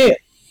acting...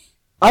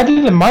 I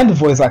didn't mind the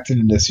voice acting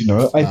in this,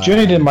 I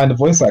genuinely didn't mind the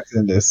voice acting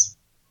in this.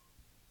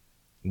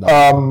 No.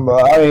 I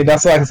mean,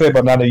 that's all I can say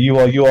about Nana. You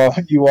are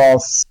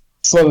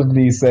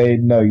solidly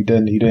saying no, you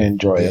didn't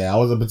enjoy it. Yeah, I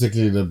wasn't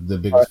particularly the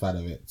biggest fan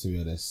of it, to be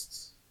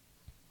honest.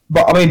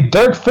 But I mean,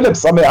 Derek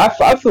Phillips. I mean, I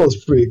thought it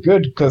was pretty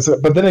good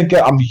but then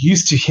again, I'm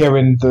used to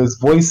hearing those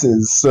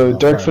voices. So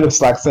Derek Phillips,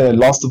 like say,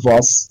 Last of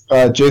Us,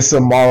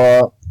 Jason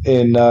Mara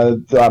in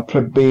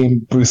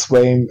being Bruce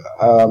Wayne,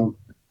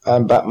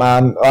 and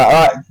Batman.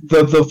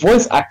 The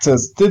voice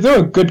actors, they're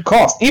a good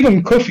cast.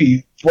 Even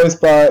Kofi,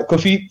 voiced by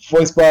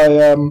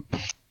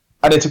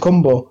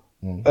Adetokunbo.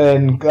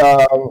 And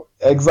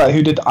exactly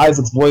who did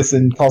Isaac's voice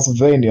in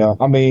Castlevania.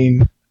 I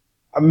mean,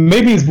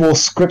 maybe it's more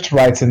script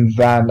writing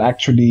than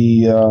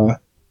actually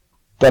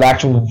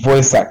actual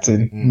voice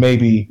acting.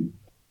 Maybe,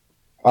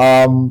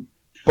 but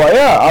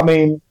yeah, I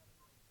mean,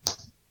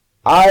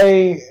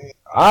 I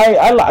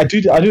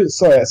do.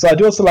 Sorry, so I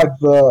do also like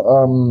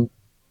the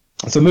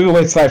So moving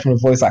away aside from the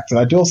voice acting,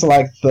 I do also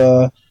like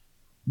the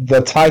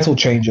title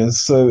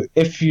changes. So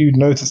if you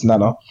notice,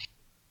 Nana,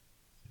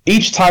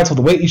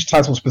 the way each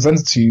title was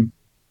presented to you,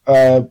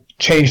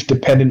 changed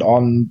depending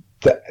on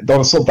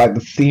sort of like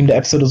the theme the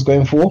episode was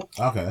going for.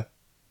 Okay.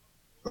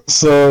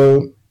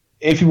 So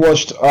if you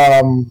watched,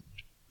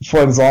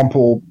 for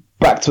example,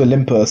 Back to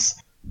Olympus,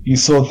 you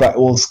saw that it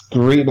was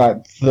great.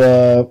 Like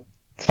the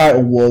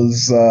title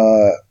was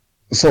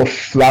sort of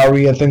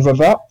flowery and things like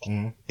that.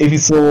 If you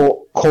saw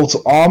Call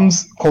to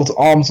Arms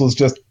was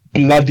just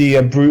bloody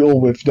and brutal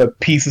with the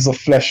pieces of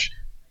flesh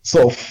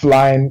sort of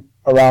flying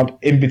around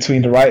in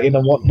between the writing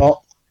and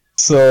whatnot.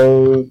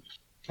 So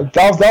that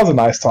was a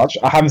nice touch.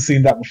 I haven't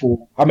seen that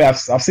before. I mean,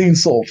 I've seen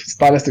sort of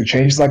stylistic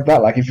changes like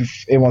that. Like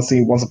if anyone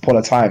seen Once Upon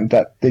a Time,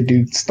 that they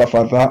do stuff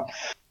like that.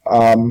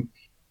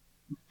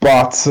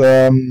 But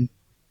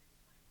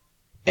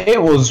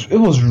it was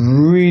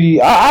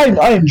really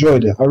I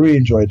enjoyed it. I really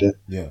enjoyed it.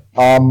 Yeah.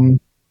 I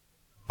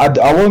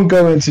won't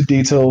go into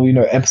detail,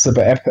 episode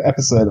by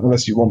episode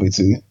unless you want me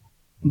to.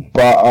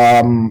 But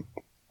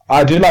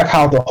I do like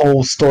how the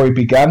whole story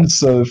began.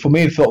 So for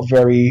me, it felt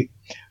very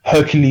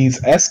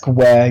Hercules-esque,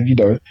 where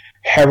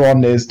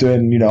Heron is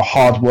doing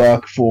hard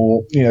work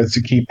for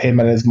to keep him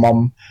and his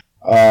mum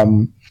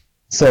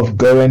sort of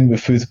going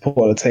with food to put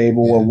on the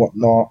table and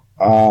whatnot.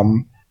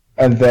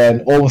 And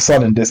then all of a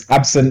sudden, this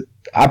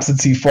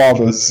absentee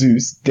father,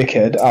 Zeus,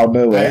 dickhead, out of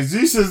nowhere. Hey,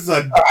 Zeus is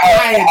a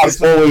guy.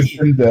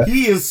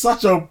 He is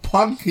such a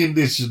punk in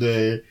this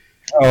today.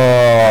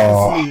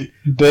 Oh,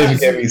 don't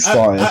get me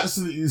started.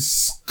 Absolutely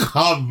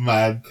scum,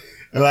 man.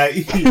 Like,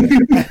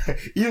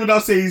 even though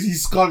I'm saying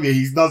he's scummy,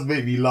 he does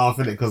make me laugh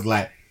in it because,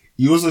 like,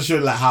 he also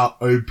showed like how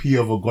OP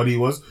of a god he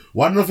was.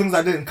 One of the things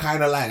I didn't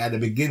kind of like at the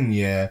beginning,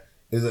 is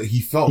that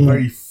he felt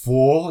very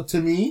Thor to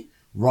me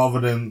rather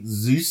than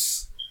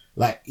Zeus.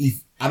 Like,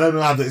 I don't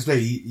know how to explain.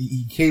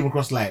 He came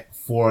across like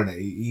Thor, and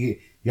he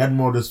had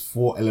more of this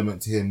Thor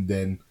element to him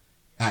than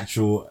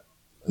actual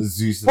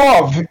Zeus.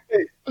 Oh,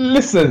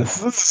 listen,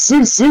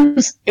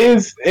 Zeus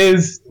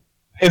is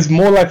is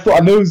more like, I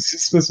know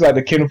it's supposed to be like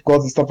the king of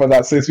gods and stuff like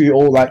that, so it's be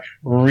all like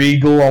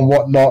regal and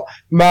whatnot.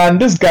 Man,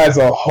 this guy's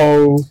a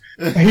hoe.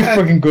 He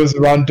fucking goes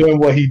around doing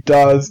what he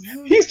does.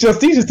 He's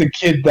just a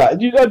kid that,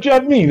 you know what I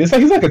mean? It's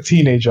like he's like a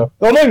teenager.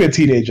 Well, not even a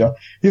teenager.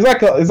 He's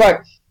like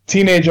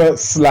teenager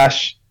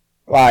slash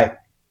like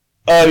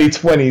early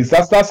 20s.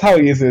 That's how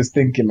he is in his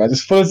thinking, man.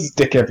 Just throws his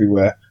dick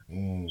everywhere.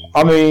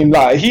 I mean,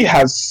 like, he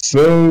has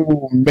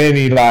so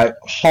many, like,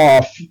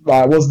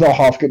 was not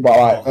half good, but,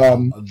 like,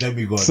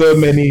 demigods. So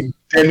many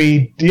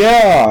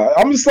yeah.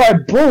 I'm just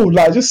like, bro,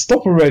 like, just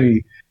stop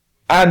already.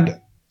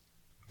 And,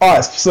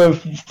 alright, so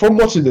from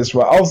watching this,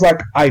 right, I was like,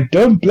 I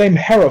don't blame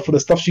Hera for the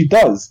stuff she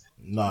does.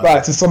 No.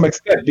 Like, to some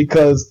extent,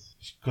 because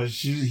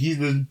he's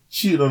been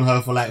cheating on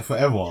her for, like,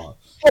 forever.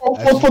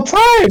 For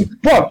time.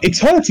 But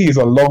eternity is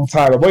a long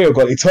time. What you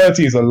got?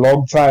 Eternity is a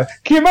long time.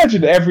 Can you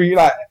imagine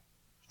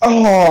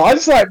I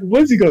just like,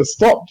 when's he gonna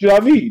stop? Do you know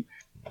what I mean?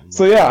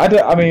 So yeah,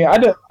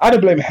 I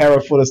don't blame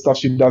Hera for the stuff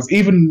she does.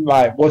 Even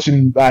like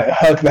watching like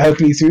the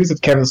Hercules series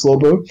with Kevin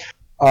Sorbo,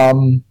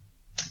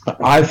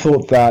 I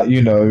thought that,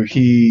 you know,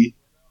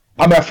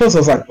 at first I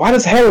was like, why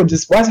is Hera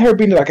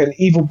being like an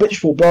evil bitch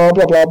for blah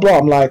blah blah blah?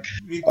 I'm like,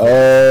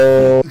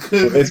 oh,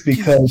 it's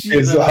because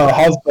her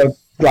husband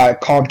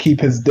like can't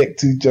keep his dick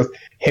to just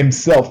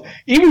himself.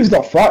 Even if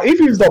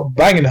he's not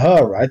banging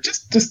her, right?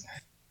 Just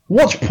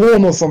watch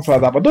porn or something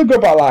like that, but don't go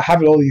about like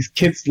having all these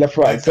kids left,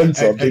 right, and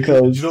center.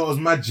 Because you know what was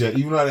mad, Jet?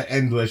 Even at the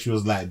end where she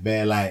was like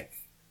bare like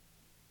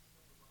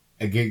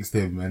against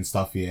him and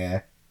stuff,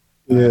 yeah.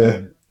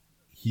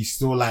 He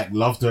still like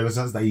loved her in the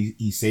sense that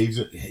he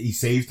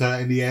saved her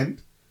in the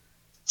end.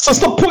 So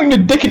stop putting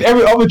your dick in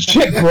every other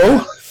chick,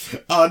 bro.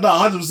 Oh no,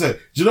 100%. Do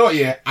you know what?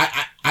 Yeah,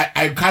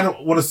 I kind of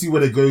want to see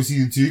where they go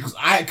season 2, because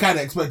I kind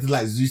of expected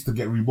like Zeus to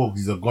get reborn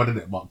because he's a god in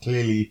it, but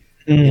clearly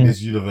in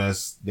this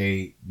universe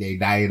they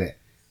die in it.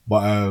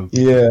 But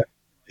yeah.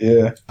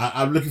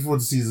 I'm looking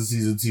forward to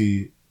season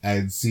 2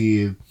 and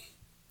seeing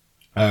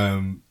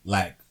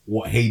like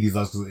what Hades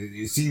does, because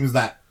it seems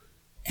that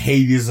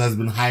Hades has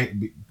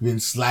been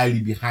slyly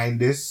behind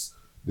this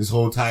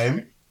whole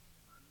time.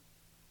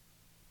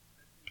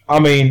 I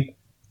mean,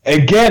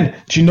 again,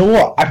 do you know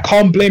what? I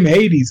can't blame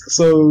Hades.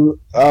 So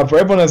for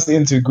everyone that's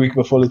into Greek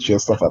mythology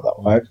and stuff like that,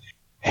 right?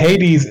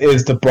 Hades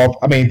is the brother.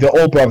 I mean, they're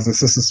all brothers and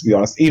sisters, to be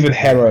honest. Even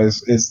Hera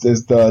is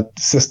the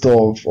sister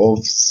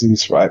of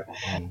Zeus, right?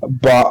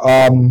 But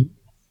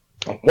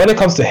when it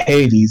comes to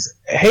Hades,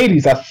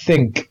 I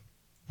think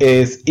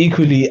is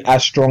equally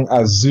as strong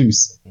as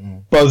Zeus.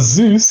 But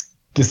Zeus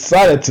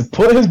decided to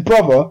put his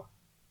brother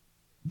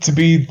to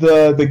be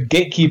the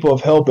gatekeeper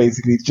of hell,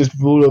 basically, to just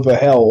rule over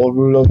hell or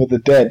rule over the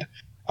dead.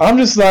 I'm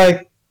just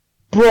like,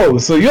 bro,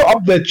 so you're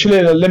up there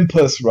chilling in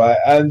Olympus, right?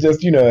 And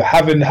just, you know,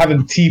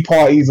 having tea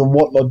parties and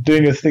whatnot,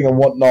 doing your thing and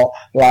whatnot,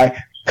 like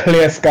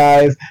clear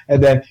skies,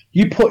 and then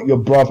you put your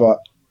brother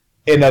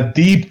in a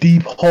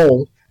deep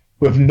hole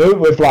with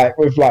no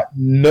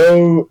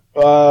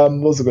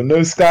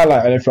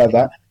skylight or anything like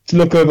that to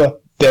look over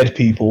dead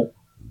people.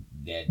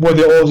 Where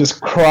they're all just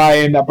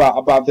crying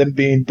about them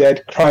being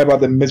dead, crying about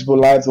their miserable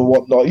lives or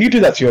whatnot. You do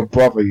that to your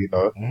brother, you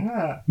know?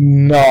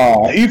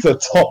 Nah, he's a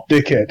top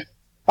dickhead.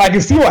 I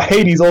can see why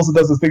Hades also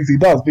does the things he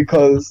does,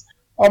 because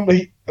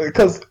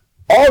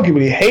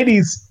arguably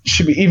Hades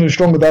should be even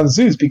stronger than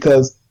Zeus,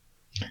 because,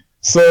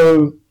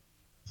 so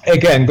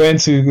again, going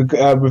to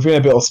reveal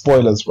a bit of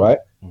spoilers, right?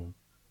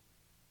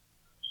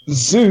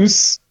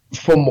 Zeus,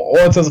 from all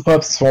intents and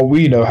purposes, from what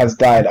we know, has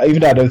died.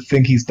 Even though I don't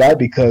think he's died,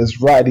 because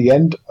right at the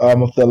end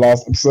of the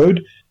last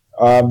episode,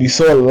 you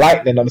saw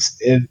lightning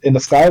in the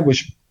sky,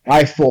 which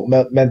I thought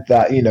meant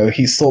that, you know,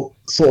 he sort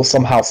of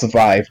somehow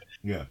survived.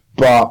 Yeah.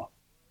 But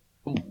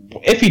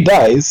if he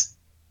dies,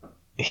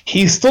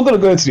 he's still going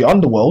to go into the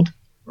underworld,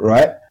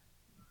 right?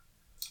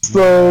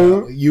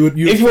 So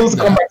if he wants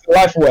to come back to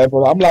life or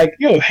whatever, I'm like,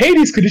 yo,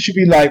 Hades could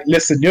literally be like,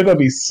 listen, you're going to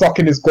be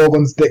sucking this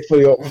Gorgon's dick for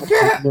your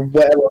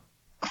whatever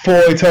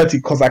for eternity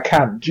because I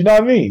can. Do you know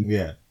what I mean?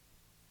 Yeah.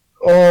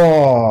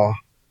 Oh.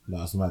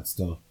 That's mad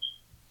stuff.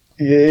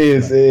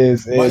 It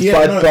is. But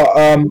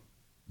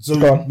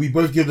so we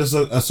both give this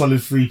a solid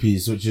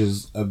 3-piece, which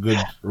is a good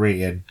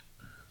rating.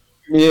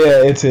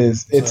 Yeah, it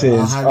is. It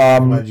is. I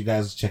recommend you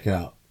guys check it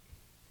out.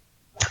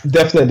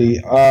 Definitely.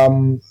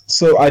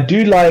 So I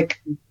do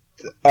like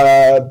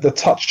the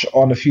touch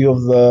on a few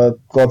of the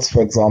gods,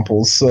 for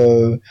example.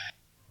 So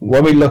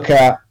when we look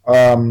at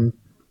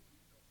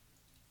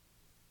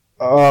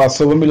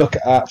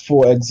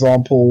for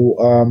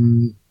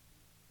example,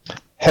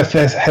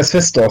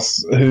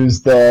 Hephaestus,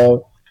 who's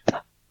the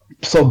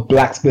sort of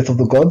blacksmith of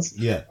the gods.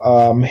 Yeah.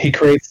 He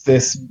creates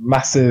this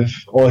massive,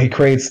 or he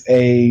creates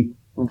a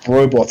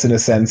robot in a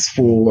sense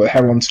for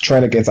Heron to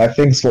train against. I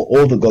think it's for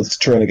all the gods to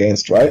train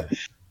against, right? Yeah.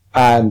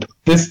 And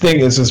this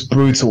thing is just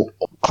brutal,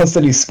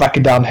 constantly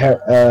smacking down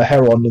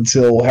Heron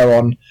until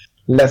Heron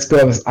lets go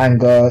of his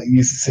anger,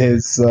 uses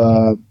his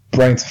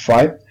brain to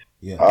fight.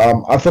 Yeah.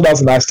 I thought that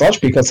was a nice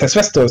touch, because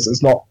Hephaestus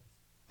is not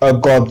a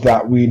god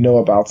that we know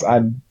about.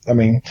 And I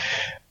mean,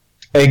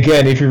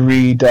 again, if you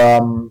read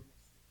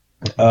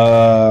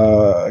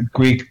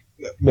Greek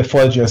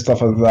mythology and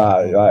stuff like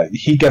that.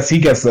 He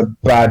gets a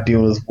bad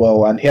deal as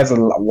well, and he has a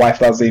wife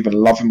that doesn't even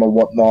love him or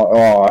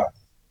whatnot.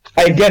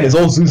 Again, it's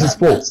all Zeus'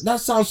 fault. That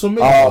sounds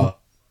familiar.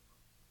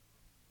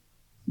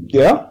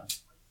 Yeah.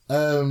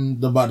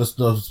 About the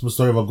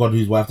story of a god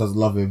whose wife doesn't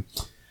love him.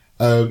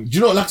 Do you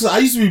know, like I said, I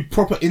used to be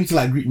proper into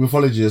like Greek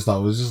mythology and stuff.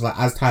 It was just like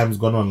as time's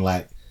gone on,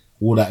 like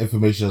all that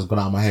information has gone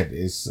out of my head.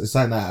 It's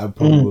something that I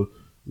probably would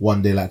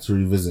one day like to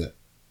revisit.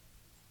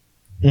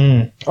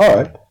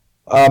 Alright.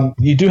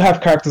 You do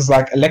have characters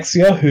like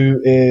Alexia, who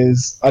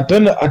is I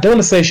don't want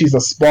to say she's a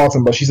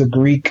Spartan, but she's a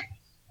Greek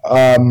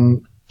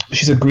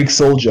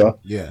soldier.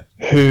 Yeah.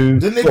 Who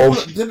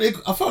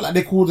I felt like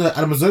they called her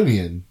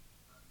Amazonian.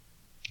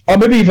 Or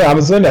maybe even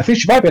Amazonian. I think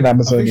she might be an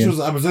Amazonian. I think she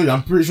was Amazonian.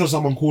 I'm pretty sure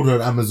someone called her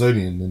an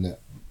Amazonian in it.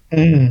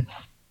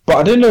 But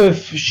I don't know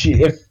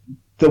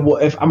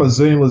if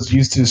Amazonian was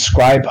used to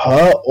describe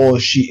her, or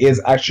she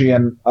is actually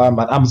an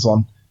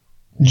Amazon.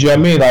 Do you know what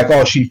I mean? Like,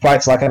 oh, she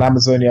fights like an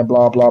Amazonian,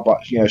 blah blah.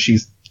 But you know,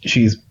 she's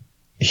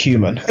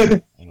human.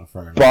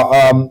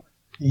 But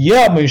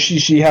yeah, I mean,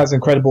 she has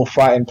incredible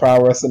fighting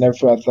prowess and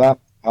everything like that.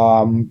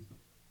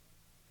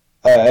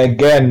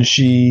 Again,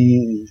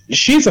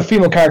 she's a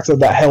female character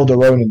that held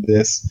her own in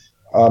this.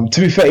 To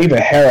be fair, even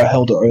Hera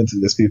held her own to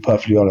this, to be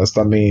perfectly honest.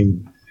 I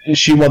mean,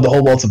 she wanted the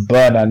whole world to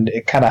burn, and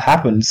it kind of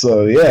happened,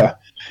 so yeah.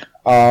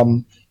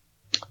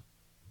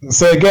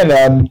 So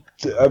again,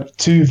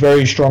 two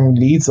very strong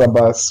leads,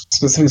 but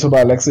specifically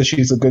about Alexa,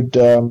 she's a good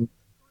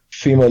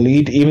female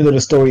lead, even though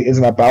the story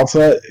isn't about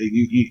her.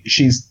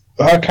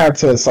 Her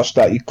character is such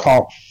that you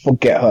can't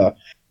forget her.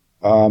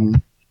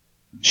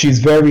 She's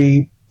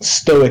very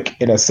stoic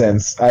in a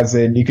sense, as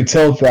in you could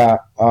tell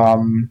that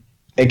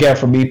again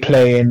from me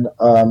playing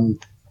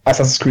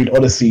Assassin's Creed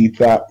Odyssey,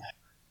 that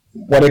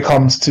when it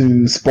comes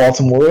to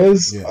Spartan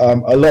warriors, a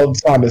lot of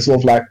the time it's sort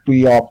of like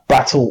we are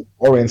battle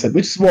oriented,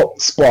 which is what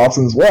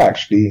Spartans were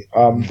actually.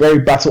 Very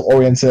battle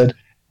oriented,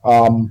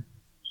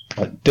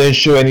 didn't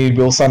show any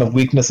real sign of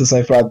weakness or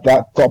something like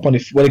that. Got up on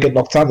when they get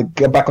knocked out, they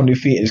get back on their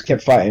feet and just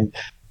kept fighting.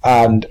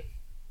 And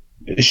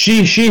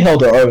she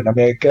held her own. I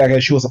mean,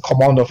 again, she was a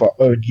commander of her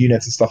own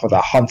units and stuff like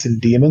that, hunting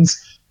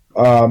demons.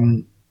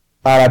 And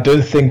I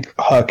don't think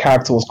her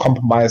character was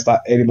compromised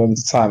at any moment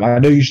of time. I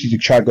know usually you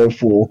try to go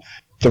for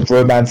the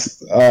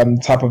romance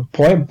type of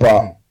point,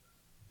 but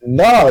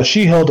no,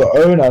 she held her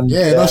own. And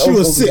she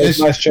was sick.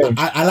 Nice change.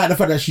 I like the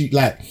fact that she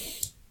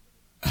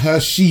her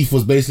sheath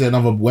was basically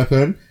another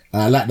weapon.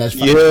 I like that.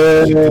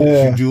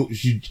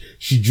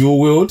 She dual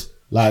wield.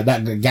 Like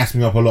that gassed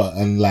me up a lot,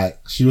 and like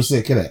she was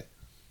sick, innit?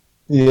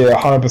 Yeah,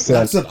 100%.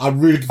 That's it. I'm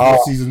really looking forward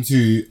to season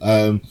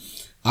 2.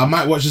 I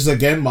might watch this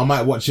again. I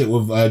might watch it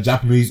with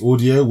Japanese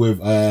audio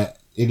with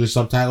English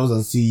subtitles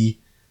and see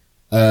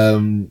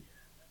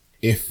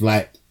if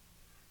like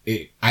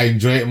I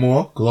enjoy it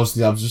more, because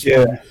obviously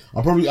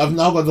I've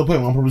now got to the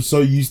point where I'm probably so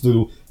used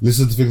to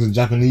listening to things in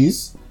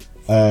Japanese.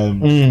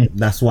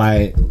 That's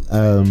why.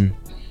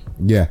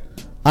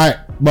 Alright,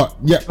 but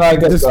I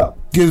guess that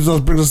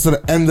brings us to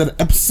the end of the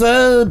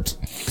episode.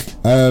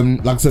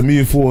 Like I said,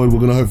 moving forward,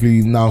 we're gonna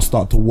hopefully now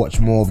start to watch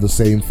more of the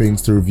same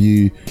things to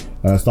review.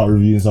 Start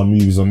reviewing some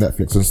movies on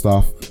Netflix and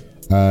stuff,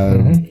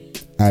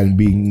 and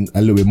being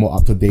a little bit more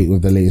up to date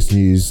with the latest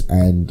news,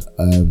 and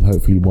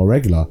hopefully more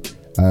regular.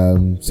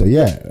 So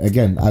yeah,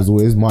 again, as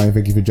always, Martin,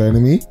 thank you for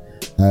joining me.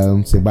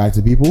 Say bye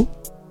to people.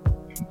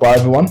 Bye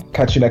everyone.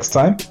 Catch you next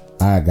time.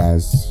 Alright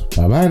guys,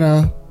 bye bye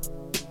now.